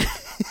Heritage Site.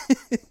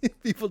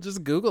 People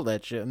just Google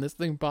that shit and this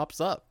thing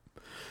pops up.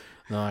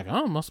 And they're like,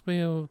 oh, it must be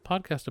a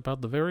podcast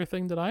about the very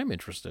thing that I'm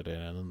interested in.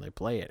 And then they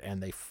play it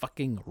and they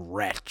fucking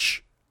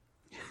retch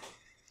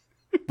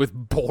with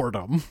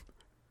boredom.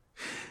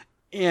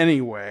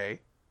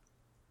 Anyway,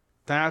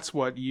 that's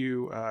what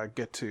you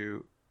get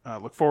to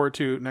look forward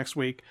to next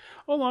week,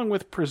 along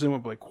with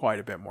presumably quite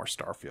a bit more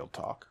Starfield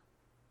talk.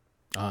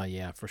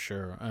 Yeah, for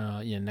sure.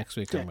 Yeah, next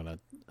week I'm gonna.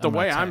 The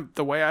way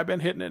I've been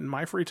hitting it in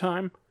my free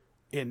time,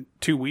 in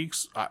 2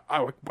 weeks,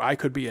 I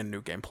could be in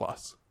New Game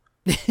Plus.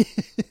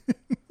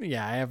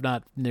 Yeah, I have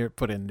not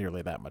put in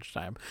nearly that much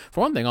time.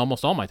 For one thing,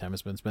 almost all my time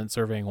has been spent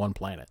surveying one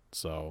planet,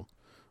 so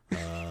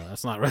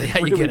that's not really how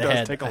It you really get does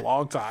ahead. take a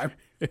long time.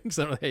 It's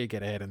not really how you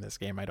get ahead in this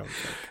game, I don't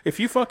think.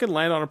 If you fucking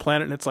land on a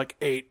planet and it's like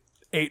eight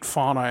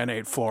fauna and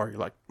 8 flora, you're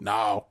like,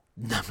 no,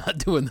 I'm not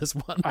doing this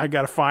one. I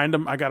gotta find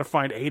them. I gotta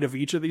find 8 of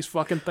each of these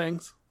fucking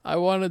things. I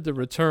wanted to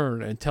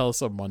return and tell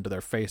someone to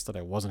their face that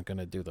I wasn't going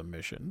to do the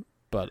mission,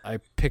 but I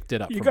picked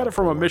it up. You got it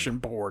from a board. mission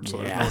board, so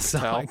there's no Yeah, one to so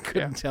tell. I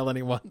couldn't tell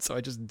anyone, so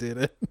I just did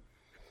it.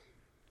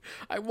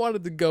 I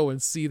wanted to go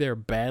and see their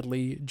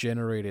badly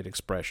generated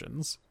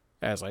expressions,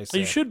 as I said.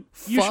 You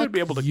should be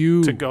able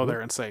to go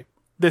there and say,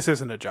 this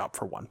isn't a job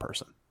for one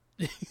person.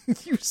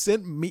 You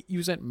sent me.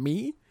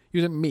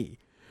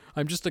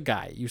 I'm just a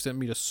guy. You sent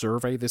me to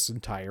survey this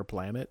entire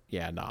planet.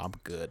 Yeah, no, I'm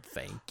good.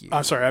 Thank you.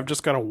 I'm sorry, I've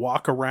just got to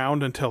walk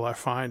around until I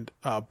find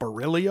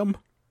beryllium.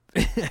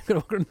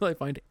 Until I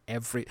find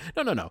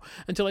No.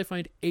 Until I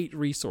find 8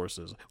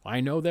 resources.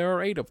 I know there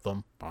are 8 of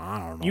them. But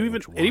I don't know.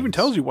 It even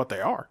tells you what they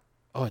are.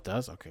 Oh, it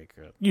does. Okay,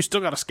 good. You still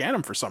got to scan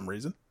them for some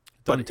reason.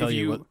 It doesn't tell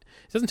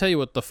you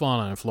what the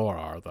fauna and flora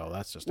are, though.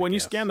 That's just when you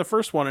scan the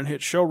first one and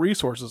hit show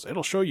resources,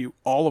 it'll show you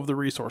all of the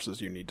resources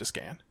you need to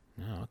scan.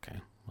 Oh, okay.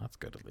 That's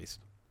good at least.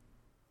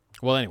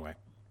 Well, anyway,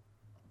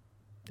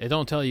 it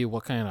don't tell you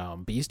what kind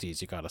of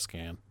beasties you got to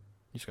scan.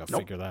 You just got to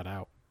figure that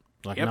out.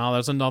 Like, no,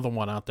 there's another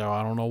one out there.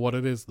 I don't know what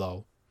it is,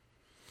 though.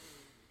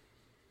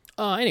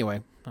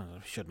 Anyway, I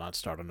should not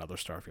start another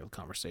Starfield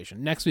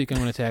conversation. Next week, I'm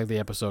going to tag the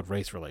episode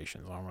Race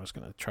Relations. I'm just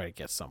going to try to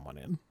get someone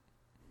in.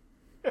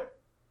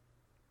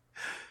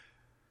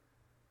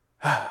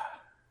 All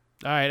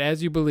right,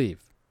 as you believe,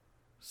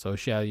 so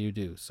shall you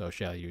do. So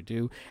shall you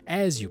do.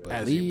 As you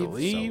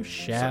believe,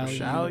 so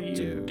shall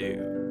you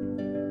do.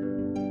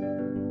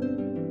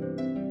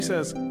 He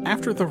says,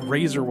 after the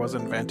razor was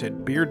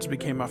invented, beards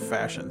became a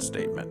fashion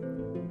statement.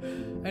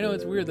 I know,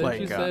 it's weird that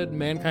she said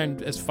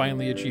mankind has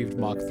finally achieved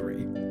Mach 3.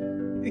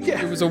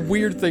 Yeah. It was a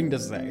weird thing to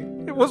say.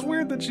 It was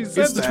weird that she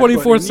said It's the that,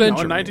 24th but,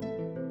 century. You know,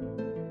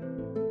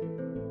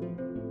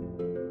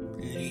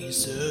 Please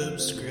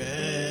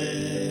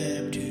subscribe.